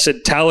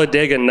said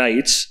Talladega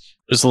Nights.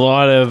 There's a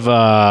lot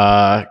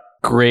of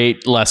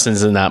great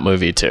lessons in that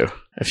movie too.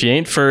 If you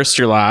ain't first,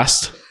 you're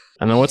last.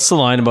 And then what's the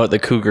line about the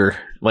cougar?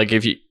 Like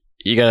if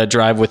you gotta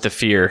drive with the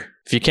fear.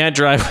 If you can't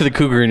drive with a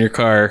cougar in your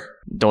car,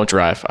 don't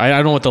drive. I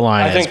don't know what the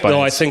line is.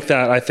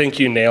 I think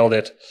you nailed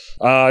it.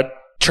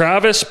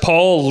 Travis,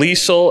 Paul,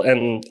 Liesel,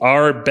 and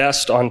our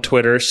best on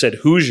Twitter said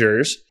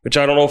Hoosiers, which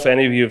I don't know if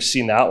any of you have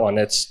seen that one.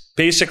 It's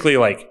basically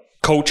like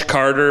Coach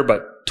Carter,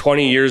 but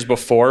 20 years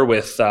before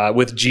with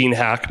Gene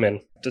Hackman.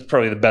 That's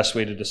probably the best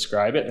way to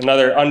describe it.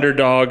 Another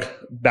underdog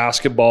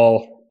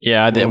basketball.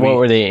 Yeah, what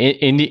were they?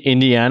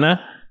 Indiana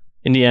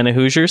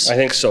Hoosiers? I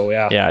think so,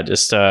 yeah. Yeah,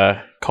 just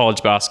a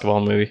college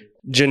basketball movie.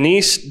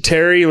 Janice,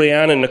 Terry,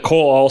 Leanne, and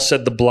Nicole all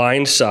said The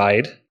Blind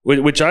Side,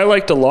 which I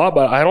liked a lot,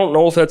 but I don't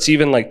know if that's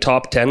even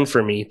top 10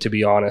 for me, to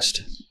be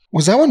honest.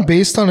 Was that one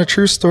based on a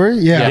true story?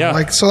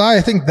 Yeah. So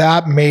I think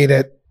that made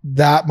it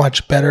that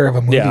much better of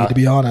a movie, to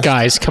be honest.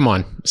 Guys, come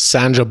on.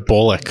 Sandra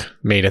Bullock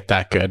made it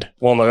that good.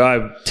 Well, the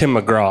guy, Tim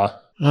McGraw.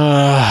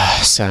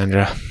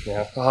 Sandra.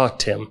 Yeah. Oh,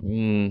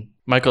 Tim.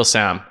 Michael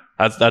Sam.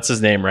 That's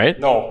his name, right?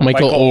 No.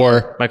 Michael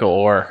Orr. Michael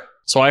Orr.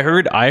 So I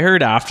heard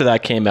after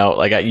that came out,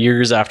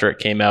 years after it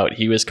came out,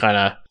 he was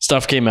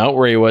stuff came out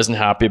where he wasn't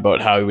happy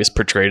about how he was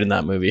portrayed in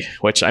that movie,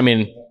 which I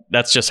mean,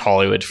 that's just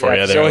Hollywood for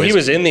you. So he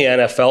was in the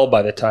NFL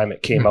by the time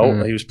it came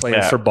out. He was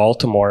playing for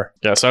Baltimore.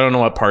 Yeah, so I don't know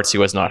what parts he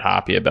was not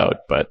happy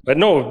about, but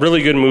no,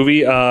 really good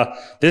movie.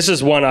 This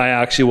is one I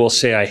actually will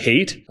say I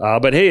hate.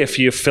 But hey, if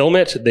you film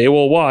it, they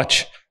will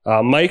watch.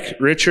 Mike,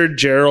 Richard,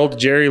 Gerald,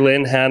 Jerry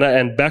Lynn, Hannah,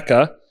 and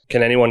Becca.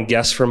 Can anyone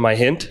guess from my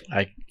hint?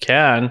 I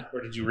can.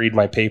 Or did you read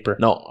my paper?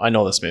 No, I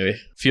know this movie.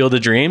 Field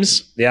of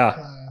Dreams? Yeah.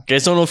 You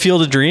guys don't know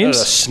Field of That was a Dreams?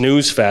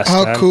 snooze fest.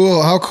 How man.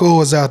 cool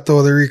was that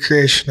though? The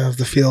recreation of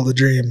the Field of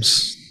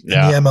Dreams in the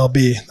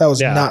MLB. That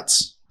was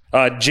nuts.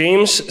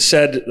 James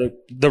said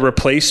The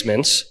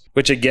Replacements,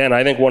 which again,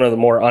 I think one of the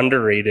more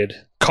underrated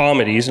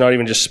comedies, not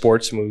even just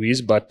sports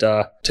movies, but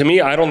to me,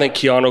 I don't think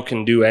Keanu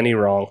can do any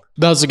wrong.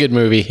 That was a good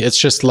movie. It's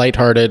just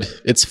lighthearted.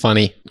 It's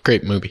funny.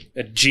 Great movie.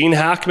 Gene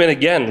Hackman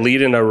again,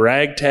 leading a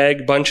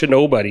ragtag bunch of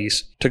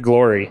nobodies to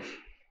glory.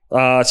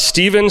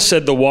 Steven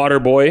said The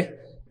Waterboy.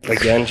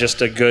 Again,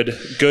 just a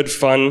good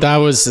fun. That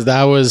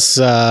was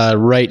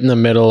right in the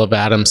middle of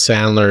Adam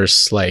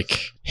Sandler's like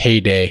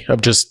heyday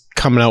of just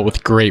coming out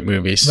with great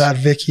movies. That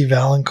Vicky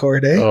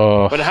Valancourt day.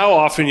 Oh, But how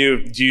often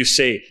do you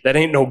say, that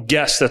ain't no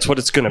guess, that's what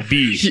it's going to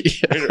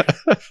be?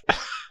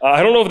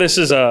 I don't know if this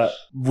is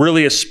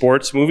really a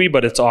sports movie,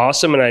 but it's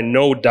awesome, and I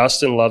know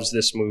Dustin loves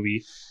this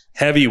movie.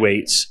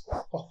 Heavyweights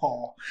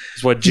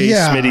is what Jay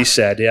Smitty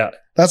said. Yeah.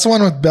 That's the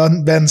one with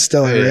Ben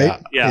Stiller,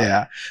 right?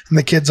 Yeah. And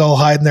the kids all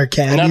hiding their And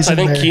candies. I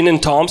think Keenan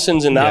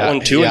Thompson's in that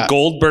one too. And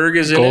Goldberg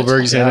is in it.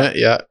 Goldberg's in it.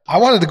 Yeah. I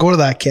wanted to go to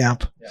that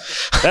camp.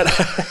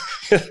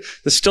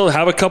 They still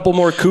have a couple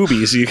more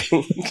Kubies. You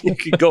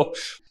can go.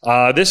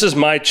 This is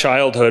my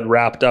childhood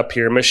wrapped up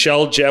here.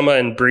 Michelle, Gemma,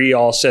 and Bree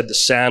all said The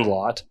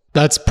Sandlot.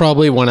 That's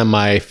probably one of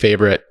my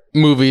favorite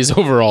movies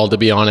overall, to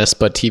be honest.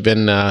 But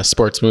even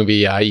sports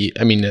movie, I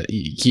mean,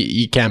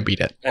 you can't beat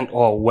it. And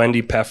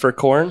Wendy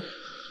Peppercorn.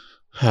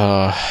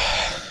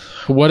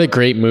 What a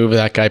great move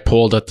that guy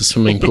pulled at the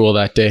swimming pool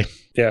that day.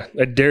 Yeah,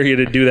 I dare you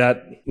to do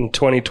that in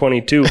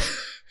 2022.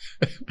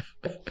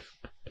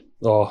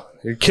 Oh,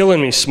 you're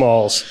killing me,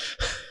 Smalls.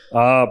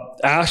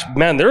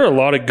 Man, there are a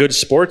lot of good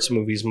sports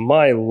movies.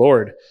 My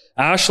Lord.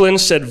 Ashlyn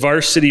said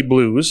Varsity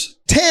Blues.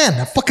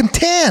 10. Fucking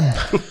 10.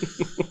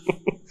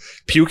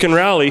 Puke and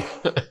Rally.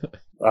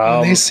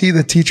 They see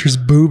the teacher's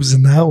boobs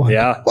in that one.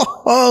 Yeah.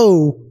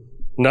 Whoa.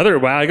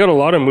 Wow, I got a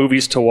lot of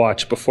movies to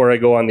watch before I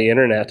go on the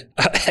internet.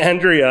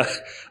 Andrea,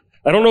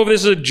 I don't know if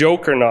this is a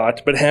joke or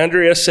not, but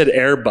Andrea said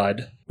Air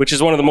Bud, which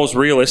is one of the most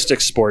realistic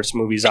sports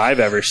movies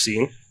I've ever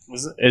seen.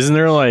 Isn't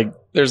there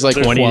there's 20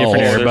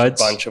 different Air There's Buds?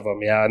 a bunch of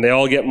them, yeah, and they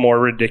all get more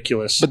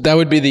ridiculous. But that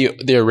would be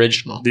the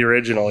original. The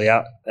original,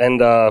 yeah.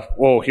 And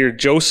here,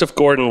 Joseph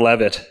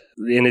Gordon-Levitt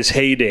in his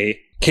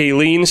heyday.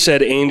 Kayleen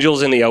said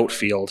Angels in the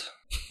Outfield.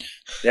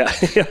 Yeah.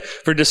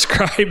 For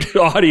described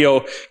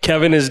audio,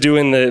 Kevin is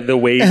doing the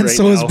wave And right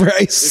so now. is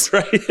Bryce.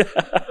 Right.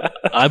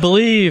 I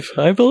believe.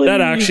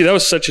 That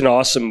was such an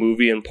awesome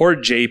movie. And poor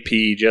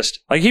JP, just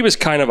like he was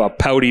kind of a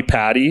pouty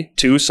patty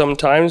too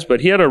sometimes,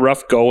 but he had a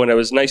rough go, and it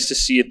was nice to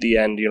see at the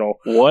end,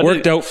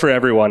 worked out for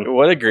everyone.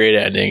 What a great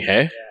ending,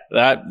 hey?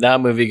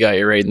 That movie got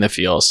you right in the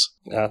feels.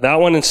 That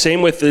one, and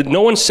same with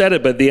no one said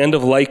it, but the end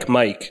of Like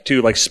Mike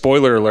too, like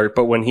spoiler alert,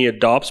 but when he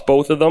adopts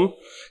both of them,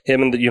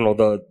 him and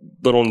the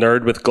little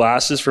nerd with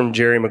glasses from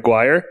Jerry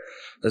Maguire,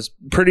 is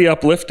pretty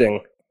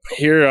uplifting.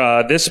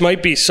 Here, this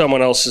might be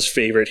someone else's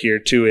favorite here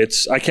too.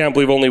 I can't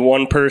believe only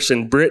one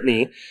person,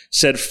 Brittany,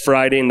 said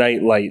Friday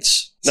Night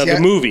Lights. Now the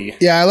movie.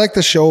 Yeah, I like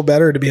the show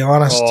better, to be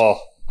honest. Oh,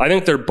 I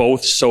think they're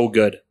both so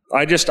good.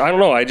 I don't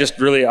know.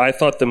 I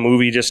thought the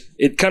movie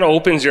it kind of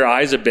opens your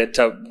eyes a bit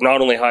to not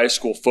only high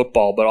school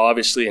football, but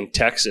obviously in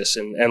Texas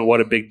and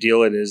what a big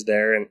deal it is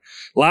there. And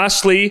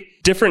lastly,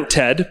 different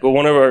Ted, but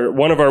one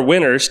of our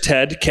winners,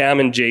 Ted,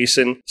 Cam, and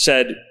Jason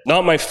said,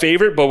 not my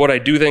favorite, but what I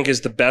do think is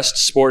the best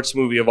sports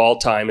movie of all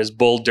time is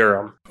Bull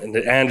Durham. And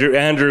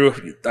Andrew,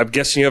 I'm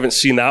guessing you haven't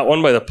seen that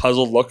one by the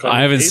puzzled look on I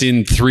your haven't face?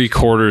 seen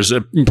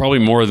 3/4, probably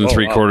more than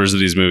 3/4 of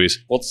these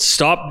movies. Well,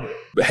 stop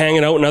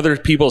hanging out in other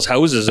people's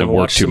houses and I've worked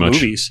watch too some much.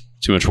 movies.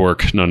 Too much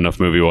work, not enough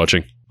movie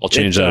watching. I'll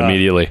change that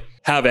immediately.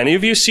 Have any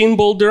of you seen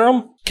Bull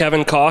Durham?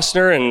 Kevin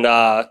Costner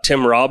and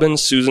Tim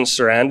Robbins, Susan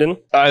Sarandon.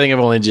 I think I've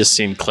only just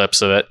seen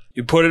clips of it.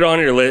 You put it on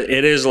your list.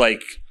 It is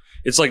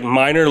it's like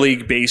minor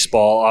league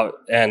baseball.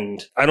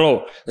 And I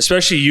don't know,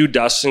 especially you,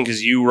 Dustin,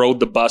 because you rode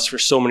the bus for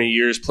so many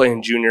years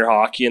playing junior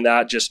hockey and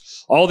that.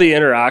 Just all the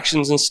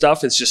interactions and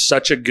stuff. It's just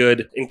such a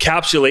good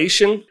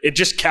encapsulation. It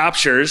just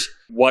captures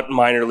what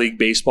minor league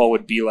baseball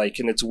would be like.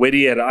 And it's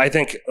witty. And I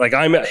think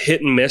I'm a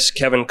hit and miss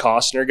Kevin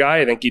Costner guy.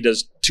 I think he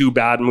does 2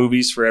 bad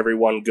movies for every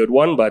one good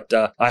one, but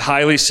I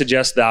highly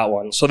suggest that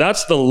one. So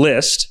that's the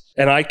list.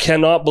 And I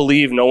cannot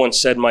believe no one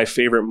said my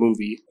favorite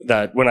movie.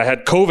 That when I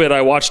had COVID,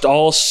 I watched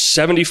all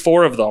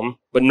 74 of them,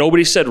 but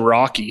nobody said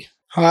Rocky.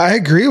 I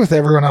agree with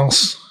everyone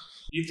else.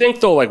 You think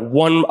though,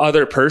 one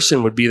other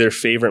person would be their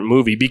favorite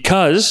movie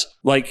because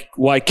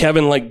why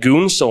Kevin liked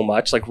Goon so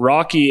much,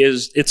 Rocky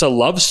it's a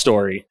love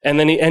story. And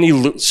then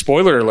he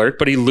spoiler alert,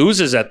 but he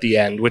loses at the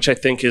end, which I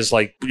think is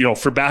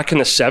for back in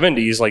the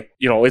 70s,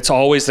 it's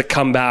always the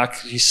comeback.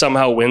 He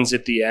somehow wins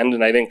at the end.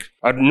 And I think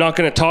I'm not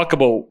going to talk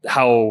about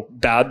how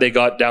bad they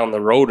got down the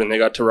road when they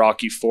got to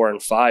Rocky 4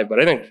 and 5, but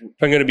I think if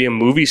I'm going to be a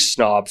movie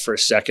snob for a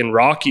second,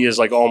 Rocky is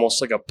like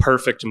almost like a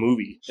perfect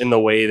movie in the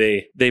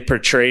way they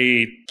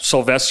portray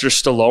Sylvester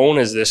Stallone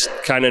as this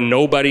kind of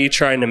nobody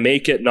trying to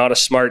make it, not a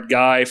smart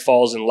guy,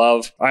 falls in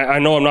love. I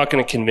know I'm not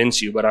going to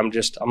convince you, but I'm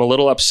a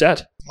little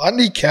upset.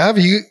 Lundy, Kev,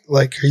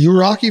 are you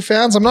Rocky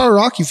fans? I'm not a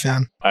Rocky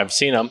fan. I've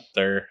seen them.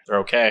 They're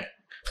okay.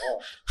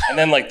 And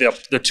then like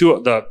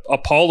the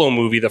Apollo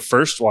movie, the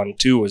first one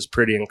too, was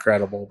pretty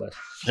incredible. But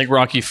I think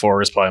Rocky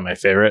 4 is probably my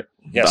favorite.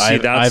 Yeah,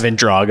 see, Ivan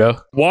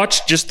Drago.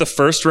 Watch just the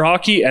first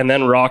Rocky and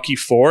then Rocky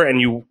 4, and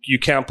you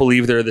can't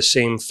believe they're the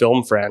same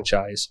film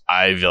franchise.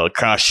 I will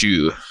crush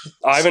you.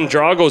 Ivan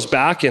Drago's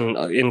back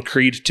in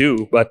Creed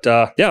 2, but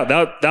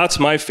that's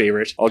my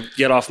favorite. I'll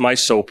get off my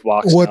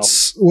soapbox.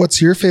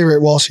 What's your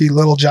favorite, Walshy?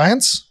 Little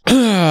Giants?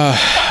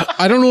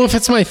 I don't know if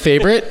it's my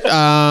favorite,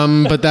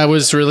 but that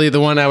was really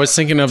the one I was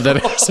thinking of that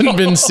hasn't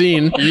been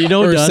seen. You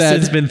know, or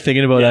Dustin's said. been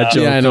thinking about that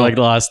joke for like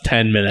the last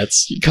 10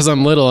 minutes. Because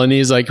I'm little, and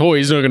he's like, "Oh,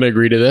 he's not going to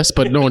agree to this."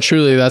 But no,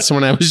 truly, that's the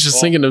one I was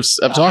just thinking of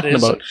talking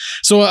about.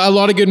 So a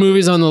lot of good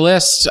movies on the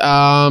list.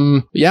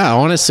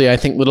 Honestly, I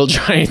think Little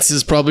Giants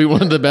is probably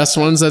one of the best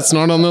ones that's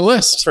not on the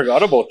list.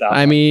 Forgot about that.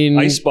 I mean,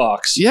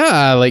 Icebox.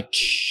 Yeah, like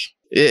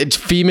it's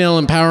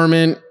female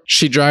empowerment.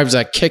 She drives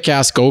a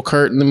kick-ass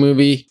go-kart in the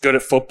movie. Good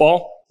at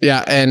football.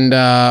 Yeah, and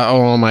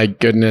oh my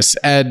goodness,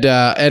 Ed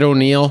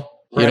O'Neill.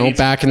 Right.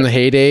 Back in the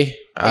heyday.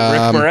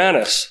 Rick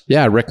Moranis.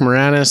 Yeah, Rick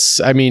Moranis.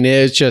 I mean,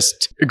 it's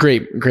just a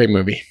great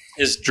movie.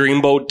 Is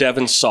Dreamboat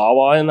Devon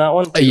Sawa in that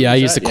one?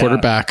 He's the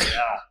quarterback.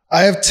 Yeah.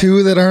 I have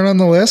two that aren't on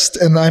the list.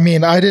 And I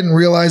mean, I didn't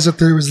realize that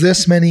there was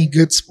this many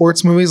good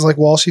sports movies, like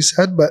Walshy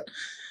said, but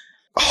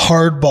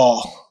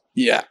Hardball.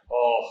 Yeah.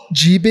 Oh,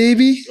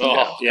 G-Baby?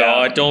 Oh,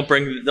 yeah. God, don't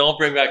bring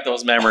back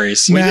those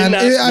memories. Man,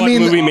 what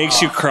movie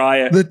makes you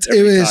cry?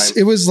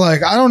 It was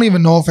like, I don't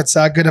even know if it's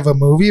that good of a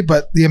movie,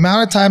 but the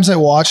amount of times I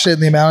watched it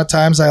and the amount of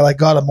times I like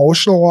got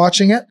emotional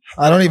watching it,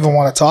 I don't even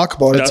want to talk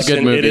about it. It's a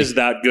good movie. It is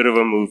that good of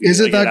a movie.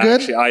 Is it that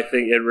good? Actually, I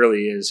think it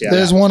really is. Yeah.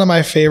 There's one of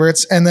my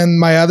favorites. And then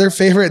my other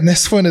favorite, and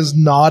this one is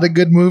not a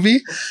good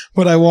movie,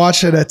 but I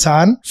watch it a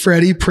ton.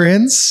 Freddie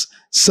Prinze,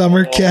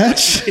 Summer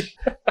Catch.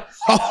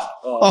 Yeah,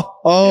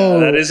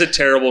 that is a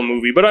terrible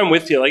movie, but I'm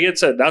with you. Like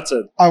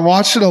I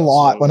watched it a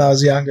lot when I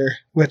was younger,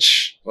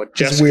 which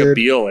Jessica is weird.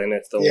 Biel in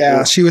it though.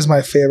 Yeah, she was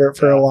my favorite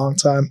for a long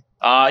time.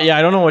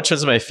 I don't know which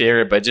one's my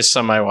favorite, but just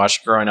some I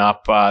watched growing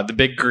up. The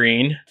Big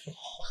Green.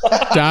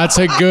 That's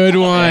a good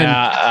one.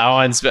 Yeah, that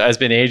one's has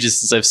been ages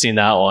since I've seen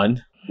that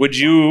one. Would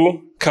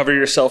you cover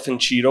yourself in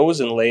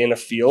Cheetos and lay in a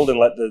field and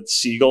let the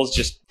seagulls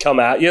just come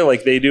at you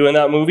like they do in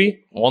that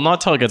movie? Well,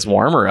 not till it gets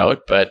warmer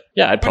out, but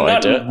yeah, I'd probably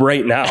Not do it.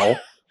 right now.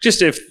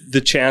 Just if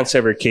the chance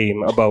ever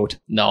came about.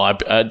 No,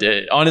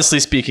 honestly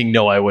speaking,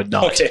 no, I would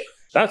not. Okay.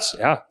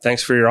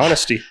 Thanks for your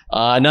honesty.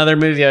 Another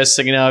movie I was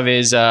thinking of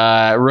is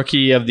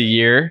Rookie of the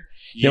Year.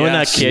 You know when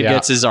that kid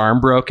gets his arm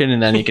broken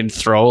and then he can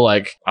throw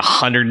like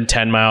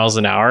 110 miles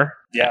an hour?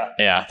 Yeah.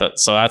 Yeah.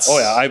 That's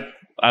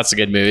a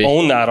good movie.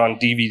 Own that on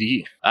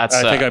DVD. I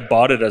think I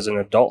bought it as an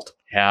adult.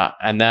 Yeah.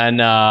 And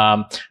then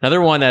another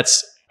one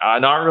that's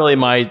not really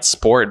my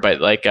sport, but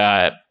like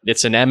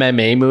it's an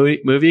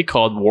MMA movie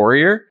called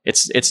Warrior.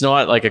 It's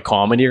not like a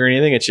comedy or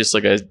anything. It's just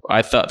like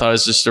I thought it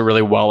was just a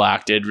really well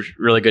acted,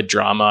 really good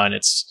drama, and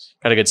it's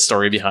got a good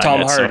story behind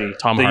Tom it. Hardy,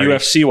 Tom the Hardy.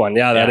 UFC one.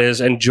 Yeah, that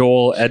is. And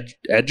Joel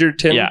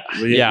Edgerton.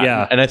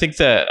 Yeah. And I think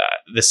the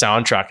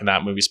soundtrack in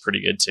that movie is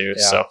pretty good too.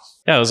 Yeah. So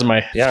yeah, those are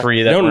my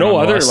three that no on the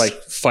other list. like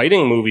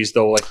fighting movies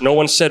though. Like no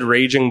one said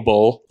Raging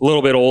Bull. A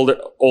little bit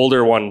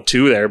older one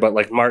too there, but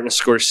like Martin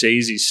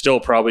Scorsese's still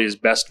probably his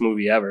best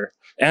movie ever.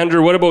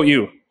 Andrew, what about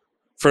you?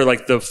 For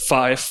like the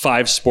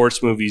five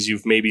sports movies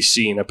you've maybe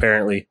seen,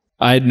 apparently.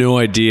 I had no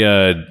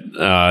idea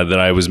that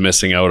I was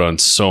missing out on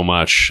so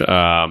much.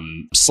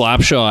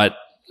 Slapshot,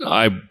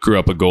 I grew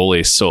up a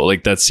goalie, so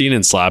like that scene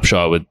in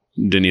Slapshot with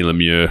Denis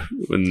Lemieux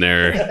when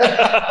they're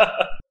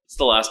it's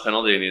the last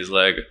penalty and he's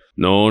like,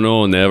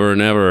 no,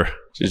 never.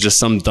 It's just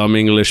some dumb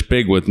English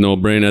pig with no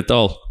brain at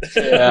all.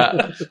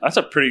 Yeah. That's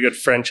a pretty good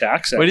French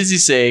accent. What does he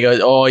say? He goes,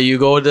 "Oh, you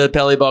go to the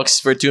penalty box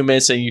for 2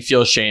 minutes and you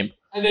feel shame."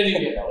 And then you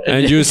get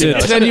And you sit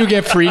and then you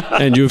get free.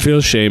 and you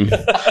feel shame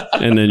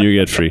and then you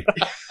get free.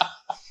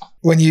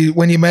 When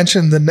you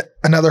mentioned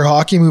another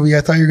hockey movie,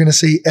 I thought you were going to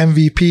say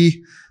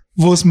MVP,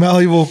 Most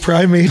Malleable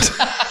Primate.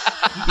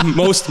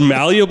 Most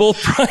malleable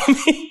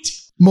primate?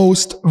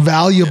 Most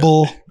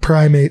Valuable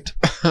Primate.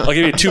 I'll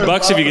give you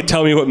 $2 if you can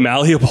tell me what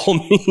malleable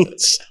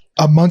means.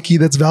 A monkey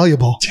that's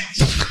valuable.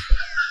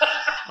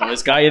 I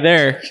just got you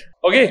there.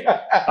 Okay,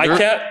 I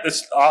can't.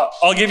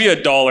 I'll give you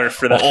 $1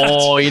 for that.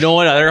 Oh, you know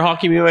what other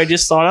hockey movie I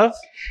just thought of?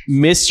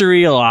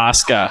 Mystery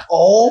Alaska.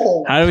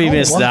 Oh. How did we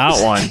miss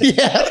that one?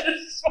 Yeah.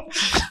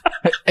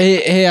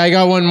 Hey, I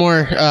got one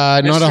more. Not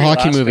a Mystery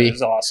hockey Alaska movie.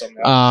 is awesome.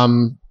 Yeah.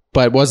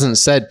 But wasn't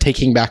said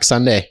Taking Back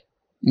Sunday.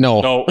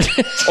 No.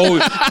 Oh,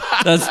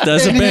 That's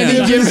a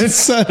band.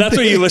 that's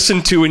what you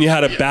listened to when you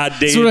had a bad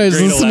day. That's what I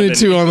was listening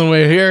to on the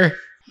way here.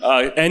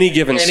 Any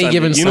given Sunday.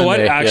 You know what?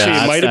 Sunday. Actually,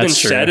 Yeah, it might have been that's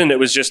true. said, and it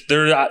was just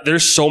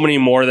there's so many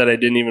more that I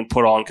didn't even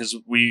put on because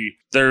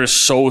there's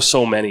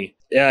so many.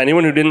 Yeah,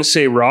 anyone who didn't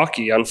say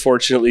Rocky,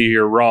 unfortunately,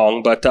 you're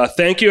wrong. But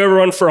thank you,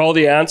 everyone, for all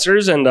the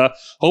answers, and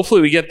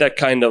hopefully we get that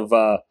kind of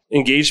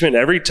engagement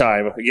every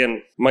time.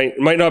 Again, might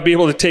not be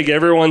able to take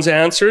everyone's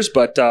answers,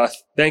 but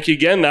thank you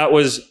again. That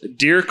was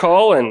Deer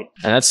Call, and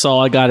that's all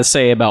I got to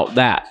say about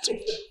that.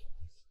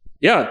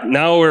 yeah,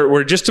 now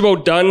we're just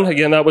about done.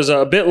 Again, that was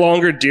a bit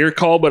longer Deer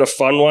Call, but a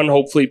fun one.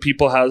 Hopefully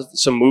people have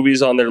some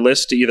movies on their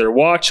list to either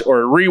watch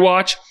or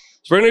rewatch.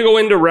 So we're going to go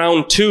into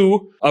round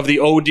 2 of the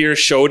Oh Deer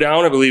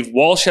Showdown. I believe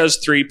Walsh has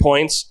 3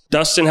 points,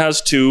 Dustin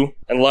has 2,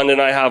 and London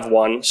and I have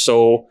 1.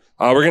 So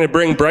we're going to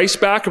bring Bryce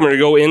back, and we're going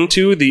to go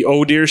into the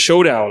Oh Deer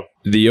Showdown.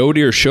 The Oh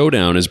Deer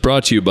Showdown is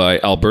brought to you by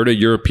Alberta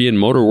European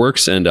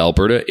Motorworks and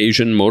Alberta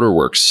Asian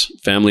Motorworks.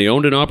 Family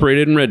owned and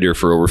operated in Red Deer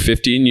for over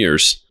 15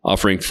 years.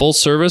 Offering full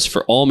service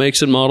for all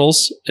makes and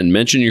models. And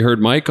mention you heard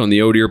Mike on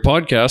the Oh Deer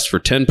podcast for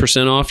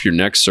 10% off your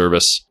next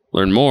service.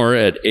 Learn more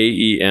at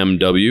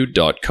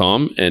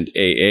aemw.com and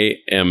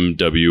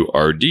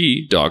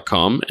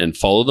aamwrd.com and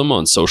follow them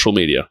on social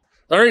media.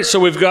 All right, so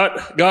we've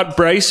got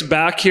Bryce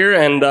back here,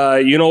 and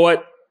you know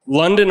what?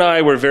 London and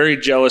I were very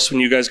jealous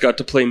when you guys got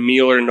to play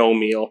Meal or No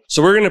Meal.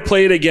 So we're going to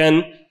play it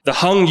again, the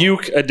Hung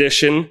Yuk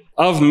edition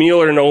of Meal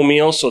or No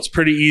Meal. So it's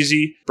pretty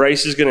easy.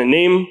 Bryce is going to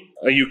name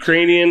a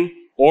Ukrainian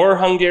or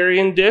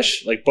Hungarian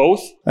dish, like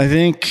both. I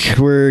think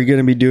we're going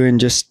to be doing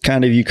just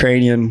kind of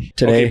Ukrainian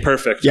today. Okay,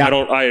 perfect. Yeah.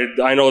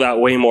 I know that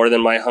way more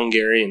than my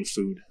Hungarian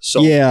food.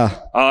 So Yeah.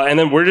 and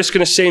then we're just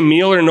going to say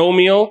Meal or No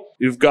Meal.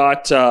 We've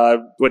got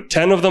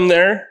 10 of them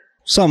there.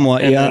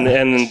 Somewhat, And, yeah.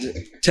 and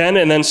 10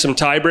 and then some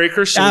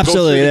tiebreakers. So we'll go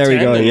Absolutely, through the there we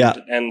 10 go, and, yeah.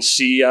 And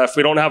see if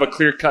we don't have a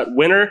clear-cut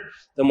winner,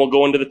 then we'll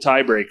go into the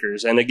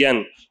tiebreakers. And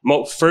again,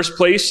 first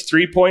place,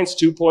 3 points,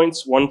 2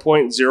 points, 1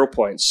 point, 0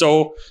 points.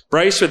 So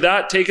Bryce, with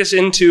that, take us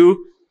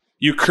into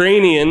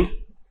Ukrainian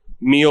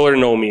Meal or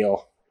No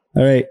Meal.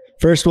 All right.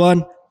 First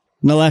one,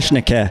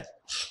 Naleshnike.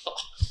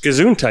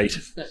 Gesundheit.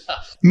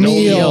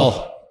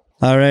 Meal.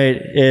 All right.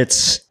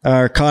 It's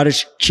our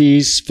cottage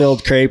cheese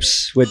filled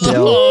crepes with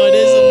dill. Oh, it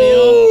is a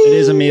meal. It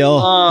is a meal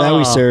that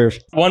we serve.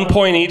 1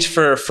 point each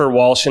for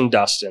Walsh and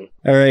Dustin.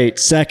 All right.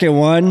 Second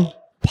one,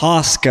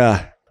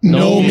 Pascha.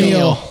 No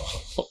meal.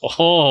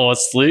 Oh,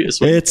 sweet.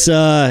 It's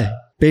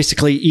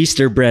basically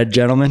Easter bread,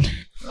 gentlemen.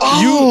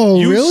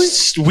 Oh, really?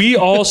 We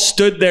all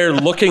stood there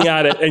looking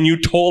at it, and you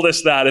told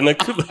us that in the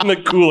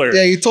cooler.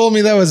 Yeah, you told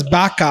me that was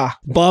baka.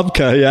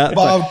 Babka, yeah.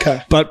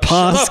 Babka. But Shut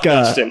up, Pascha.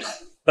 Dustin.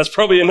 That's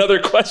probably another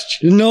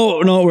question. No,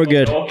 we're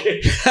good.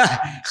 Okay.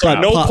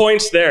 But No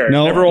points there.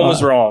 No, Everyone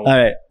was wrong. All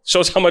right.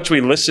 Shows how much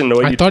we listened to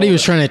what I you thought told he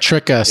was us. trying to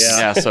trick us.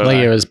 Yeah, so like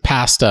did I. it was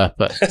pasta,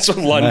 but That's what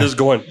London's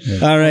going.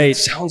 All right.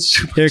 Sounds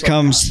super. Here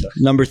comes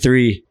number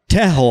 3,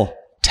 Tehol.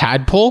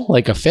 tadpole,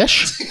 like a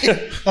fish.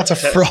 That's a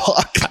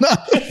frog.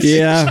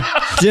 Yeah.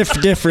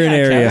 Different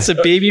area. That's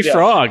a baby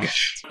frog.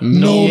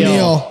 No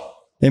meal.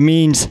 It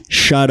means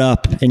shut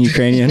up in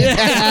Ukrainian.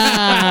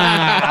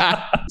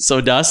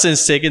 So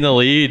Dustin's taking the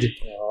lead.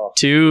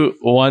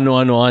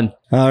 2-1-1-1.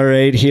 All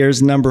right.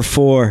 Here's number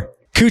 4,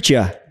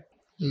 Kucha.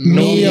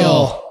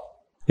 Meal.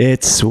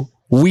 It's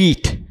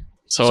wheat.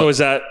 So is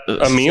that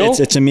a meal?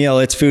 It's a meal.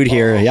 It's food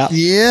here. Yeah.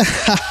 Yeah.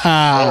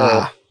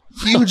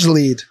 Huge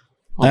lead.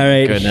 All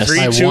right. Goodness. 3,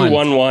 I 2, won.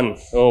 1, 1.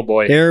 Oh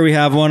boy. Here we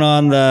have one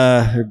on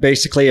the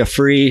basically a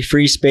free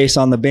space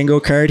on the bingo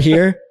card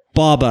here.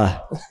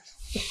 Baba.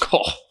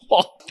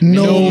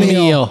 No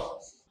meal.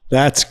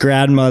 That's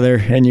grandmother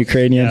in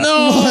Ukrainian.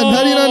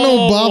 How do you not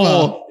know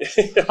Baba?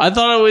 I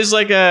thought it was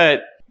like a.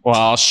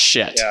 Well,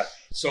 shit. Yeah.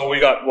 So we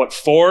got what?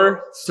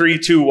 4, 3,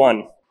 2,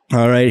 1.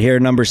 All right, here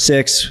number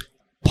 6,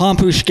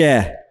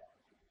 Pampushke.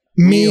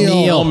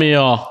 Meal.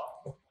 Meal.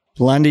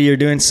 Lundy, you're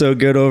doing so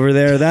good over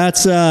there.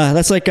 That's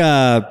like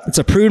it's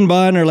a prune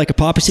bun or like a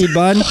poppy seed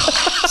bun.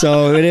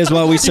 So it is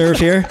what we serve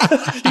here.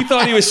 He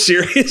thought he was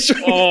serious.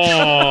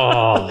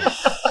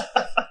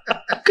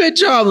 Good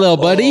job, little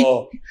buddy.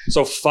 Oh.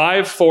 So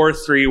 5, 4,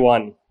 3,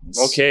 1.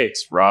 Okay.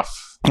 It's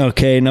rough.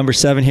 Okay, number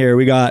 7 here.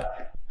 We got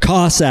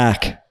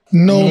Cossack.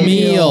 No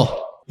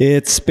meal.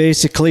 It's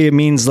basically, it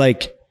means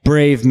like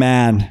brave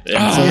man. So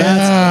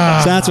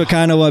that's what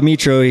kind of what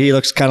Mitro, he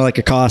looks kind of like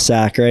a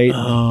Cossack, right?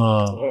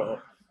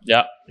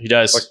 Yeah, he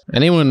does.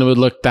 Anyone would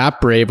look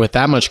that brave with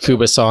that much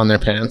kubasa on their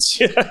pants.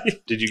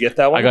 Did you get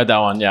that one? I got that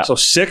one. Yeah. So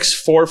 6,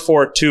 4,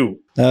 4, 2.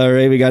 All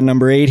right, we got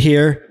number 8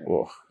 here.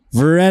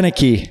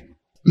 Vareniki.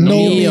 No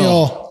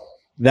meal.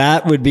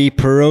 That would be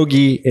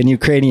pierogi in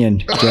Ukrainian,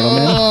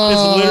 gentlemen.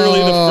 It's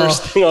literally the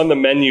first thing on the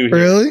menu here.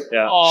 Really?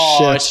 Yeah.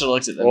 Oh, I should have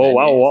looked at that. Oh,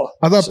 wow.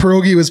 I thought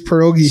pierogi was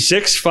pierogi.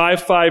 6,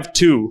 5, 5,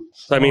 2.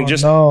 I mean,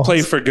 just no.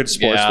 play for good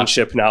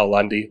sportsmanship now,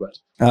 Lundy. But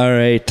All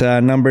right,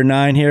 number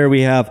 9 here,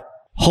 we have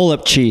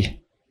holopchi.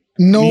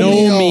 No No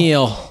meal.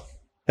 meal.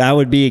 That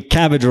would be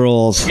cabbage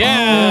rolls.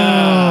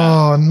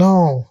 Oh,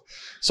 no.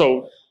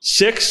 so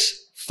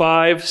 6,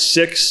 5,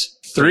 6,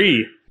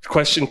 3.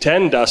 question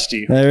 10,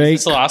 Dusty. All right.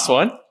 It's the last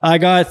one. I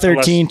got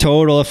 13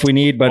 total if we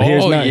need, but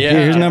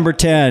here's number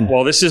 10.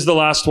 Well, this is the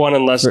last one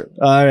unless... All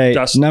right,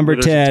 Dustin, number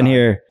there's a 10 time.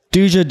 here.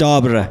 Duja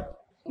dobra.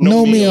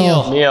 No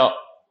meal. Neil.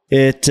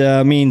 It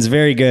means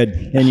very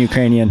good in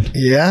Ukrainian.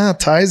 Yeah,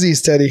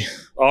 Tysy's Teddy.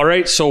 All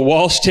right, so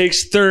Walsh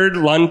takes third,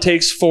 Lund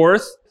takes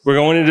fourth. We're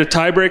going into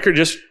tiebreaker.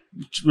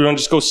 We don't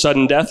just go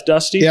sudden death,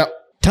 Dusty? Yep.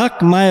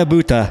 Tak maya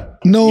buta.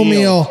 No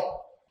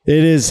meal.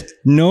 It is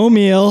no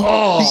meal.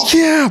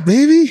 Yeah,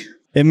 baby.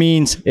 It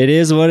means it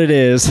is what it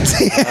is.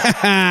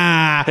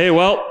 Hey,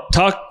 well,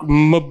 tak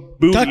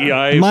mabuti. Tak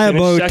I maya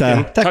finished buta.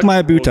 second. Tak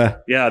maya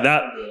buta. Yeah,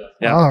 that.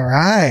 Yeah. All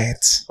right.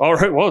 All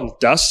right, well,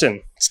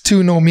 Dustin. It's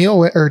two no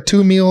meal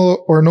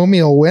or no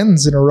meal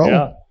wins in a row.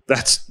 Yeah,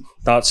 that's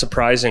not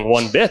surprising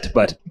one bit.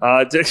 But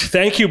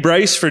thank you,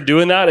 Bryce, for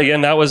doing that.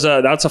 Again,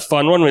 that's a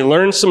fun one. We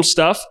learned some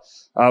stuff.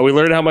 We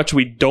learned how much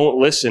we don't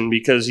listen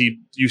because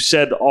you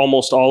said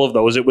almost all of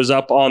those. It was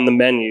up on the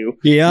menu.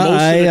 Yeah, Most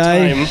of the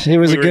time it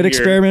was we a were good here.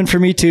 experiment for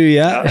me too.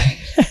 Yeah.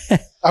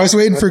 I was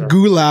waiting for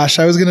goulash.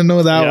 I was going to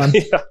know that one.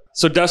 Yeah.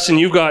 So, Dustin,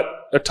 you've got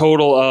a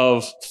total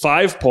of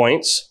 5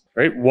 points,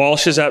 right?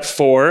 Walsh is at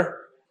 4.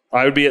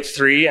 I would be at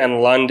 3,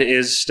 and Lund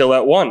is still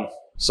at 1.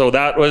 So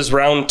that was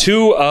round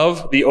 2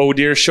 of the Oh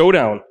Dear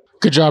Showdown.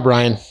 Good job,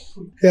 Ryan.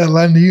 Yeah,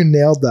 Len, you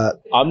nailed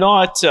that. I'm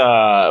not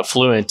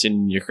fluent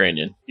in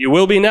Ukrainian. You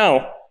will be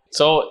now.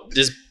 So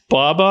does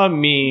Baba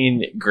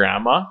mean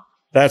grandma?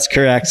 That's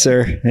correct,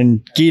 sir.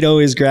 And Guido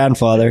is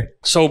grandfather.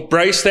 So,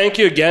 Bryce, thank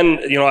you again.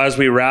 As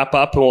we wrap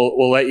up,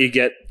 we'll let you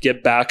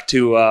get back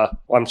to.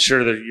 I'm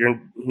sure that you're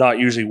not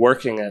usually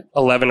working at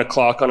 11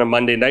 o'clock on a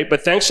Monday night,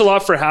 but thanks a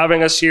lot for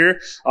having us here.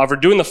 For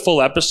doing the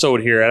full episode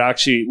here, it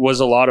actually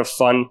was a lot of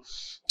fun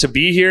to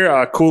be here.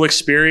 A cool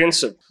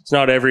experience. It's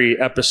not every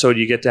episode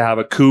you get to have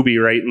a Kubi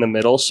right in the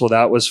middle, so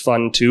that was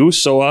fun too.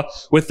 So,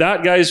 with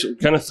that, guys,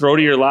 kind of throw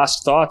to your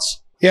last thoughts.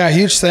 Yeah,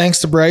 huge thanks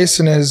to Bryce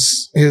and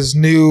his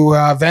new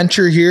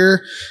venture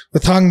here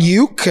with Hung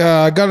Yuk.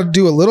 I got to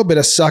do a little bit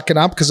of sucking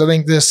up because I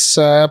think this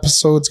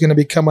episode's going to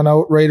be coming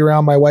out right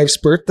around my wife's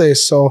birthday.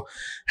 So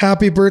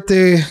happy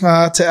birthday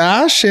to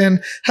Ash,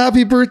 and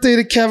happy birthday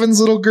to Kevin's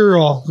little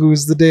girl,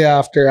 who's the day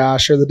after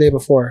Ash or the day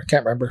before.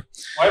 Can't remember.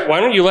 Why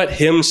don't you let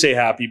him say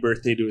happy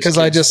birthday to his kids Because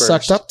I just first?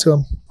 sucked up to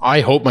him.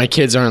 I hope my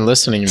kids aren't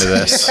listening to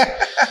this.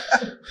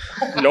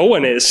 No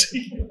one is.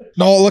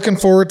 No, looking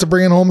forward to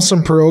bringing home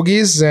some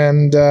pierogies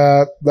and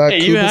that.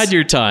 Hey, you had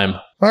your time.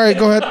 All right,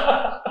 go ahead.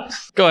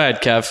 Go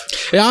ahead, Kev.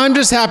 Yeah, I'm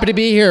just happy to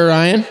be here,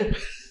 Ryan.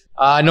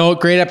 No,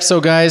 great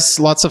episode, guys.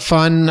 Lots of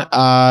fun.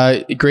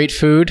 Great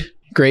food.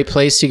 Great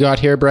place you got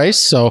here, Bryce.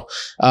 So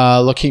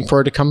looking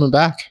forward to coming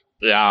back.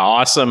 Yeah,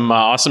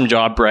 awesome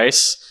job,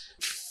 Bryce.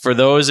 For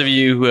those of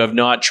you who have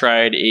not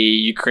tried a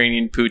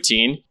Ukrainian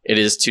poutine, it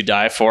is to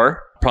die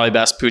for. Probably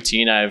best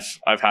poutine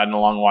I've had in a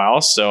long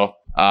while. So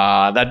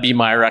that'd be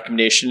my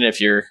recommendation if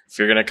you're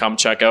gonna come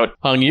check out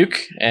Hung Yuk.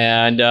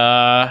 And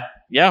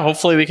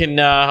hopefully we can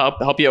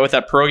help you out with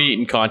that pierogi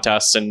eating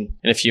contest in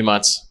a few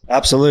months.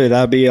 Absolutely.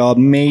 That'd be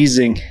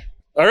amazing.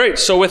 All right.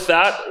 So with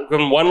that,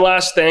 one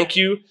last thank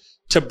you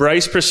to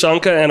Bryce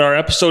Prasunka and our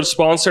episode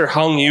sponsor,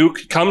 Hung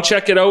Yuk. Come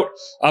check it out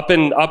up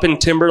in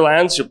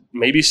Timberlands. You'll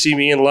maybe see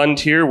me in Lund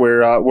here.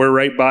 We're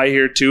right by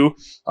here too.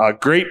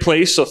 Great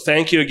place. So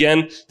thank you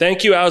again.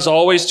 Thank you as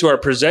always to our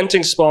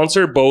presenting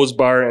sponsor, Bo's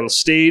Bar and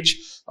Stage.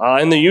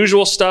 And the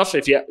usual stuff.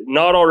 If you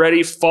not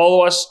already,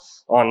 follow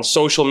us on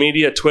social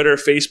media, Twitter,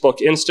 Facebook,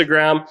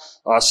 Instagram.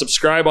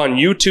 Subscribe on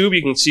YouTube.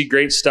 You can see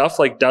great stuff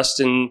like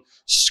Dustin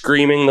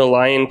screaming the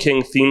Lion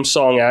King theme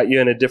song at you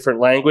in a different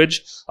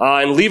language.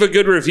 And leave a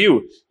good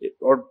review.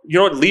 Or,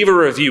 leave a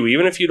review.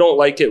 Even if you don't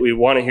like it, we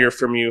want to hear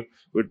from you.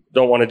 We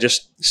don't want to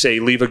just say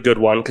leave a good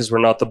one because we're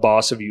not the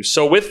boss of you.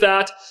 So with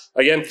that,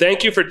 again,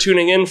 thank you for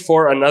tuning in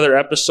for another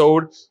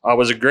episode. It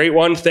was a great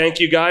one. Thank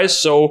you, guys.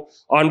 So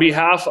on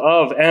behalf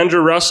of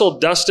Andrew Russell,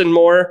 Dustin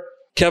Moore,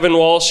 Kevin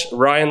Walsh,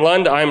 Ryan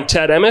Lund, I'm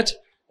Ted Emmett,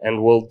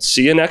 and we'll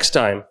see you next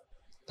time.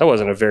 That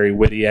wasn't a very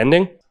witty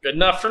ending. Good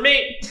enough for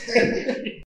me.